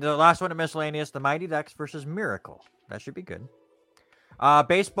 And the last one at miscellaneous, the Mighty Ducks versus Miracle. That should be good.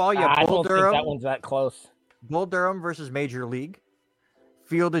 Baseball, you have I Bull don't think that Durham, one's that close. Bull Durham versus Major League.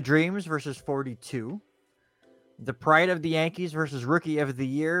 Field of Dreams versus 42. The Pride of the Yankees versus Rookie of the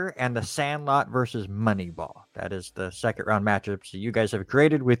Year, and the Sandlot versus Moneyball. That is the second round matchups that you guys have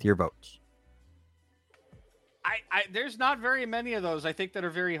created with your votes. There's not very many of those I think that are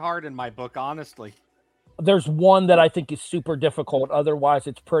very hard in my book, honestly. There's one that I think is super difficult. Otherwise,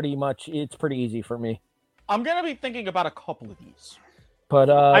 it's pretty easy for me. I'm gonna be thinking about a couple of these. But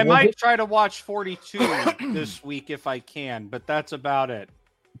I we'll might get, try to watch 42 this week if I can, but that's about it.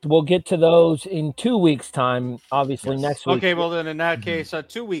 we'll get to those in 2 weeks' time. Obviously, next week. Okay, well then in that case,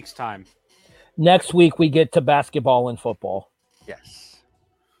 2 weeks time. Next week we get to basketball and football. Yes.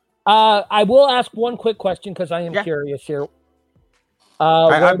 I will ask one quick question because I am Yeah. curious here.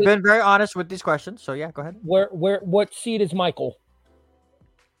 I've been very honest with these questions, so yeah, go ahead. What seed is Michael?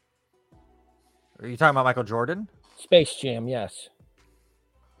 Are you talking about Michael Jordan? Space Jam, yes.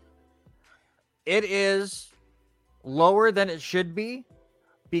 It is lower than it should be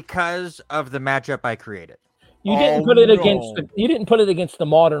because of the matchup I created. You didn't Oh, put it no. against the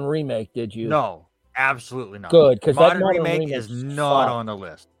modern remake, did you? No, absolutely not. Good, 'cause that modern modern remake remake is not sucked. on the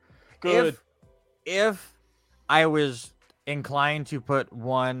list. Good. If I was inclined to put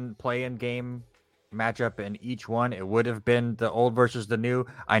one play-in game matchup in each one, it would have been the old versus the new.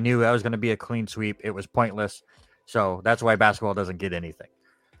 I knew that was going to be a clean sweep. It was pointless. So that's why basketball doesn't get anything.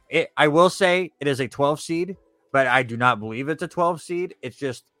 I will say it is a 12 seed, but I do not believe it's a 12 seed. It's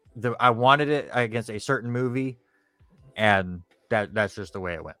just I wanted it against a certain movie. and that's just the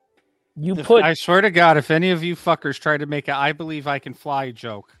way it went. I swear to God, if any of you fuckers try to make a "I believe I can fly"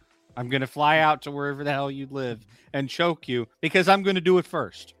 joke, I'm going to fly out to wherever the hell you live and choke you because I'm going to do it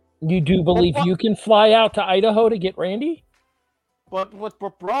first. You do believe you can fly out to Idaho to get Randy? But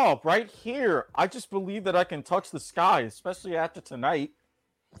bro, right here, I just believe that I can touch the sky, especially after tonight.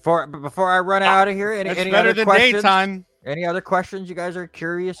 Before I run out of here, any better other than questions? daytime. Any other questions you guys are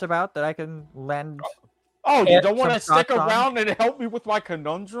curious about that I can lend? Oh, you don't want to some stick thoughts on? around and help me with my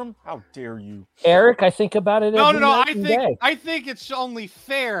conundrum? How dare you? Eric, I think about it No. every night and day. I think it's only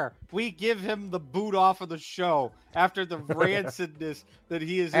fair we give him the boot off of the show after the rancidness that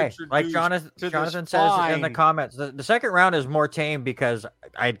he has introduced. Like to Jonathan the says in the spine. comments, the second round is more tame because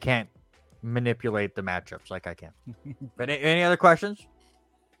I can't manipulate the matchups like I can. But any other questions?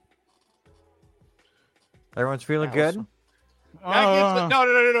 Everyone's feeling good? That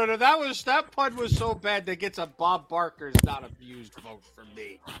gets, that pun was so bad that gets a Bob Barker's not abused vote from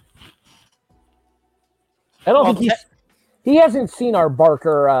me. I don't think he hasn't seen our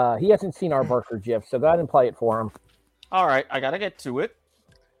Barker. He hasn't seen our Barker GIF, so go ahead and play it for him. All right, I gotta get to it.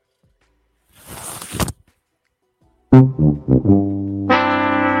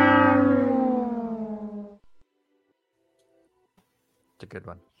 It's a good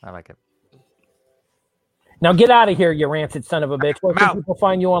one. I like it. Now get out of here, you rancid son of a bitch. Where can people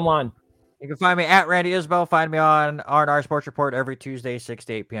find you online? You can find me at Randy Isbell. Find me on R&R Sports Report every Tuesday, 6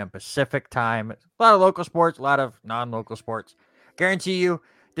 to 8 p.m. Pacific time. A lot of local sports, a lot of non-local sports. Guarantee you,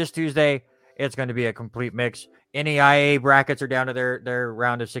 this Tuesday, it's going to be a complete mix. NEIA brackets are down to their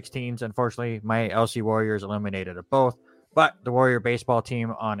round of 16s. Unfortunately, my LC Warriors eliminated at both. But the Warrior baseball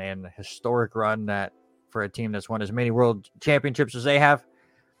team on an historic run that for a team that's won as many world championships as they have,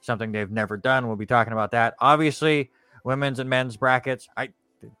 something they've never done. We'll be talking about that. Obviously, women's and men's brackets. I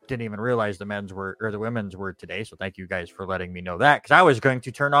didn't even realize the women's were today. So thank you guys for letting me know that because I was going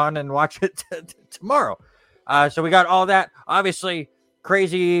to turn on and watch it tomorrow. So we got all that. Obviously,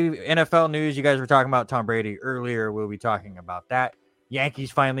 crazy NFL news. You guys were talking about Tom Brady earlier. We'll be talking about that.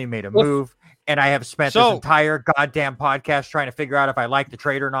 Yankees finally made a move, and I have spent this entire goddamn podcast trying to figure out if I like the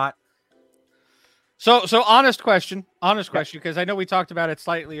trade or not. So honest question, because I know we talked about it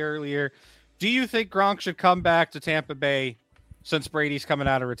slightly earlier. Do you think Gronk should come back to Tampa Bay since Brady's coming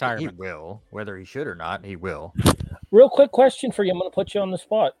out of retirement? He will, whether he should or not, he will. Real quick question for you. I'm going to put you on the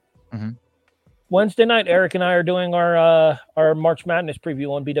spot. Mm-hmm. Wednesday night, Eric and I are doing our March Madness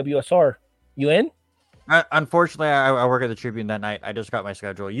preview on BWSR. You in? Unfortunately, I work at the Tribune that night. I just got my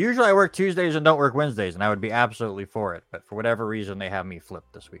schedule. Usually I work Tuesdays and don't work Wednesdays, and I would be absolutely for it. But for whatever reason, they have me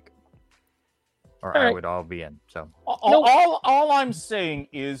flipped this week. Or I would all be in. So all I'm saying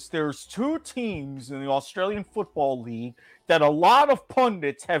is there's two teams in the Australian Football League that a lot of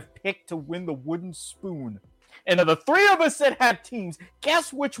pundits have picked to win the wooden spoon. And of the three of us that have teams,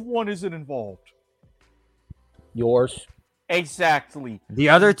 guess which one isn't involved? Yours. Exactly. The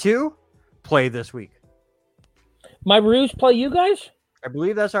other two play this week. My Roos play you guys? I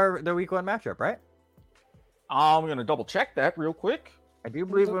believe that's the week one matchup, right? I'm going to double check that real quick. I do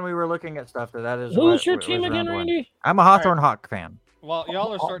believe when we were looking at stuff that is. Who's your team again, Randy? I'm a Hawthorne Hawk fan. Well,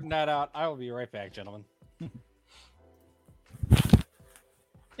 y'all are sorting that out. I will be right back, gentlemen.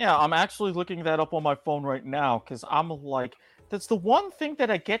 Yeah, I'm actually looking that up on my phone right now because I'm like, that's the one thing that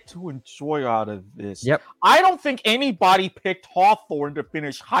I get to enjoy out of this. Yep. I don't think anybody picked Hawthorne to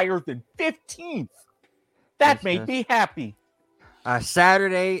finish higher than 15th. That made me happy.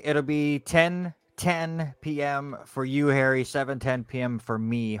 Saturday, it'll be 10 p.m. for you, Harry, 7:10 p.m. for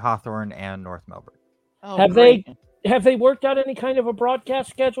me, Hawthorne, and North Melbourne. Oh, have they worked out any kind of a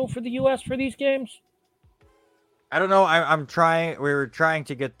broadcast schedule for the U.S. for these games? I don't know. I'm trying. We were trying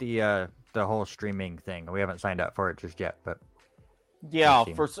to get the whole streaming thing. We haven't signed up for it just yet, but yeah,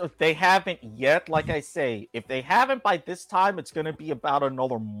 they haven't yet. Like I say, if they haven't by this time, it's going to be about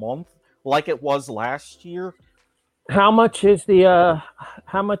another month, like it was last year. How much is the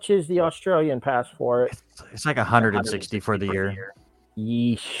Australian pass for it? It's like 160 for the year.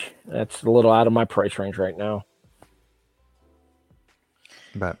 Yeesh, that's a little out of my price range right now.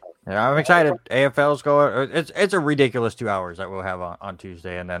 But yeah, I'm excited. AFL's going. It's a ridiculous 2 hours that we'll have on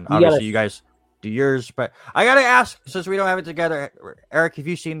Tuesday, and then obviously you guys do yours. But I gotta ask, since we don't have it together, Eric, have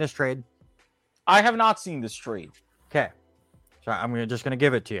you seen this trade? I have not seen this trade. Okay, so I'm just gonna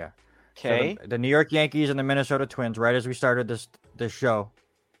give it to you. Okay. So the New York Yankees and the Minnesota Twins, right as we started this show,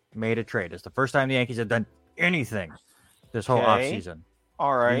 made a trade. It's the first time the Yankees have done anything this whole offseason.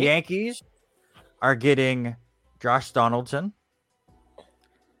 All right. The Yankees are getting Josh Donaldson,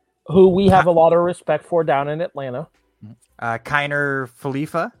 who we have a lot of respect for down in Atlanta. Kiner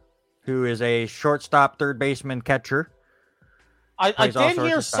Falefa, who is a shortstop, third baseman, catcher I Plays all did sorts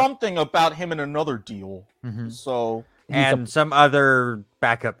hear of stuff. something about him in another deal. Mhm. So And some other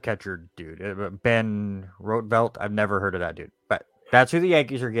backup catcher dude, Ben Rotvelt. I've never heard of that dude, but that's who the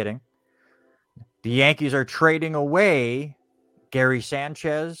Yankees are getting. The Yankees are trading away Gary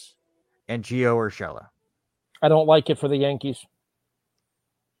Sanchez and Gio Urshela. I don't like it for the Yankees.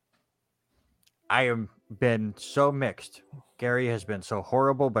 I have been so mixed. Gary has been so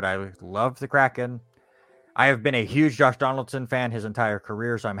horrible, but I love the Kraken. I have been a huge Josh Donaldson fan his entire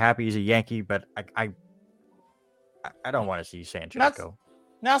career, so I'm happy he's a Yankee, but I don't want to see Sanchez go.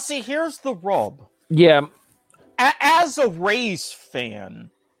 now, see, here's the rub. Yeah, As a Rays fan,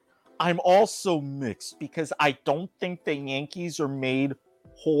 I'm also mixed because I don't think the Yankees are made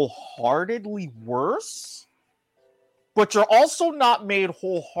wholeheartedly worse, but you're also not made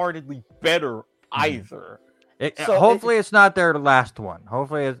wholeheartedly better either. So Hopefully, it's not their last one.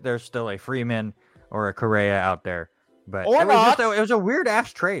 Hopefully, there's still a Freeman or a Correa out there. But Or it was not. it was a weird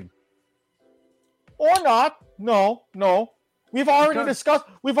ass trade. Or not. No. We've already Because-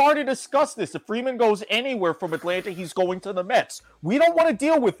 discussed this. If Freeman goes anywhere from Atlanta, he's going to the Mets. We don't want to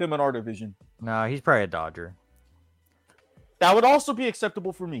deal with him in our division. No, he's probably a Dodger. That would also be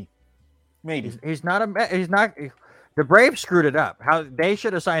acceptable for me. Maybe. He's not a. He's not. The Braves screwed it up. How they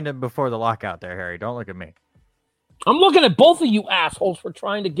should have signed him before the lockout. There, Harry. Don't look at me. I'm looking at both of you assholes for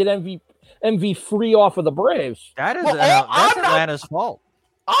trying to get MV free off of the Braves. That is Well, that's I'm not- Atlanta's fault.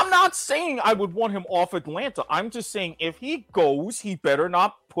 I'm not saying I would want him off Atlanta. I'm just saying if he goes, he better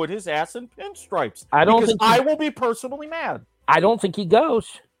not put his ass in pinstripes. I don't because think he- I will be personally mad. I don't think he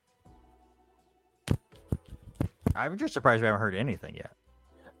goes. I'm just surprised we haven't heard anything yet.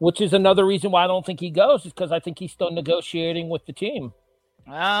 Which is another reason why I don't think he goes, is because I think he's still negotiating with the team.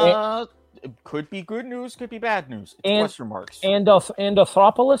 It could be good news, could be bad news. It's And- question marks.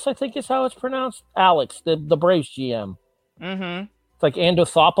 Andothopoulos, I think is how it's pronounced. Alex, the Braves GM. Mm-hmm. It's like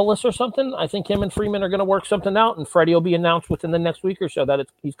Andothopoulos or something. I think him and Freeman are going to work something out, and Freddie will be announced within the next week or so that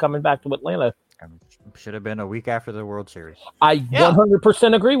he's coming back to Atlanta. Should have been a week after the World Series. I Yeah.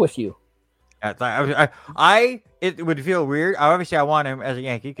 100% agree with you. It would feel weird. Obviously, I want him as a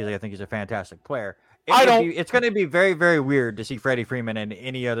Yankee because I think he's a fantastic player. It's going to be very, very weird to see Freddie Freeman in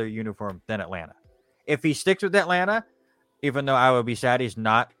any other uniform than Atlanta. If he sticks with Atlanta, even though I would be sad he's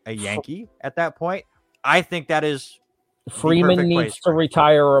not a Yankee at that point, I think that is Freeman perfect needs place to for him.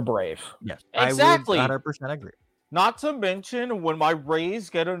 retire a Brave. Yes, Exactly. I would 100% agree. Not to mention, when my Rays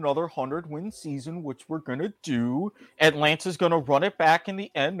get another 100-win season, which we're going to do, Atlanta's going to run it back in the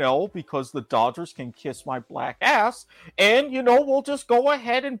NL because the Dodgers can kiss my black ass. And, we'll just go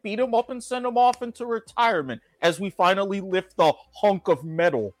ahead and beat them up and send them off into retirement as we finally lift the hunk of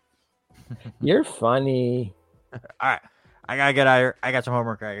metal. You're funny. All right. I got to get out of here. I got some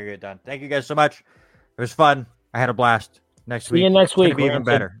homework I got to get done. Thank you guys so much. It was fun. I had a blast. Next See week. you next it's gonna week, be even Rancid.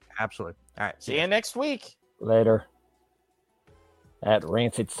 better. Absolutely. All right. See you next week. Later. That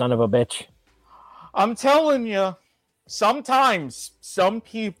rancid son of a bitch. I'm telling you, sometimes some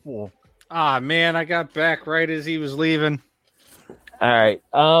people. Ah, man, I got back right as he was leaving. All right.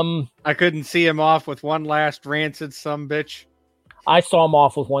 I couldn't see him off with one last rancid sumbitch. I saw him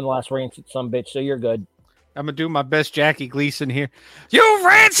off with one last rancid son bitch, so you're good. I'm gonna do my best Jackie Gleason here. You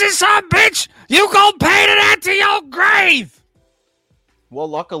rancid sumbitch! You gon' paint it out to your grave! Well,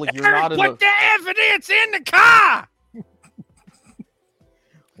 luckily you're not in Put the. the evidence in the car!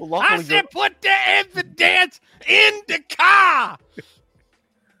 Well, I luckily, said put the evidence in the car!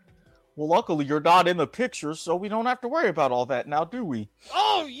 you're not in the picture, so we don't have to worry about all that now, do we?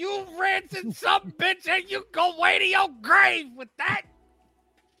 Oh, you rancid sumbitch, and you go way to your grave with that!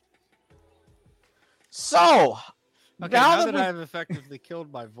 So, Okay, now now that that we- I've effectively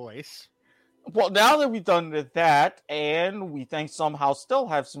killed my voice. Well, now that we've done that, and we somehow still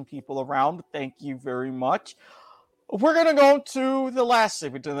have some people around, thank you very much. We're going to go to the last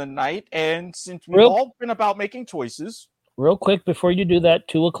segment of the night, and since we've all been about making choices. Real quick, before you do that,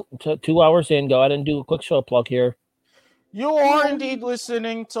 2 hours in, go ahead and do a quick show plug here. You are indeed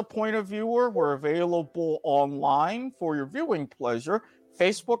listening to Point of Viewer. We're available online for your viewing pleasure.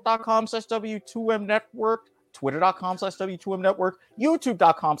 Facebook.com/W2M Network. Twitter.com/W2M Network,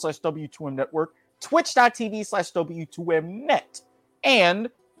 YouTube.com/W2M Network, Twitch.tv/W2M Net. And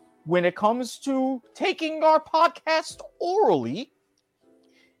when it comes to taking our podcast orally,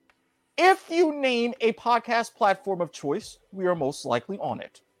 if you name a podcast platform of choice, we are most likely on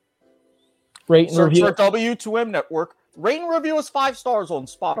it. Rate and Search review. for W2M Network. Rate and review us 5 stars on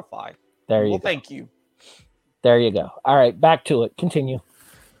Spotify. There you Well, go. thank you. There you go. All right, back to it. Continue.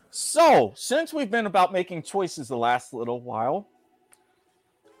 So, since we've been about making choices the last little while,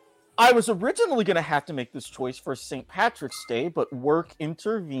 I was originally going to have to make this choice for St. Patrick's Day, but work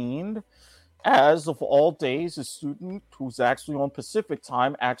intervened. As of all days, a student who's actually on Pacific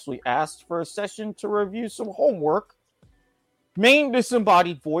time actually asked for a session to review some homework. Main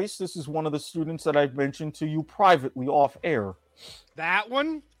disembodied voice, this is one of the students that I've mentioned to you privately off air. That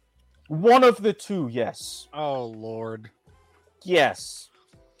one? One of the two, yes. Oh, Lord. Yes.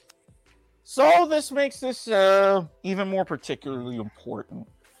 So this makes this even more particularly important.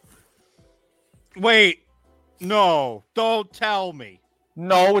 Wait. No, don't tell me.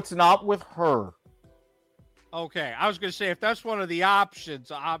 No, it's not with her. Okay, I was going to say, if that's one of the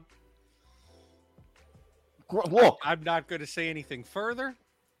options, Look. I'm not going to say anything further.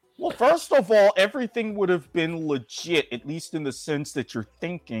 Well, first of all, everything would have been legit, at least in the sense that you're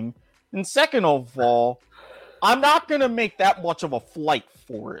thinking. And second of all, I'm not going to make that much of a flight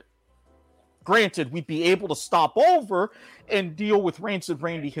for it. Granted, we'd be able to stop over and deal with Rancid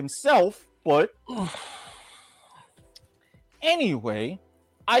Randy himself, but anyway,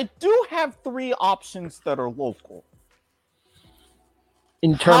 I do have 3 options that are local.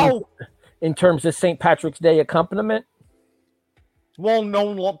 In terms of St. Patrick's Day accompaniment?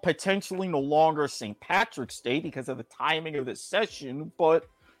 Well, potentially no longer St. Patrick's Day because of the timing of this session, but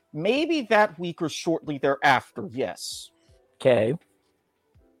maybe that week or shortly thereafter, yes. Okay.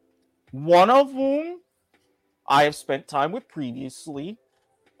 One of whom I have spent time with previously,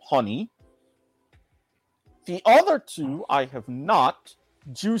 Honey. The other 2 I have not,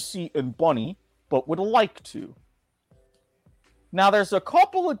 Juicy and Bunny, but would like to. Now, there's a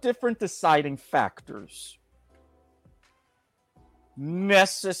couple of different deciding factors.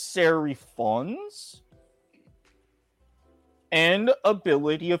 Necessary funds and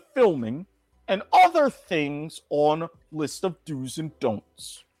ability of filming and other things on list of do's and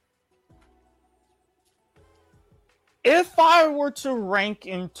don'ts. If I were to rank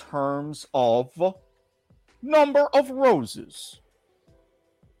in terms of number of roses,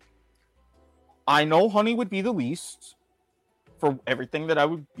 I know Honey would be the least for everything that I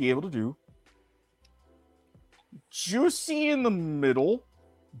would be able to do. Juicy in the middle,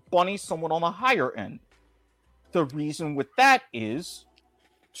 Bunny somewhat on the higher end. The reason with that is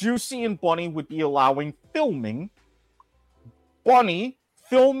Juicy and Bunny would be allowing filming. Bunny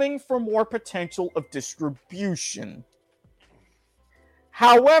filming for more potential of distribution.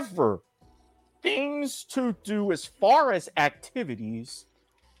 However, things to do as far as activities,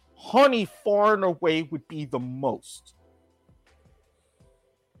 Honey far and away would be the most.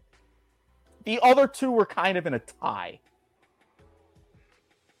 The other 2 were kind of in a tie.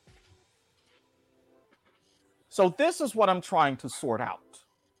 So this is what I'm trying to sort out.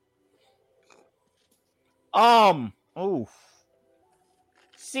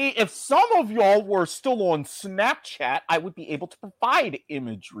 See, if some of y'all were still on Snapchat, I would be able to provide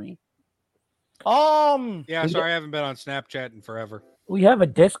imagery. Yeah, sorry, I haven't been on Snapchat in forever. We have a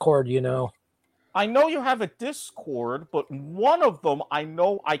Discord, you know. I know you have a Discord, but one of them I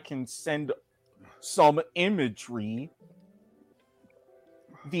know I can send some imagery.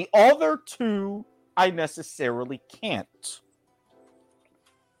 The other 2 I necessarily can't.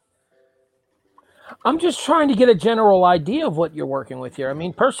 I'm just trying to get a general idea of what you're working with here. I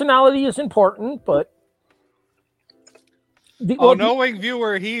mean, personality is important, but... knowing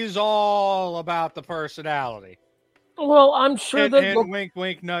viewer, he's all about the personality. Well, I'm sure that... And wink,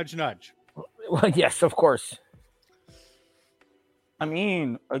 wink, nudge, nudge. Well, yes, of course. I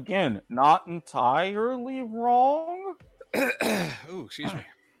mean, again, not entirely wrong. Ooh, excuse me.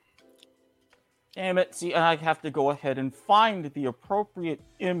 Damn it. See, I have to go ahead and find the appropriate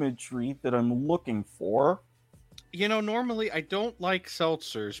imagery that I'm looking for. You know, normally I don't like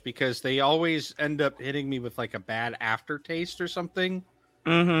seltzers because they always end up hitting me with like a bad aftertaste or something.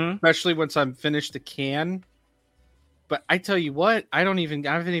 Mm-hmm. Especially once I'm finished the can. But I tell you what, I haven't even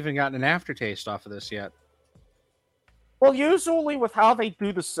gotten an aftertaste off of this yet. Well, usually with how they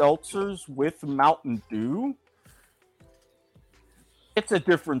do the seltzers with Mountain Dew, it's a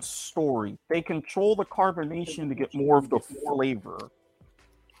different story. They control the carbonation to get more of the flavor.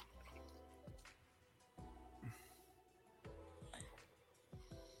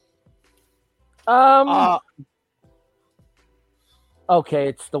 Okay,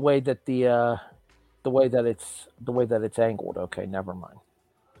 it's the way that the way that it's angled. Okay, never mind.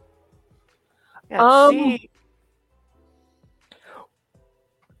 Yeah, see,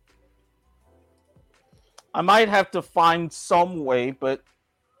 I might have to find some way, but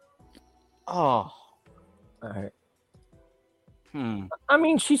all right. I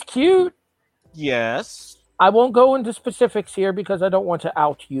mean, she's cute. Yes. I won't go into specifics here because I don't want to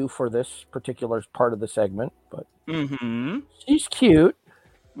out you for this particular part of the segment, but she's cute.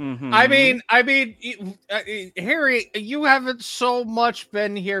 Mhm. I mean, Harry, you haven't so much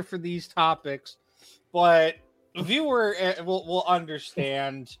been here for these topics, but the viewer will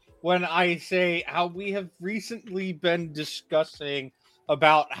understand when I say how we have recently been discussing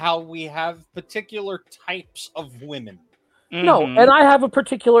about how we have particular types of women. No, Mhm. and I have a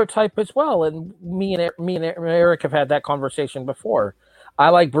particular type as well, and me and Eric have had that conversation before. I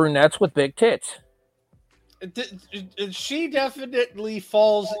like brunettes with big tits. She definitely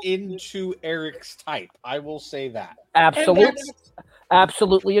falls into Eric's type. I will say that. Absolutely,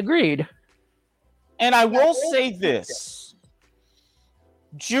 absolutely agreed. And I will say this.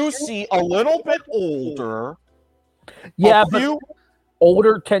 Juicy, a little bit older. Yeah, a but few,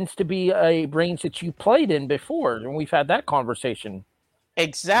 older tends to be a range that you played in before, and we've had that conversation.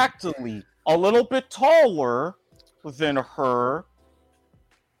 exactly. A little bit taller than her,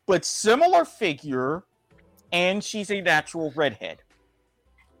 but similar figure, and she's a natural redhead.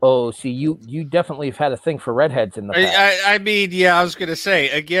 Oh, see, you definitely have had a thing for redheads in the past. I mean, yeah, I was gonna say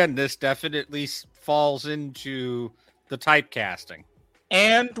again. This definitely falls into the typecasting.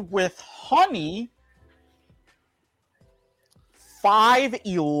 And with Honey,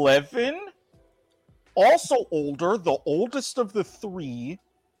 5'11", also older, the oldest of the three.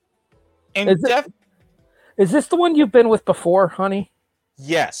 And Is this the one you've been with before, honey?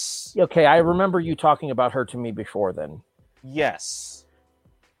 yes. Okay, I remember you talking about her to me before then. Yes.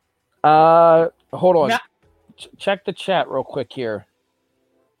 Hold on. Now- Check the chat real quick here.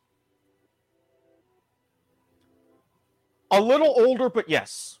 A little older, but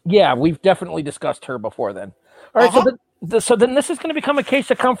yes. Yeah, we've definitely discussed her before then. All right, so then this is going to become a case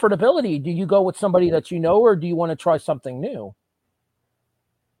of comfortability. Do you go with somebody that you know, or do you want to try something new?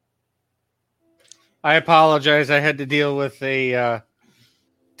 I apologize. I had to deal with a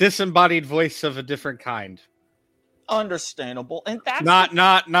disembodied voice of a different kind. Understandable. And that's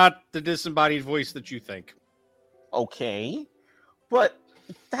Not the disembodied voice that you think. okay. But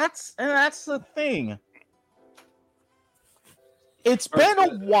that's the thing. It's been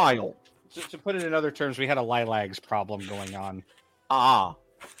a while. To put it in other terms, we had a lilacs problem going on.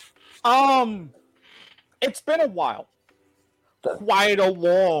 It's been a while. Quite a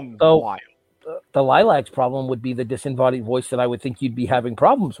long So- while. The lilacs problem would be the disembodied voice that I would think you'd be having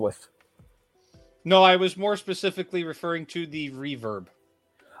problems with. No, I was more specifically referring to the reverb.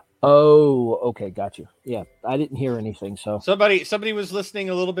 Oh, okay, got you. Yeah, I didn't hear anything, so Somebody was listening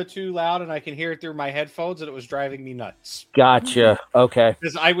a little bit too loud, and I can hear it through my headphones, and it was driving me nuts. gotcha. Okay,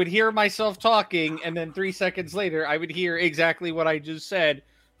 Because I would hear myself talking, and then 3 seconds later, I would hear exactly what I just said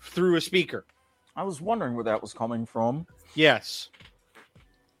through a speaker. I was wondering where that was coming from. Yes.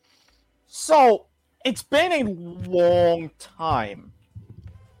 So, it's been a long time.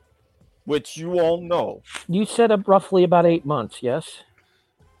 Which you all know. you said roughly about 8 months. Yes.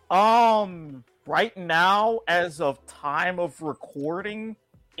 Right now, as of time of recording,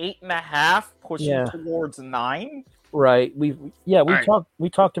 8.5, pushing Yeah. towards 9. Right. We right.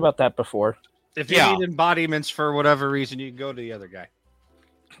 talked about that before. If you Yeah. need embodiments for whatever reason, you can go to the other guy.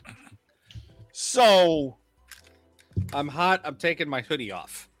 So, I'm hot. I'm taking my hoodie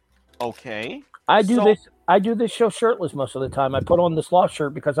off. okay. I do So- this show shirtless most of the time. I put on the sloth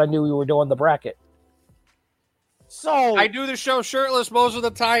shirt because I knew we were doing the bracket. So, I do the show shirtless most of the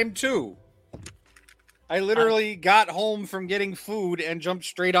time, too. I literally got home from getting food and jumped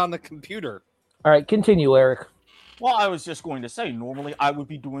straight on the computer. All right, continue, Eric. well, I was just going to say, normally I would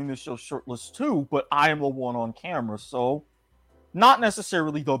be doing this show shirtless too, but I am the one on camera, so not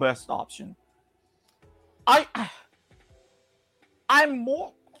necessarily the best option. I'm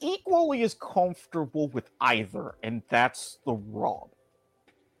more equally as comfortable with either, and that's the rub.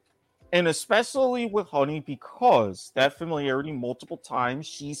 And especially with Honey, because that familiarity multiple times,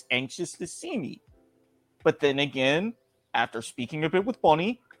 she's anxious to see me. But then again, after speaking a bit with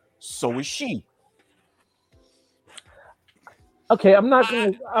Bunny, so is she. Okay, I'm not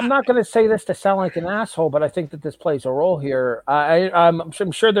gonna say this to sound like an asshole, but I think that this plays a role here. I'm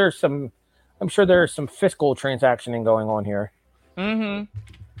sure there's some fiscal transactioning going on here. Mm-hmm.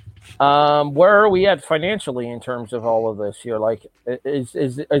 Where are we at financially in terms of all of this here? Like, is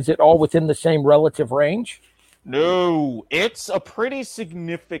it all within the same relative range? No, it's a pretty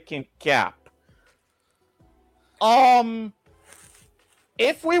significant gap.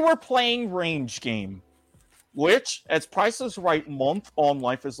 If we were playing range game, which, as Price is Right month on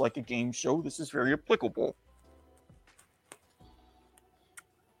Life is Like a Game Show, this is very applicable.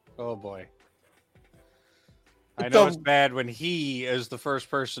 Oh, boy. I know it's bad when he is the first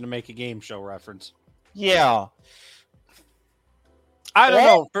person to make a game show reference. Yeah. I don't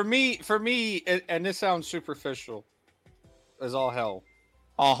know. For me, and this sounds superficial as all hell.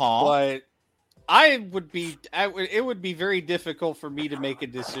 But it would be very difficult for me to make a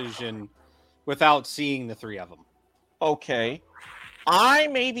decision without seeing the three of them. Okay. I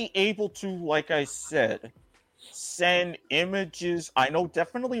may be able to, like I said, send images. I know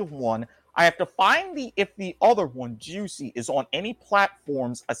definitely of one. I have to find if the other one, Juicy, is on any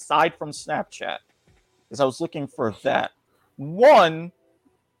platforms aside from Snapchat. Because I was looking for that. One,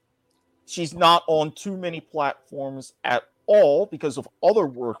 she's not on too many platforms at all because of other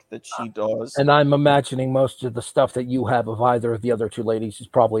work that she does. And I'm imagining most of the stuff that you have of either of the other two ladies is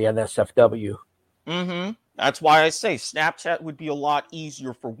probably NSFW. Mm-hmm. That's why I say Snapchat would be a lot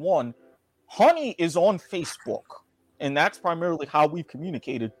easier for one. Honey is on Facebook, and that's primarily how we've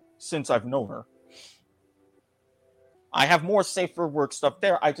communicated since I've known her. I have more safer work stuff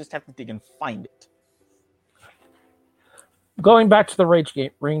there. I just have to dig and find it. Going back to the range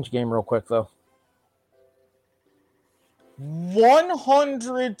game real quick, though.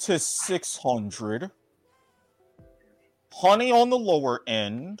 100 to 600. Honey on the lower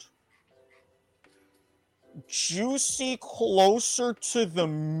end. Juicy closer to the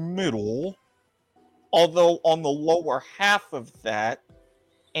middle, although on the lower half of that.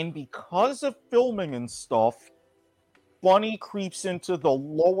 And because of filming and stuff, Bunny creeps into the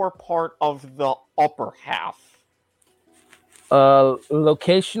lower part of the upper half.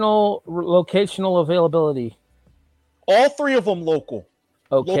 Locational availability. All three of them local.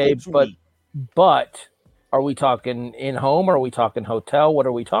 Okay, local but are we talking in-home or are we talking hotel? What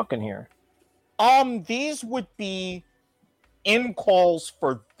are we talking here? These would be in calls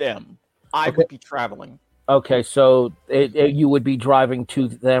for them. I would be traveling. Okay, so you would be driving to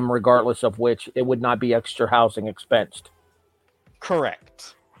them regardless of which. It would not be extra housing expensed.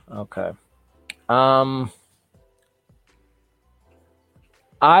 Correct. Okay.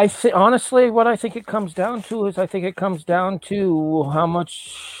 Honestly, what I think it comes down to is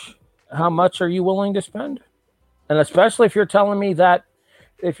how much are you willing to spend? And especially if you're telling me that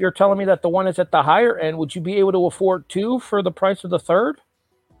the one is at the higher end, would you be able to afford two for the price of the third?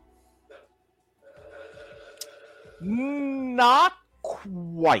 Not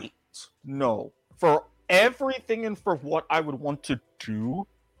quite. No. For everything and for what I would want to do,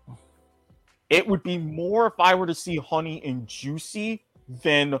 it would be more if I were to see Honey and Juicy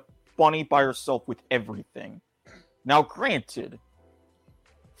than Bunny by herself with everything. Now, granted,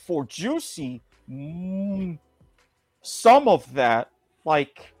 for Juicy, some of that,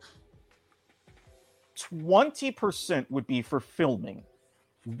 like 20% would be for filming.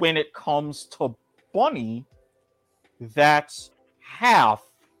 When it comes to Bunny, that's half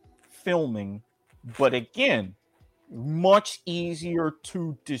filming, but again, much easier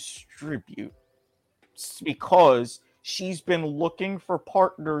to distribute because she's been looking for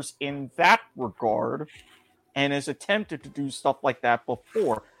partners in that regard and has attempted to do stuff like that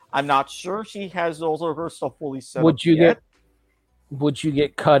before. I'm not sure she has all of her stuff fully set up yet. Would you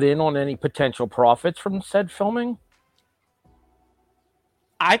get cut in on any potential profits from said filming?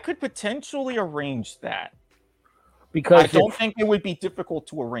 I could potentially arrange that. Because I don't think it would be difficult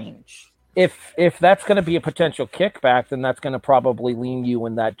to arrange. If that's going to be a potential kickback, then that's going to probably lean you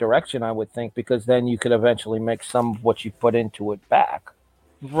in that direction, I would think, because then you could eventually make some of what you put into it back.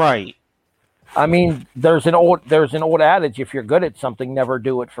 Right. I mean, there's an old adage: if you're good at something, never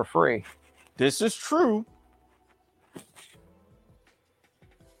do it for free. This is true.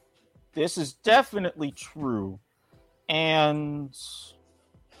 This is definitely true. And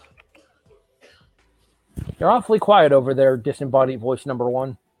you're awfully quiet over there, disembodied voice number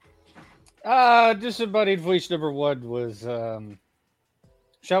one. Disembodied voice number one was,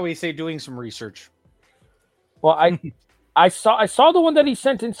 shall we say, doing some research. Well, I saw the one that he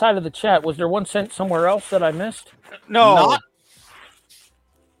sent inside of the chat. Was there one sent somewhere else that I missed? No.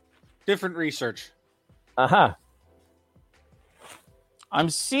 Different research. Uh-huh. I'm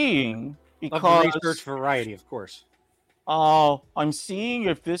seeing because research variety, of course. I'm seeing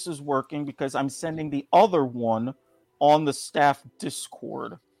if this is working because I'm sending the other one on the staff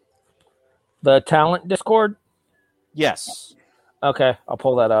Discord. The talent Discord? Yes. Okay, I'll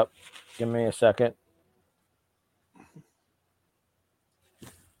pull that up. Give me a second.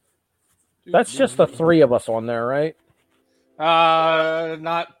 That's just the three of us on there, right?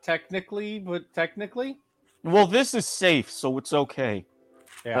 Not technically, but technically. Well, this is safe, so it's okay.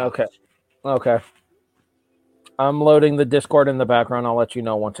 Yeah. Okay. I'm loading the Discord in the background. I'll let you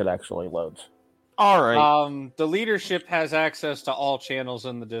know once it actually loads. All right. The leadership has access to all channels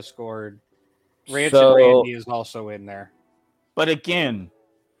in the Discord. Rancid Randy is also in there. But again,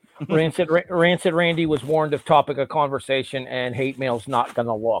 Rancid Randy was warned of topic of conversation and hate mail's not going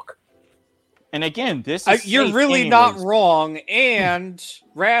to look. And again, this is You're safe really not anyways. wrong. And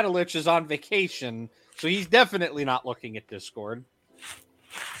Radulich is on vacation, so he's definitely not looking at Discord.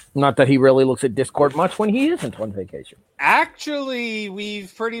 Not that he really looks at Discord much when he isn't on vacation. Actually,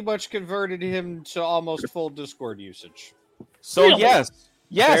 we've pretty much converted him to almost full Discord usage. So Really?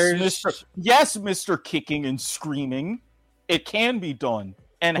 yes, Mr. Kicking and Screaming. It can be done.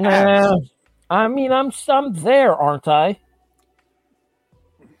 And Nah, has. I mean, I'm there, aren't I?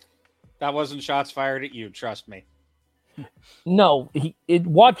 That wasn't shots fired at you, trust me. No,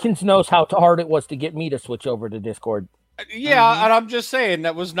 Watkins knows how hard it was to get me to switch over to Discord. Yeah, and I'm just saying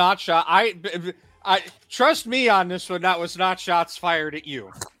that was not shot. I trust me on this one. That was not shots fired at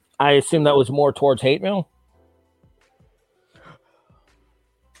you. I assume that was more towards hate mail.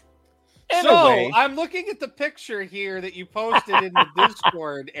 So I'm looking at the picture here that you posted in the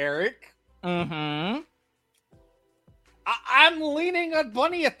Discord, Eric. Mm-hmm. I'm leaning on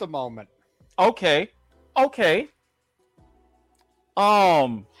Bunny at the moment. Okay.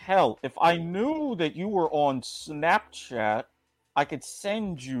 Hell, if I knew that you were on Snapchat, I could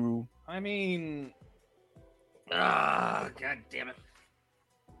send you. I mean, god damn it.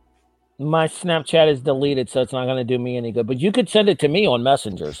 My Snapchat is deleted, so it's not going to do me any good. But you could send it to me on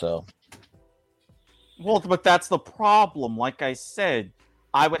Messenger, so. Well, but that's the problem. Like I said,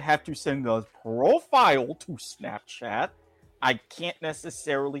 I would have to send a profile to Snapchat. I can't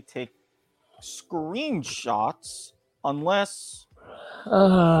necessarily take screenshots unless...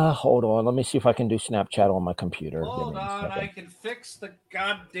 Hold on. Let me see if I can do Snapchat on my computer. Hold on, I can fix the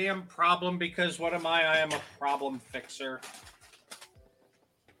goddamn problem because what am I? I am a problem fixer.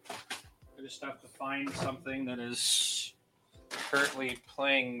 I just have to find something that is currently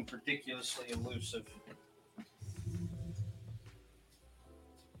playing ridiculously elusive.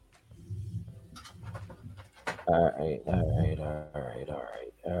 All right.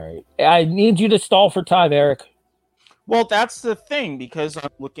 I need you to stall for time, Eric. Well, that's the thing, because I'm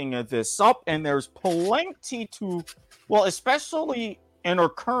looking at this up, and there's plenty to... Well, especially in our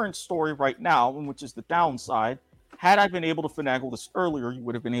current story right now, which is the downside. Had I been able to finagle this earlier, you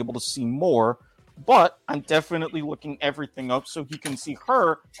would have been able to see more. But I'm definitely looking everything up so he can see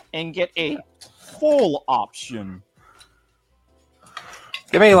her and get a full option.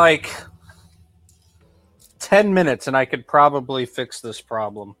 Give me like 10 minutes and I could probably fix this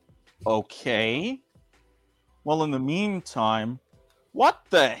problem. Okay. Well, in the meantime, what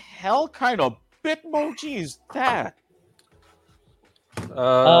the hell kind of Bitmoji is that?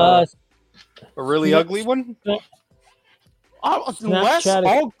 A really ugly one? Less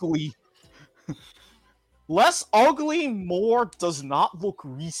ugly. Less ugly, more does not look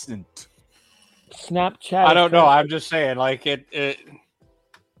recent. Snapchat. I don't know. I'm just saying, like it.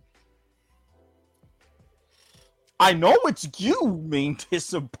 I know it's you, main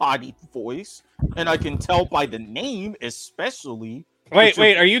disembodied voice, and I can tell by the name, especially.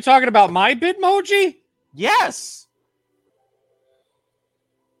 Wait, are you talking about my Bitmoji? Yes.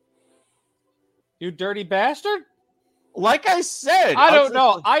 You dirty bastard! Like I said, I don't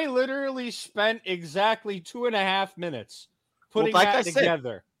know. I literally spent exactly 2.5 minutes putting that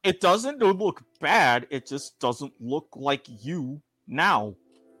together. It doesn't look bad. It just doesn't look like you now.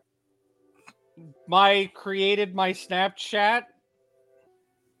 Created my Snapchat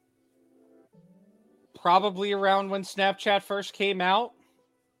probably around when Snapchat first came out.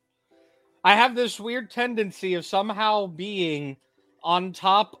 I have this weird tendency of somehow being on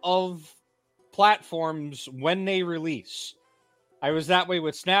top of platforms when they release. I was that way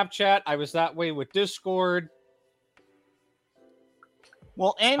with Snapchat. I was that way with Discord.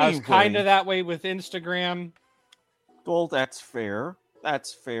 Well, anyway, I was kind of that way with Instagram. Well, that's fair.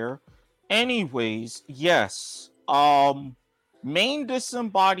 That's fair. Anyways, yes. Main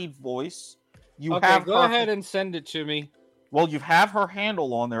disembodied voice. You have go ahead and send it to me. Well, you have her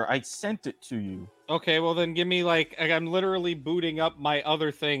handle on there. I sent it to you. Okay, well then give me I'm literally booting up my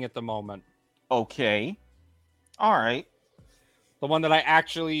other thing at the moment. Okay. All right. The one that I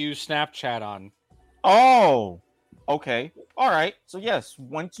actually use Snapchat on. Oh. Okay. All right. So yes,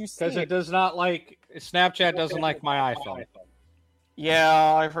 once you see because it does not like Snapchat doesn't like my iPhone.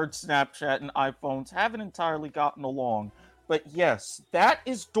 Yeah, I've heard Snapchat and iPhones haven't entirely gotten along. But yes, that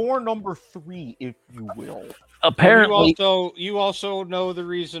is door number 3, if you will. Apparently, you also know the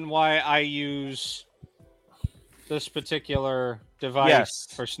reason why I use this particular device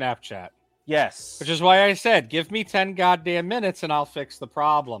for Snapchat. Yes. Which is why I said, give me 10 goddamn minutes and I'll fix the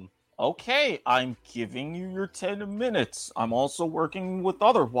problem. Okay, I'm giving you your 10 minutes. I'm also working with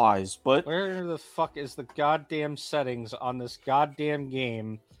otherwise, but... Where the fuck is the goddamn settings on this goddamn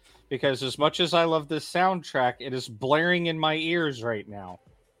game? Because as much as I love this soundtrack, it is blaring in my ears right now.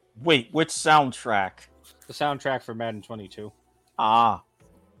 Wait, which soundtrack? The soundtrack for Madden 22. Ah.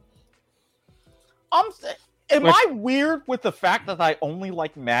 Am I weird with the fact that I only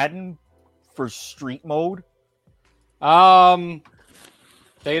like Madden for street mode?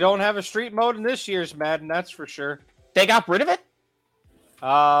 They don't have a street mode in this year's Madden, that's for sure. They got rid of it?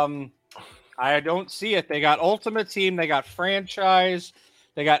 I don't see it. They got Ultimate Team, they got Franchise,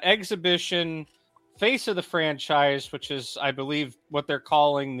 they got Exhibition, Face of the Franchise, which is, I believe, what they're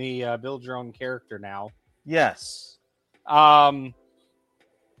calling the build your own character now. Yes.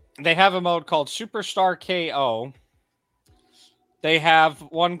 They have a mode called Superstar KO. They have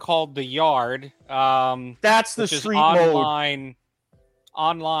one called The Yard. That's the which is street mode.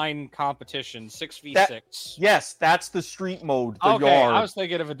 Online competition, 6v6. Yes, that's the street mode. The Okay, Yard. I was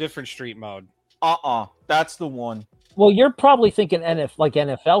thinking of a different street mode. That's the one. Well, you're probably thinking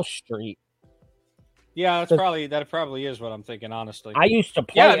NFL Street. Yeah, that probably is what I'm thinking, honestly. I used to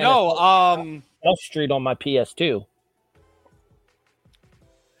play NFL Street on my PS2.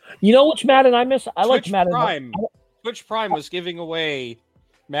 You know which Madden I miss? I like Madden. Prime. Twitch Prime was giving away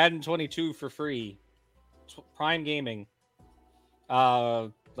Madden 22 for free. Prime Gaming.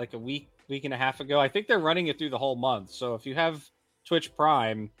 Like a week and a half ago. I think they're running it through the whole month. So if you have Twitch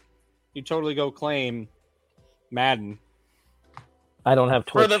Prime, you totally go claim Madden. I don't have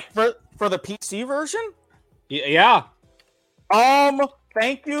Twitch. For the PC version? Yeah.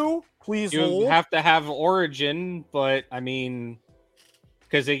 Thank you. Please hold. You have to have Origin, but I mean,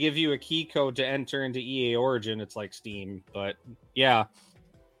 because they give you a key code to enter into EA Origin, it's like Steam. But yeah.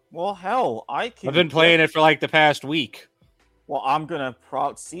 Well, hell, I've been playing it for like the past week. Well, I'm gonna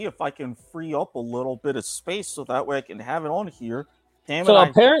see if I can free up a little bit of space so that way I can have it on here. Damn it! So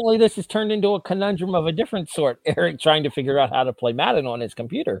apparently, this has turned into a conundrum of a different sort. Eric trying to figure out how to play Madden on his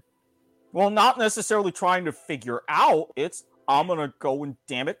computer. Well, not necessarily trying to figure out. It's I'm gonna go and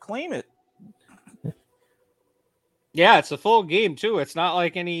damn it, claim it. Yeah, it's a full game too. It's not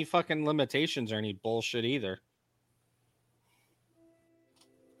like any fucking limitations or any bullshit either.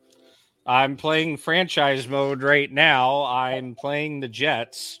 I'm playing franchise mode right now. I'm playing the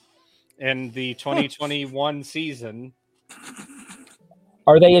Jets in the 2021 season.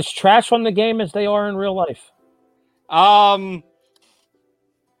 Are they as trash on the game as they are in real life?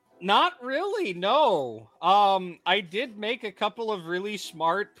 Not really, no. I did make a couple of really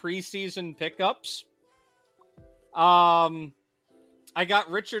smart preseason pickups. I got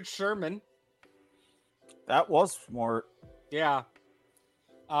Richard Sherman. That was smart. Yeah.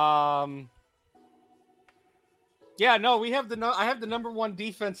 Yeah, no, I have the number one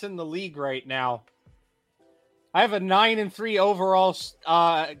defense in the league right now. I have a 9-3 overall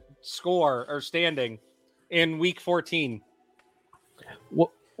score or standing in week 14.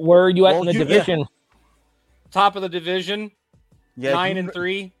 Where are you at in the division? Yeah. Top of the division. Yeah,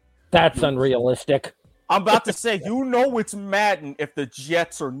 9-3. That's unrealistic. I'm about to say, it's Madden if the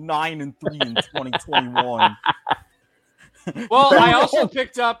Jets are 9-3 in 2021. Well, I also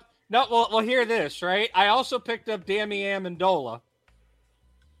picked up. No, well, hear this, right? I also picked up Danny Amendola.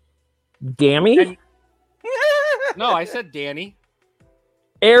 Dammy? No, I said Danny.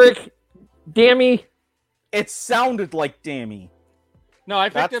 Eric, Dammy. It sounded like Dammy. No, I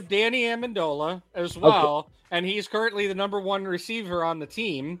picked up Danny Amendola as well, and he's currently the number one receiver on the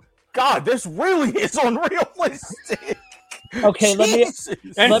team. God, this really is unrealistic. Okay,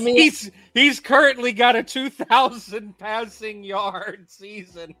 let me. He's currently got a 2,000 passing yard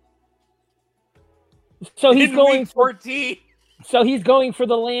season. So he's going for 14. So he's going for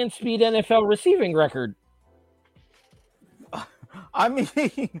the land speed NFL receiving record. I mean,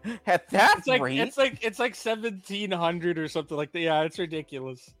 at that rate, it's like 1,700 or something like that. Yeah, it's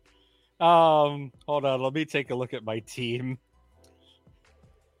ridiculous. Hold on, let me take a look at my team.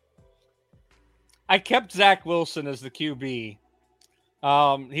 I kept Zach Wilson as the QB.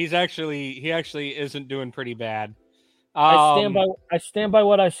 He actually isn't doing pretty bad. I stand by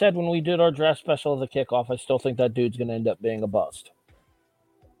what I said when we did our draft special of the kickoff. I still think that dude's going to end up being a bust.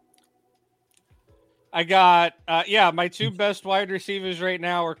 I got my two best wide receivers right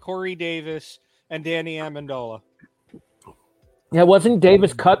now are Corey Davis and Danny Amendola. Yeah, wasn't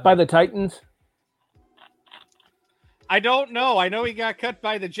Davis cut by the Titans? I don't know. I know he got cut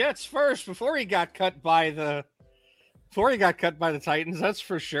by the Jets first before he got cut by the Titans. That's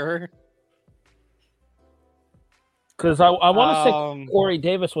for sure. Because I want to say Corey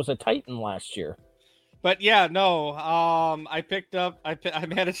Davis was a Titan last year. But yeah, no. I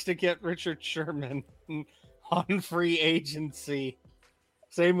managed to get Richard Sherman on free agency.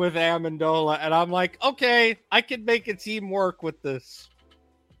 Same with Amendola, and I'm like, okay, I can make a team work with this.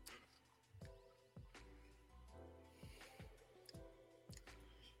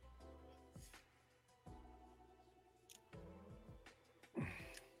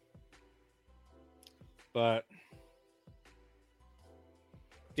 But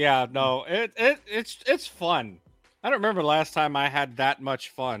yeah, no, it's fun. I don't remember the last time I had that much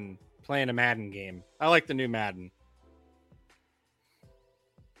fun playing a Madden game. I like the new Madden.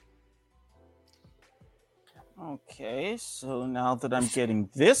 Okay, so now that I'm getting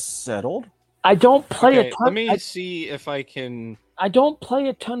this settled, I don't play Okay, a let ton. me see if I can. I don't play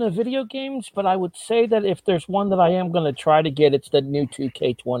a ton of video games, but I would say that if there's one that I am going to try to get, it's the new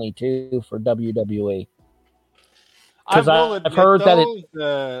 2K22 for WWE. I 'Cause will I've admit, heard that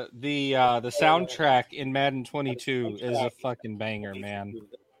though, the soundtrack in Madden 22 is a fucking banger, man.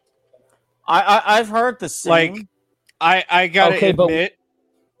 I've heard the same. Like, I gotta Okay, but- admit,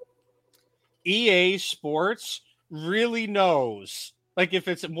 EA Sports really knows. Like, if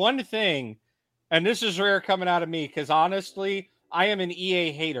it's one thing, and this is rare coming out of me, because honestly, I am an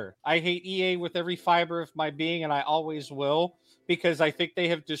EA hater. I hate EA with every fiber of my being, and I always will, because I think they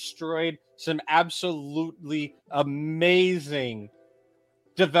have destroyed some absolutely amazing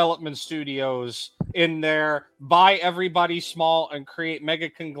development studios in their buy everybody small and create mega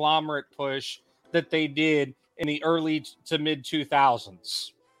conglomerate push that they did in the early to mid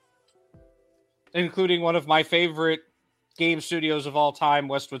 2000s, including one of my favorite game studios of all time,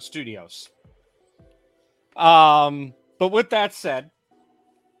 Westwood Studios. But with that said,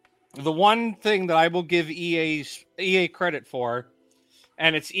 the one thing that I will give EA credit for,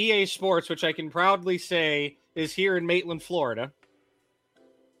 and it's EA Sports, which I can proudly say is here in Maitland, Florida.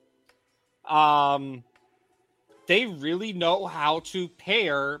 They really know how to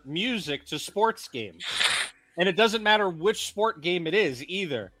pair music to sports games. And it doesn't matter which sport game it is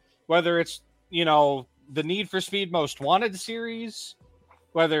either. Whether it's, the Need for Speed Most Wanted series,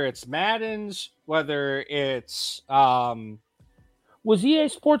 whether it's Madden's, whether it's Was EA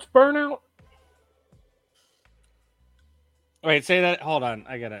Sports Burnout? Wait, say that. Hold on.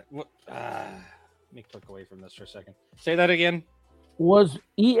 I got it. Let me click away from this for a second. Say that again. Was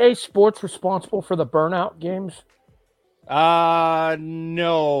EA Sports responsible for the Burnout games?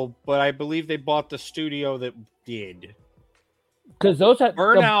 No, but I believe they bought the studio that did. Because those had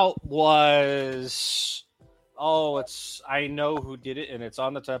Burnout was. Oh, I know who did it, and it's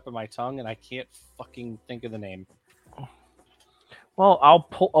on the tip of my tongue, and I can't fucking think of the name. Well, I'll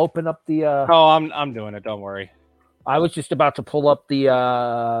open up the. Oh, I'm doing it. Don't worry. I was just about to pull up the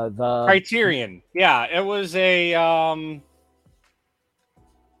Criterion. Yeah, it was a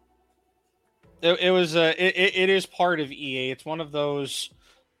It is part of EA. It's one of those.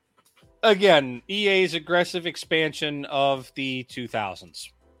 Again, EA's aggressive expansion of the 2000s.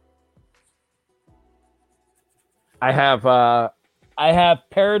 I have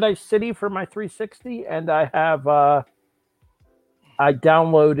Paradise City for my 360, and I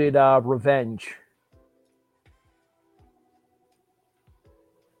downloaded Revenge.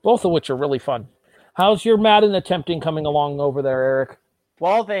 Both of which are really fun. How's your Madden attempting coming along over there, Eric?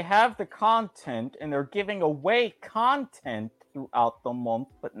 Well, they have the content, and they're giving away content throughout the month,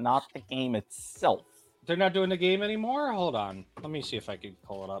 but not the game itself. They're not doing the game anymore? Hold on. Let me see if I can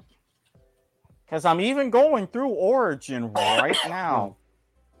pull it up. Because I'm even going through Origin right now.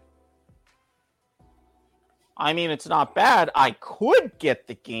 I mean, it's not bad. I could get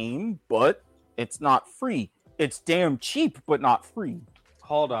the game, but it's not free. It's damn cheap, but not free.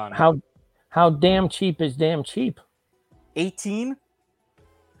 Hold on. How damn cheap is damn cheap? 18?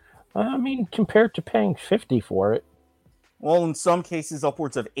 I mean, compared to paying 50 for it. Well, in some cases,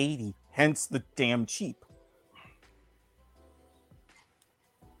 upwards of 80. Hence the damn cheap.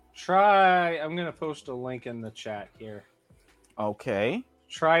 I'm going to post a link in the chat here. Okay.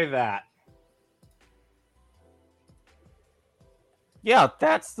 Try that. Yeah,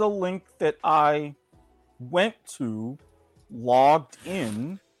 that's the link that I went to, logged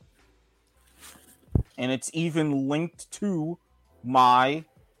in, and it's even linked to my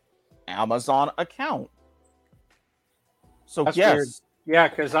Amazon account. So That's yes. weird. Yeah,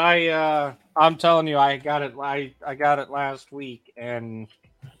 because I'm telling you, I got it. I got it last week, and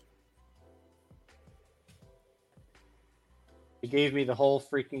it gave me the whole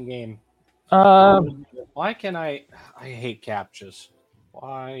freaking game. Why can I hate captchas.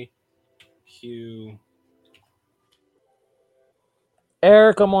 YQ.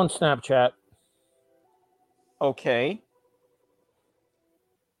 Eric, I'm on Snapchat. Okay.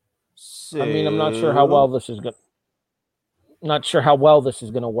 So, I mean, I'm not sure how well this is going. Not sure how well this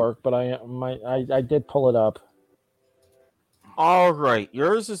is going to work, but I did pull it up. All right,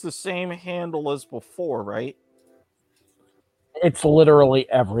 yours is the same handle as before, right? It's literally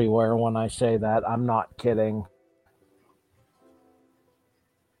everywhere when I say that. I'm not kidding.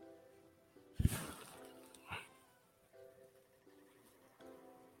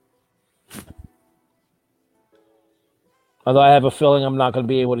 Although I have a feeling I'm not going to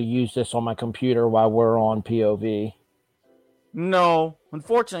be able to use this on my computer while we're on POV. No,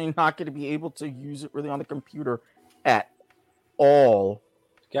 unfortunately, you're not going to be able to use it really on the computer at all.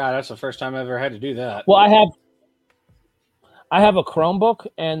 God, that's the first time I've ever had to do that. Well, I have a Chromebook,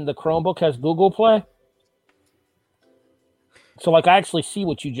 and the Chromebook has Google Play. So, like, I actually see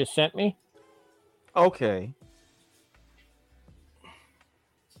what you just sent me. Okay.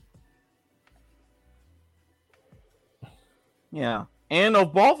 Yeah. And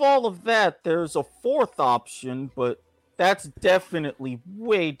above all of that, there's a fourth option, but that's definitely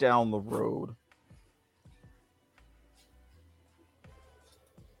way down the road.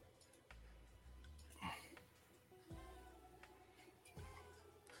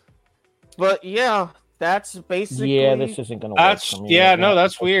 But yeah, that's basically. Yeah, this isn't going to work That's for me. right now.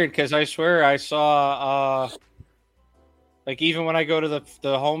 that's weird because I swear I saw like even when I go to the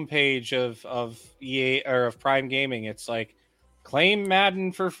homepage of EA or of Prime Gaming, it's like claim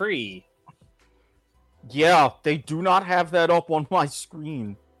Madden for free. Yeah, they do not have that up on my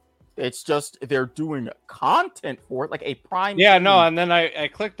screen. It's just they're doing content for it, like a Prime. Yeah, Gaming. no, and then I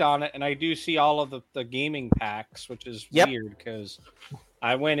clicked on it and I do see all of the gaming packs, which is weird because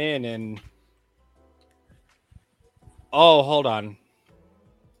I went in and oh, hold on.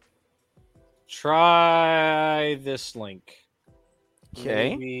 Try this link.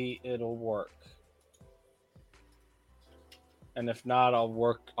 Okay. Maybe it'll work. And if not, I'll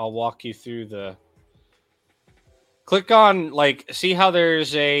walk you through the click on see how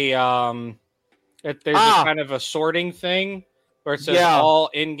there's a a kind of a sorting thing where it says all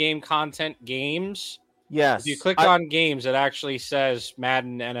in-game content games. Yes. If you click on games, it actually says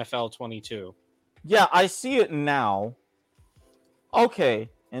Madden NFL 22. Yeah, I see it now. Okay.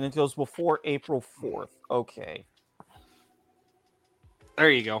 And it goes before April 4th. Okay.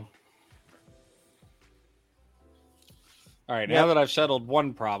 There you go. All right, now that I've settled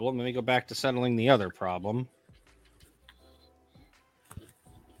one problem, let me go back to settling the other problem.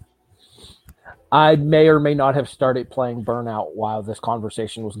 I may or may not have started playing Burnout while this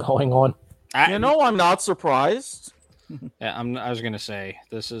conversation was going on. I'm not surprised. Yeah, I was gonna say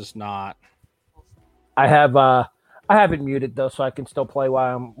this is not. I have it muted though, so I can still play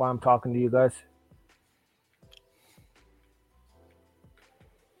while I'm talking to you guys.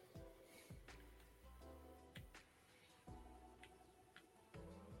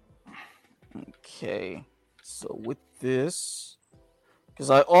 Okay, so with this, because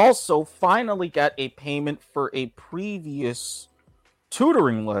I also finally got a payment for a previous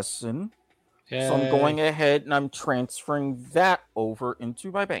tutoring lesson, so I'm going ahead and I'm transferring that over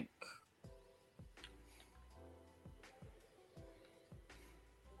into my bank.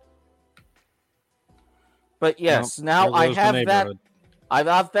 But yes, now I have that. I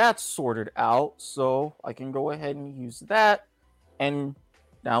have that sorted out, so I can go ahead and use that and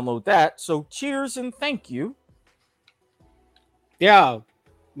download that. So cheers and thank you. Yeah,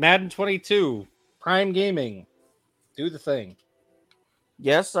 Madden 22, Prime Gaming, do the thing.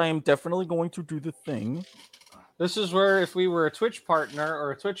 Yes, I am definitely going to do the thing. This is where if we were a Twitch partner or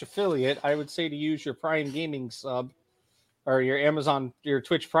a Twitch affiliate, I would say to use your Prime Gaming sub or your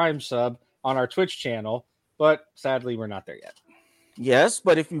Twitch Prime sub on our Twitch channel, but sadly we're not there yet. Yes,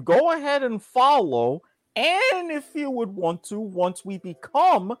 but if you go ahead and follow, and if you would want to, once we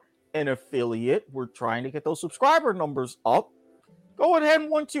become an affiliate, we're trying to get those subscriber numbers up. Go ahead and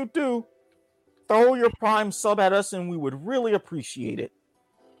once you do, throw your Prime sub at us and we would really appreciate it.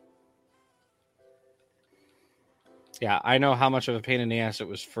 Yeah, I know how much of a pain in the ass it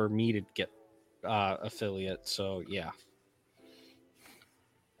was for me to get affiliate, so yeah.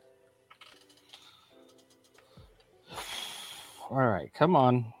 All right, come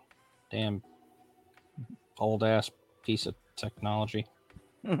on. Damn old ass piece of technology.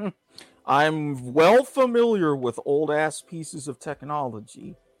 I'm well familiar with old ass pieces of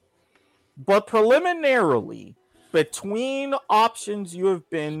technology. But preliminarily, between options you have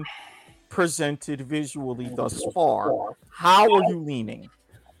been presented visually thus far, how are you leaning?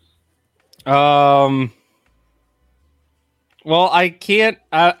 Well, I can't.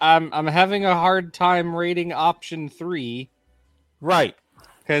 I'm having a hard time rating option 3. Right.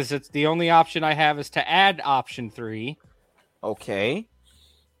 Because it's the only option I have is to add option 3. Okay.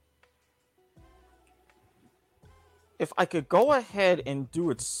 If I could go ahead and do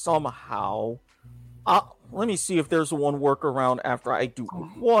it somehow, let me see if there's one workaround after I do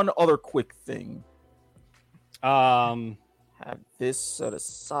one other quick thing. Have this set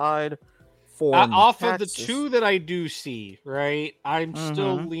aside for off taxes. of the 2 that I do see, right? I'm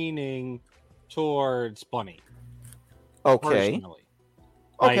still leaning towards Bunny. Okay. Personally.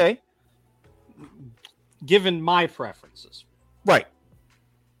 Okay. given my preferences. Right.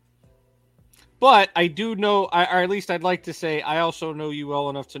 But I do know, or at least I'd like to say, I also know you well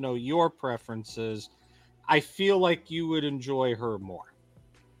enough to know your preferences. I feel like you would enjoy her more.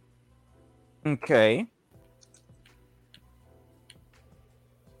 Okay.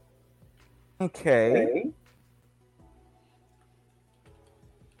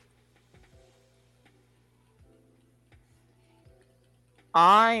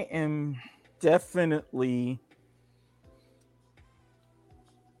 I am definitely.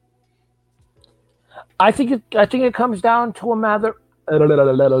 I think it comes down to a matter.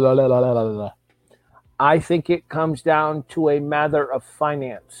 I think it comes down to a matter of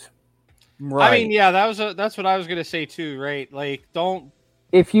finance. Right. I mean, yeah, that's what I was gonna say too, right? Like, don't.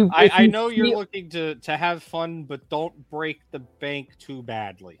 If you I know you're looking to have fun, but don't break the bank too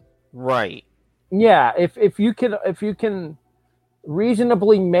badly. Right. Yeah, if you can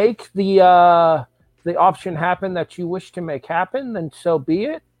reasonably make the option happen that you wish to make happen, then so be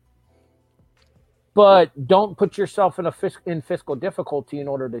it. But don't put yourself in fiscal difficulty in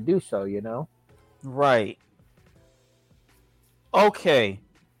order to do so, you know? Right. Okay.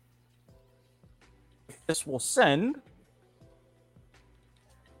 This will send.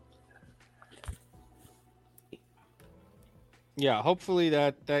 Yeah, hopefully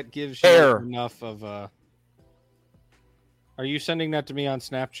that gives you Air. enough of a. Are you sending that to me on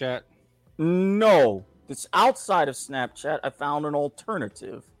Snapchat? No. It's outside of Snapchat. I found an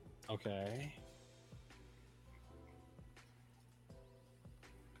alternative. Okay.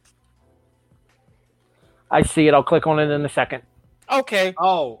 I see it. I'll click on it in a second. Okay.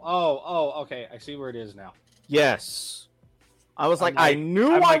 Oh, okay. I see where it is now. Yes. I was I'm like, I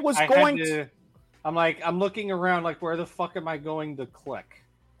knew I was going to. I'm looking around like, where the fuck am I going to click?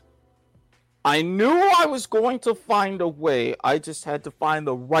 I knew I was going to find a way. I just had to find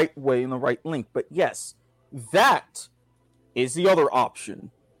the right way and the right link. But yes, that is the other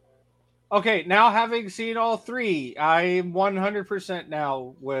option. Okay, now having seen all three, I'm 100%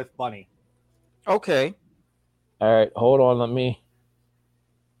 now with Bunny. Okay. All right, hold on. Let me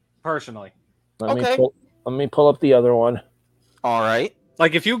Personally. let me pull up the other one. All right.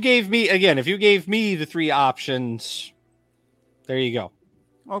 Like, if you gave me the three options, there you go.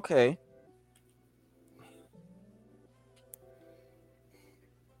 Okay.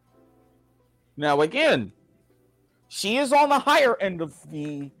 Now again, she is on the higher end of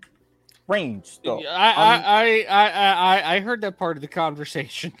the range, though. I heard that part of the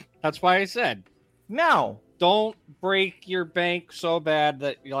conversation. That's why I said, Now, don't break your bank so bad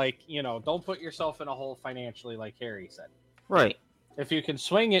that, like, you know, don't put yourself in a hole financially, like Harry said. right. If you can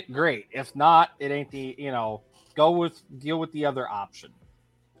swing it, great. If not, it ain't the, you know, deal with the other option.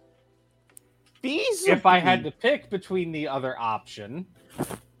 If I had to pick between the other option,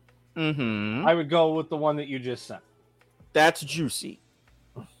 I would go with the one that you just sent. That's juicy.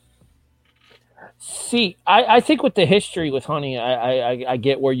 See, I think with the history with Honey, I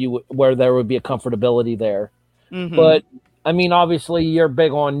get where there would be a comfortability there. Mm-hmm. But I mean, obviously, you're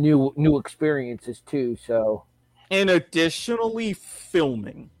big on new experiences too. So, and additionally,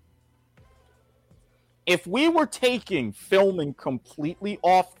 filming. If we were taking filming completely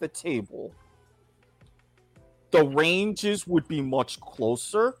off the table, the ranges would be much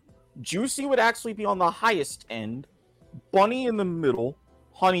closer. Juicy would actually be on the highest end, Bunny in the middle,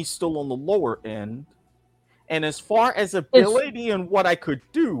 Honey still on the lower end. And as far as ability and what I could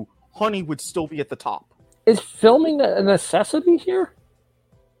do, Honey would still be at the top. Is filming a necessity here?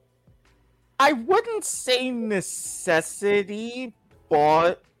 I wouldn't say necessity,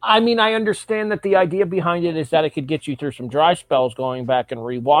 but... I mean, I understand that the idea behind it is that it could get you through some dry spells going back and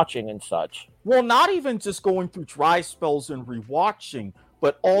rewatching and such. Well, not even just going through dry spells and rewatching,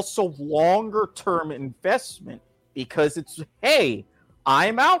 but also longer-term investment. Because it's, hey,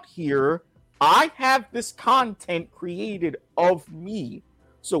 I'm out here, I have this content created of me.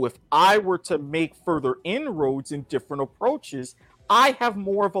 So if I were to make further inroads in different approaches, I have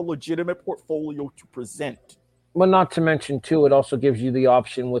more of a legitimate portfolio to present. Well, not to mention, too, it also gives you the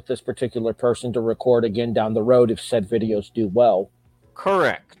option with this particular person to record again down the road if said videos do well.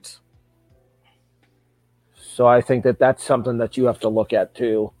 Correct. So I think that that's something that you have to look at,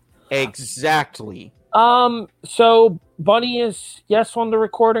 too. Exactly. So Bunny is yes on the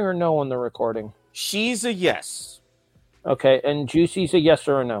recording or no on the recording? She's a yes. Okay, and Juicy's a yes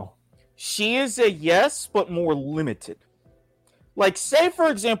or a no? She is a yes, but more limited. Like, say, for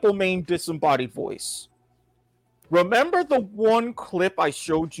example, main disembodied voice. Remember the one clip I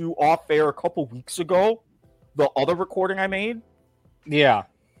showed you off air a couple weeks ago? The other recording I made? Yeah.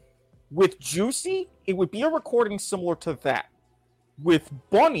 With Juicy, it would be a recording similar to that. With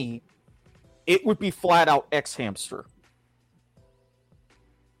Bunny, It would be flat out X Hamster.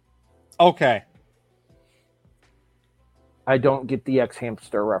 Okay. I don't get the X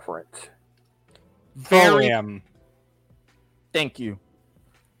Hamster reference. Pro-Am. Thank you.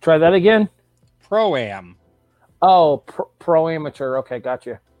 Try that again. Pro-Am. Oh, pro amateur. Okay,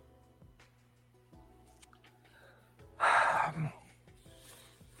 gotcha.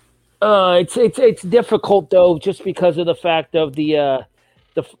 It's difficult though, just because of the fact of the.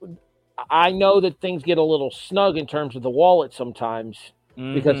 I know that things get a little snug in terms of the wallet sometimes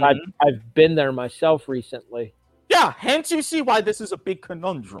because I've been there myself recently. Yeah, hence you see why this is a big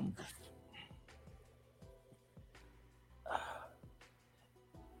conundrum.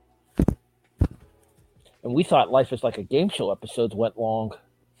 And we thought Life is Like a Game Show episodes went long.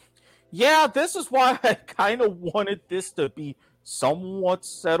 Yeah, this is why I kind of wanted this to be somewhat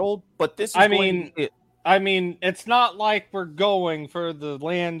settled, but this is I mean, it's not like we're going for the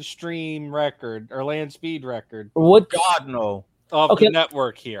land stream record or land speed record What? God no. of Okay. the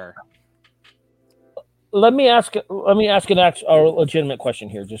network here. Let me ask a legitimate question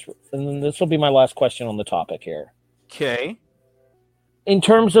here. And then this will be my last question on the topic here. Okay. In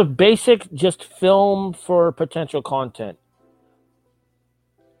terms of basic, just film for potential content,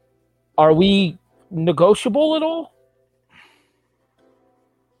 are we negotiable at all?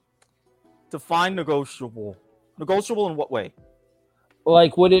 Define negotiable. Negotiable in what way?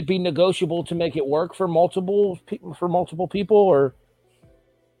 Like, would it be negotiable to make it work for multiple people, or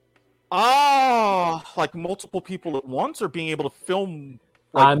like multiple people at once, or being able to film?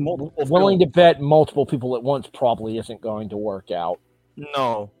 I'm willing to bet multiple people at once probably isn't going to work out.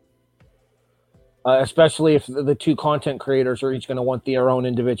 No. Especially if the two content creators are each going to want their own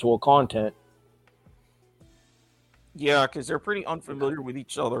individual content. Yeah, because they're pretty unfamiliar with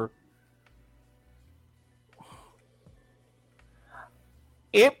each other.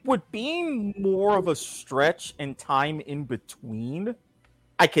 It would be more of a stretch and time in between.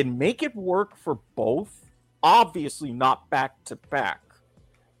 I can make it work for both. Obviously not back to back.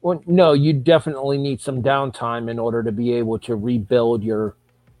 Well, no, you definitely need some downtime in order to be able to rebuild your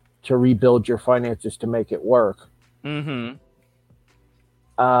finances to make it work. Mm-hmm.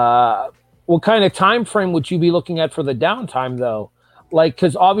 What kind of time frame would you be looking at for the downtime, though? Like,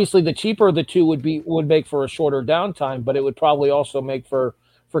 because obviously the cheaper the two would make for a shorter downtime, but it would probably also make for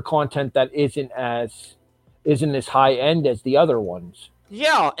content that isn't as high end as the other ones.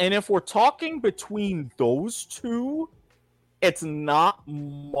 Yeah, and if we're talking between those two, it's not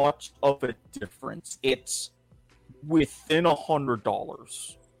much of a difference. It's within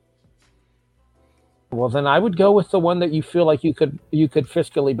 $100. Well, then I would go with the one that you feel like you could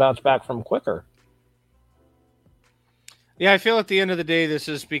fiscally bounce back from quicker. Yeah, I feel at the end of the day, this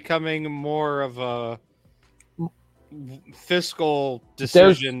is becoming more of a fiscal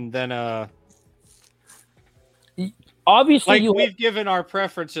decision than a. Obviously, like we've given our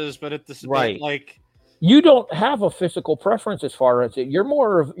preferences, but at the Right. like you don't have a physical preference as far as it. You're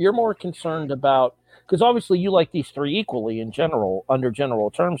more concerned about, because obviously you like these three equally in general, under general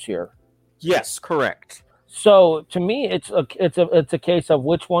terms here. Yes, correct. So to me, it's a case of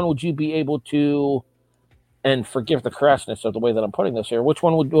which one would you be able to, and forgive the crassness of the way that I'm putting this here, which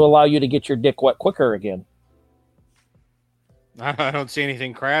one would allow you to get your dick wet quicker again? I don't see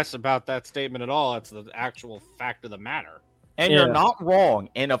anything crass about that statement at all. That's the actual fact of the matter. And you're not wrong.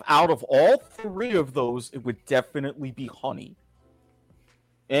 And out of all three of those, it would definitely be Honey.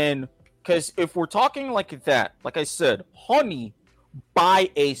 And because if we're talking like that, like I said, Honey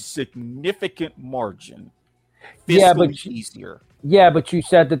by a significant margin. Yeah, but easier. Yeah, but you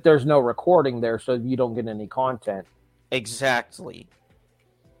said that there's no recording there, so you don't get any content. Exactly.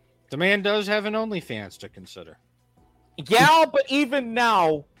 The man does have an OnlyFans to consider. Yeah, but even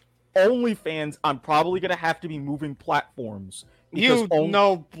now, OnlyFans, I'm probably going to have to be moving platforms. You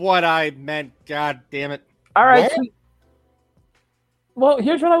know what I meant, god damn it. All right. Well,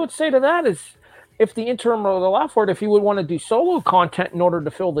 here's what I would say to that is, if the interim would allow for it, if he would want to do solo content in order to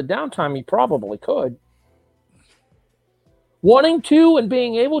fill the downtime, he probably could. Wanting to and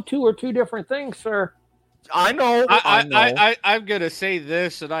being able to are two different things, sir. I know. I'm going to say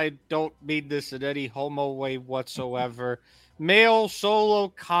this, and I don't mean this in any homo way whatsoever. Male solo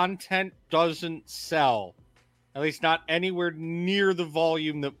content doesn't sell. At least not anywhere near the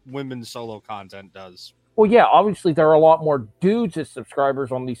volume that women's solo content does. Well, yeah, obviously there are a lot more dudes as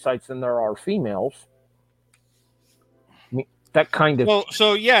subscribers on these sites than there are females. I mean, that kind of... Well,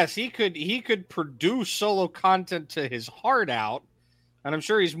 so yes, he could produce solo content to his heart out, and I'm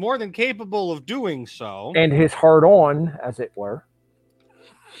sure he's more than capable of doing so. And his heart on, as it were.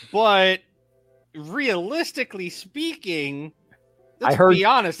 But realistically speaking, let's heard- be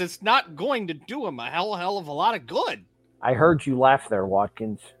honest, it's not going to do him a hell of a lot of good. I heard you laugh there,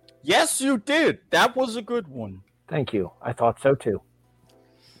 Watkins. Yes, you did. That was a good one. Thank you. I thought so too.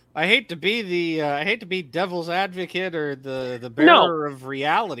 I hate to be devil's advocate or the bearer of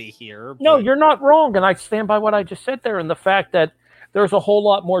reality here. No, but- you're not wrong, and I stand by what I just said there. And the fact that there's a whole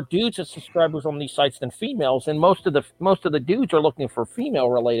lot more dudes as subscribers on these sites than females, and most of the dudes are looking for female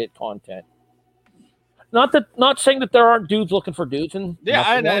related content. Not saying that there aren't dudes looking for dudes, and Yeah,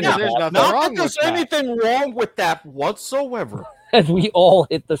 I know. nothing wrong with There's that. nothing Not wrong that there's with that. anything wrong with that whatsoever. As we all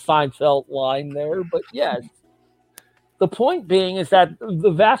hit the Seinfeld line there, but yes. The point being is that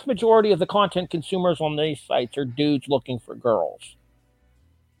the vast majority of the content consumers on these sites are dudes looking for girls.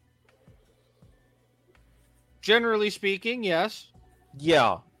 Generally speaking, yes.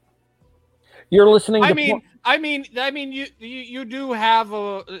 Yeah. You're listening to I mean, you do have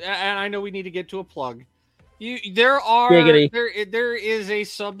a, and I know we need to get to a plug. There is a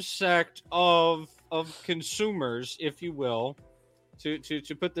subsect of consumers, if you will,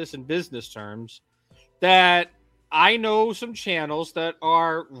 to put this in business terms, that I know some channels that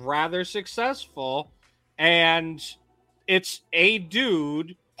are rather successful, and it's a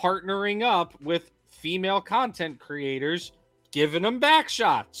dude partnering up with female content creators, giving them back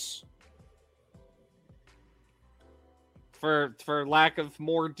shots. For lack of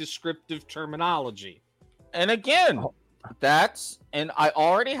more descriptive terminology. And again, and I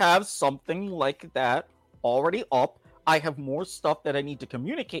already have something like that already up. I have more stuff that I need to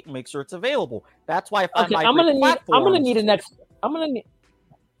communicate and make sure it's available. That's why I find Okay, I'm gonna need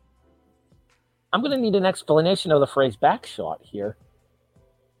an explanation of the phrase backshot here.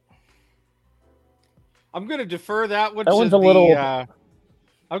 I'm gonna defer that one. That one's a little.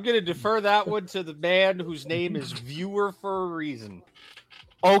 I'm gonna defer that one to the man whose name is Viewer for a reason.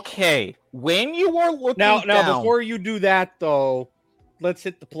 Okay, when you are looking Now, down, before you do that, though, let's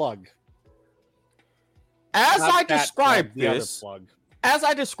hit the plug. as Not I that described plug, the other this, plug. as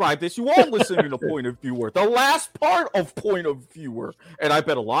I described this, you are listening to Point of Viewer, the last part of Point of Viewer, and I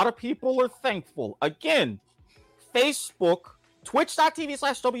bet a lot of people are thankful. Again, Facebook,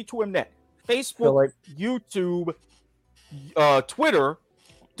 twitch.tv/W2Mnet, Facebook, YouTube, Twitter,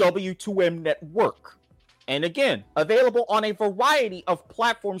 W2M Network. And again, available on a variety of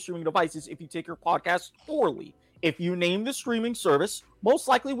platform streaming devices if you take your podcast poorly. If you name the streaming service, most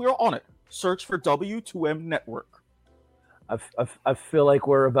likely we are on it. Search for W2M Network. I feel like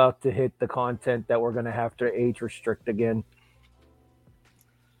we're about to hit the content that we're going to have to age restrict again.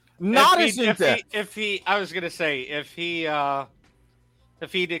 Not as in depth. If he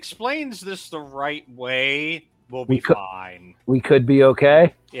explains this the right way, we'll be fine. We could be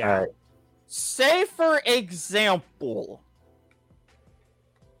okay. Yeah. All right. Say, for example,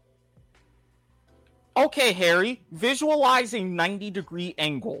 okay, Harry, visualize a 90-degree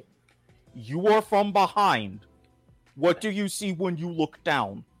angle. You are from behind. What do you see when you look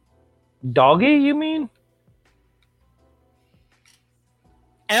down? Doggy, you mean?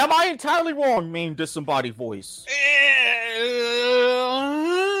 Am I entirely wrong, main disembodied voice?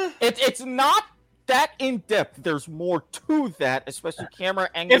 It's not that in depth. There's more to that, especially camera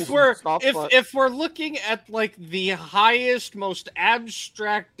angles. If we're looking at like the highest, most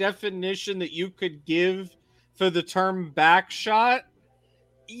abstract definition that you could give for the term backshot,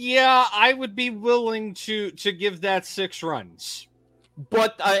 yeah, I would be willing to give that 6 runs.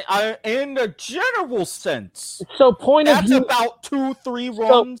 But I in a general sense, so that's about 2-3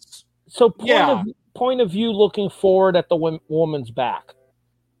 runs. So point of view, looking forward at the woman's back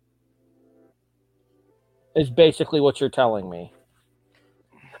is basically what you're telling me.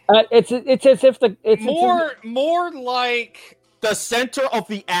 It's as if it's more like the center of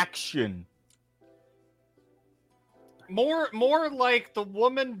the action. More like the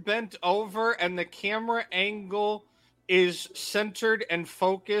woman bent over and the camera angle is centered and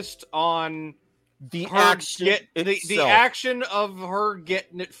focused on the action the action of her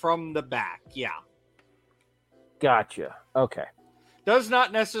getting it from the back. Yeah. Gotcha. Okay. Does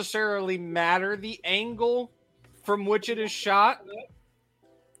not necessarily matter the angle from which it is shot,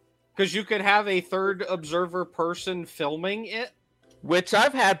 because you could have a third observer person filming it, which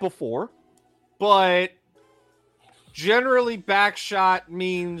I've had before. But generally, backshot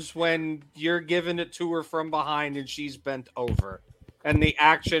means when you're giving it to her from behind and she's bent over, and the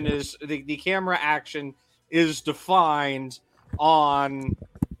action is the camera action is defined on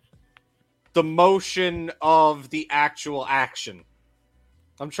the motion of the actual action.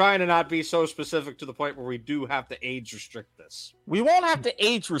 I'm trying to not be so specific to the point where we do have to age restrict this. We won't have to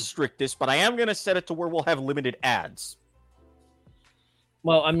age restrict this, but I am going to set it to where we'll have limited ads.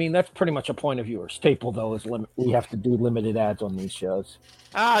 Well, I mean, that's pretty much a point of viewer staple, though, is we have to do limited ads on these shows.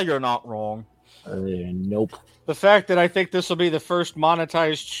 You're not wrong. Nope. The fact that I think this will be the first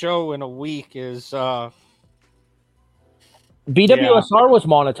monetized show in a week is BWSR was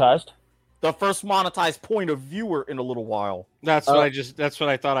monetized. The first monetized point of viewer in a little while. that's what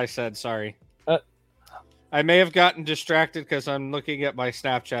I thought I said. Sorry. I may have gotten distracted because I'm looking at my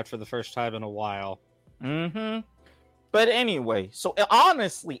Snapchat for the first time in a while. Mm-hmm. But anyway, so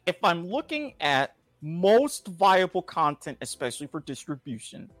honestly, if I'm looking at most viable content, especially for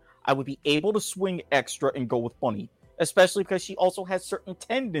distribution, I would be able to swing extra and go with Bunny, especially because she also has certain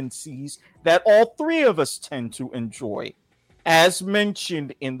tendencies that all three of us tend to enjoy, as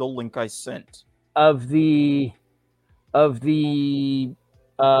mentioned in the link I sent. Of the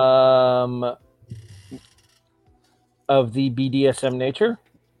BDSM nature?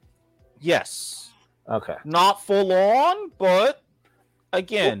 Yes. Okay. Not full on, but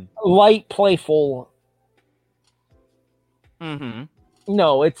again. Light, playful. Mm-hmm.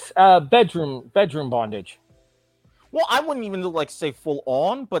 No, it's bedroom bondage. Well, I wouldn't even say full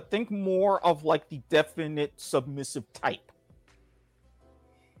on, but think more of the definite submissive type.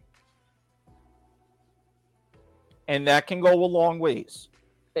 And that can go a long ways.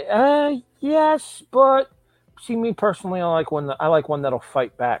 Yes, but see, me personally, I like one that'll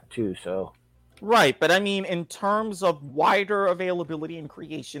fight back too. So, right, but I mean, in terms of wider availability and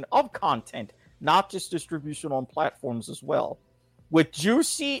creation of content, not just distribution on platforms as well. With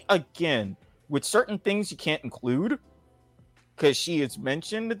Juicy, again, with certain things you can't include, because she has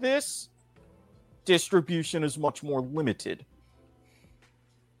mentioned this, distribution is much more limited.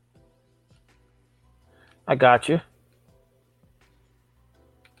 I got you.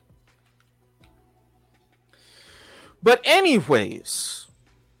 But anyways,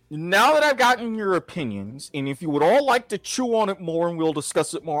 now that I've gotten your opinions, and if you would all like to chew on it more and we'll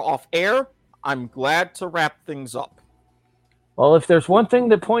discuss it more off air, I'm glad to wrap things up. Well, if there's one thing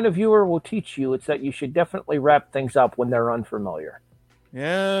the point of viewer will teach you, it's that you should definitely wrap things up when they're unfamiliar.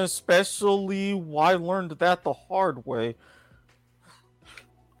 Yeah, especially I learned that the hard way.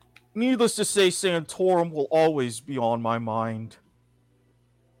 Needless to say, Santorum will always be on my mind.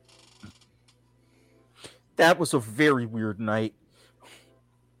 That was a very weird night.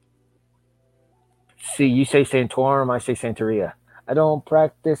 See, you say Santorum, I say Santeria. I don't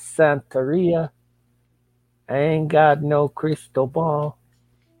practice Santeria. I ain't got no crystal ball.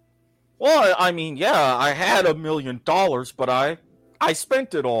 Well, I mean, yeah, I had $1 million, but I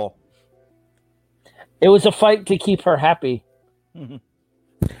spent it all. It was a fight to keep her happy. Mm-hmm.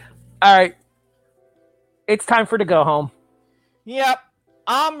 All right. It's time for to go home. Yep.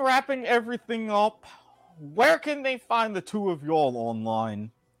 I'm wrapping everything up. Where can they find the two of y'all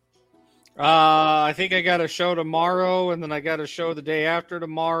online? I think I got a show tomorrow, and then I got a show the day after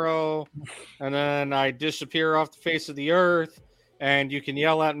tomorrow, and then I disappear off the face of the earth, and you can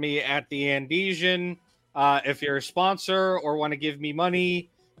yell at me at the Andesian. If you're a sponsor or want to give me money,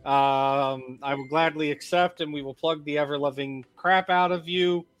 I will gladly accept, and we will plug the ever-loving crap out of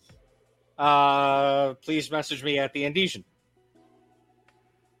you. Please message me at the Andesian.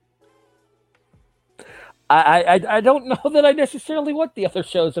 I don't know that I necessarily want the other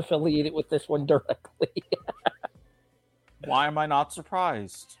shows affiliated with this one directly. Why am I not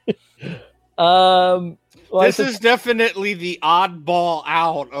surprised? This is definitely the oddball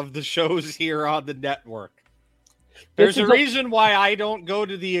out of the shows here on the network. There's a reason why I don't go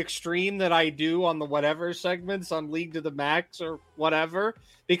to the extreme that I do on the whatever segments on League to the Max or whatever,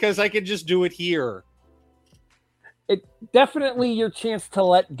 because I can just do it here. It definitely your chance to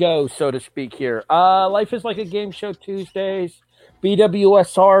let go, so to speak, here. Life is Like a Game Show Tuesdays.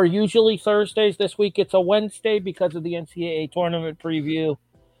 BWSR usually Thursdays. This week it's a Wednesday because of the NCAA tournament preview.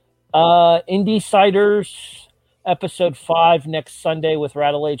 Indie Ciders episode 5 next Sunday with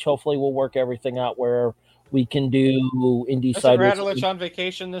Rattle H. Hopefully we'll work everything out where we can do Indie Ciders. Rattle H on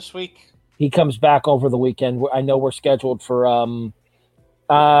vacation this week? He comes back over the weekend. I know we're scheduled for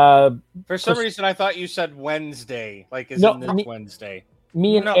for some reason, I thought you said Wednesday, like in this Wednesday.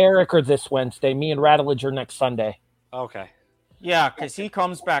 Me and Eric are this Wednesday. Me and Rattledge are next Sunday. Okay. Yeah, because he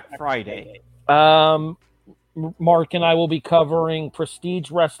comes back Friday. Mark and I will be covering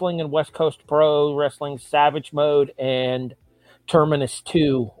Prestige Wrestling and West Coast Pro Wrestling Savage Mode and Terminus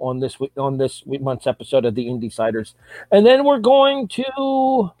 2 on this month's episode of the Indie Ciders. And then we're going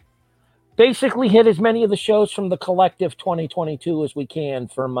to basically hit as many of the shows from the Collective 2022 as we can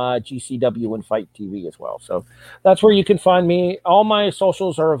from GCW and Fight TV as well. So that's where you can find me. All my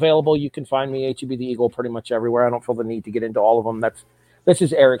socials are available. You can find me, HEB the Eagle, pretty much everywhere. I don't feel the need to get into all of them. This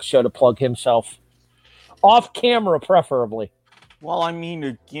is Eric's show to plug himself. Off camera, preferably. Well, I mean,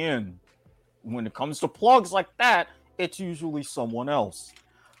 again, when it comes to plugs like that, it's usually someone else.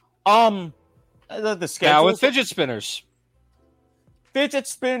 The schedule. Now with fidget spinners. Fidget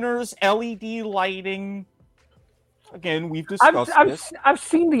spinners, LED lighting. Again, we've discussed this. I've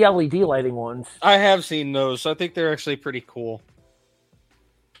seen the LED lighting ones. I have seen those. I think they're actually pretty cool.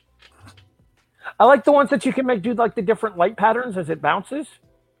 I like the ones that you can do like the different light patterns as it bounces.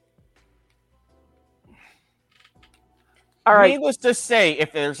 All right. Needless to say,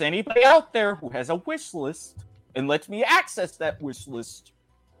 if there's anybody out there who has a wish list and lets me access that wish list,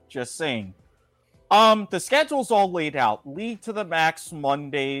 just saying. The schedule's all laid out. League to the Max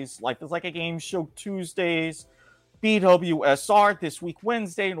Mondays, there's a game show Tuesdays, BWSR this week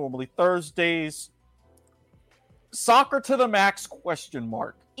Wednesday, normally Thursdays. Soccer to the Max ?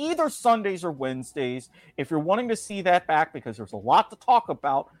 Either Sundays or Wednesdays. If you're wanting to see that back because there's a lot to talk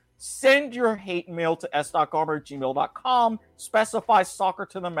about, send your hate mail to s.garber@gmail.com. Specify Soccer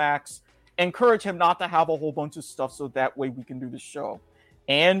to the Max. Encourage him not to have a whole bunch of stuff so that way we can do the show.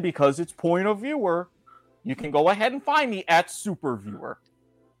 And because it's point of viewer, you can go ahead and find me at Superviewer.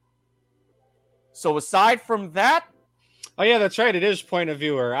 So aside from that... Oh, yeah, that's right. It is point of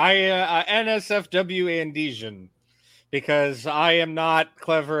viewer. NSFW Andesian. Because I am not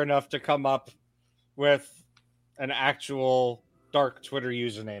clever enough to come up with an actual dark Twitter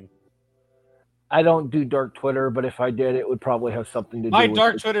username. I don't do dark Twitter, but if I did, it would probably have something to do with My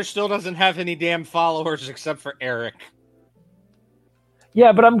dark Twitter still doesn't have any damn followers except for Eric.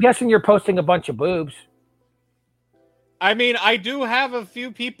 Yeah, but I'm guessing you're posting a bunch of boobs. I mean, I do have a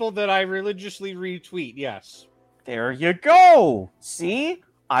few people that I religiously retweet, yes. There you go. See?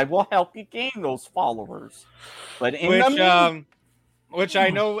 I will help you gain those followers. But which I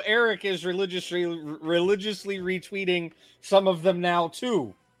know Eric is religiously retweeting some of them now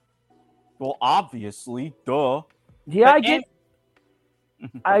too. Well, obviously, duh. Yeah,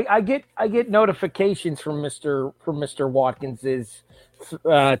 I get notifications from Mr. Watkins's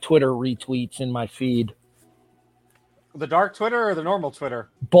Twitter retweets in my feed. The dark Twitter or the normal Twitter?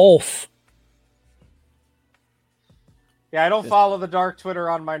 Both. Yeah, I don't follow the dark Twitter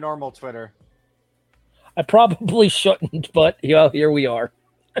on my normal Twitter. I probably shouldn't, but here we are.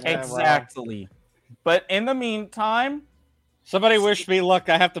 Exactly. But in the meantime... Somebody wish me luck.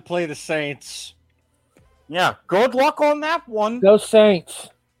 I have to play the Saints. Yeah, good luck on that one. Go Saints.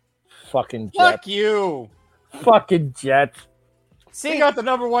 Fucking Jets. Fuck you. Fucking Jets. See, you got the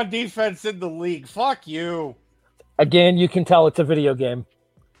number one defense in the league. Fuck you. Again, you can tell it's a video game.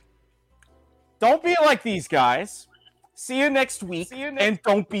 Don't be like these guys. See you next week, and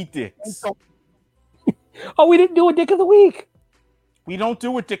don't be dicks. Oh, we didn't do a Dick of the Week. We don't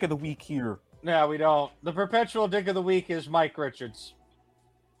do a Dick of the Week here. No, we don't. The perpetual Dick of the Week is Mike Richards.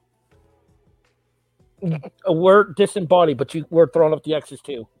 We're disembodied, but we're throwing up the X's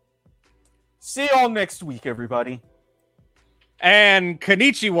too. See y'all next week, everybody. And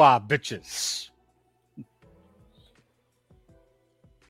konnichiwa, bitches.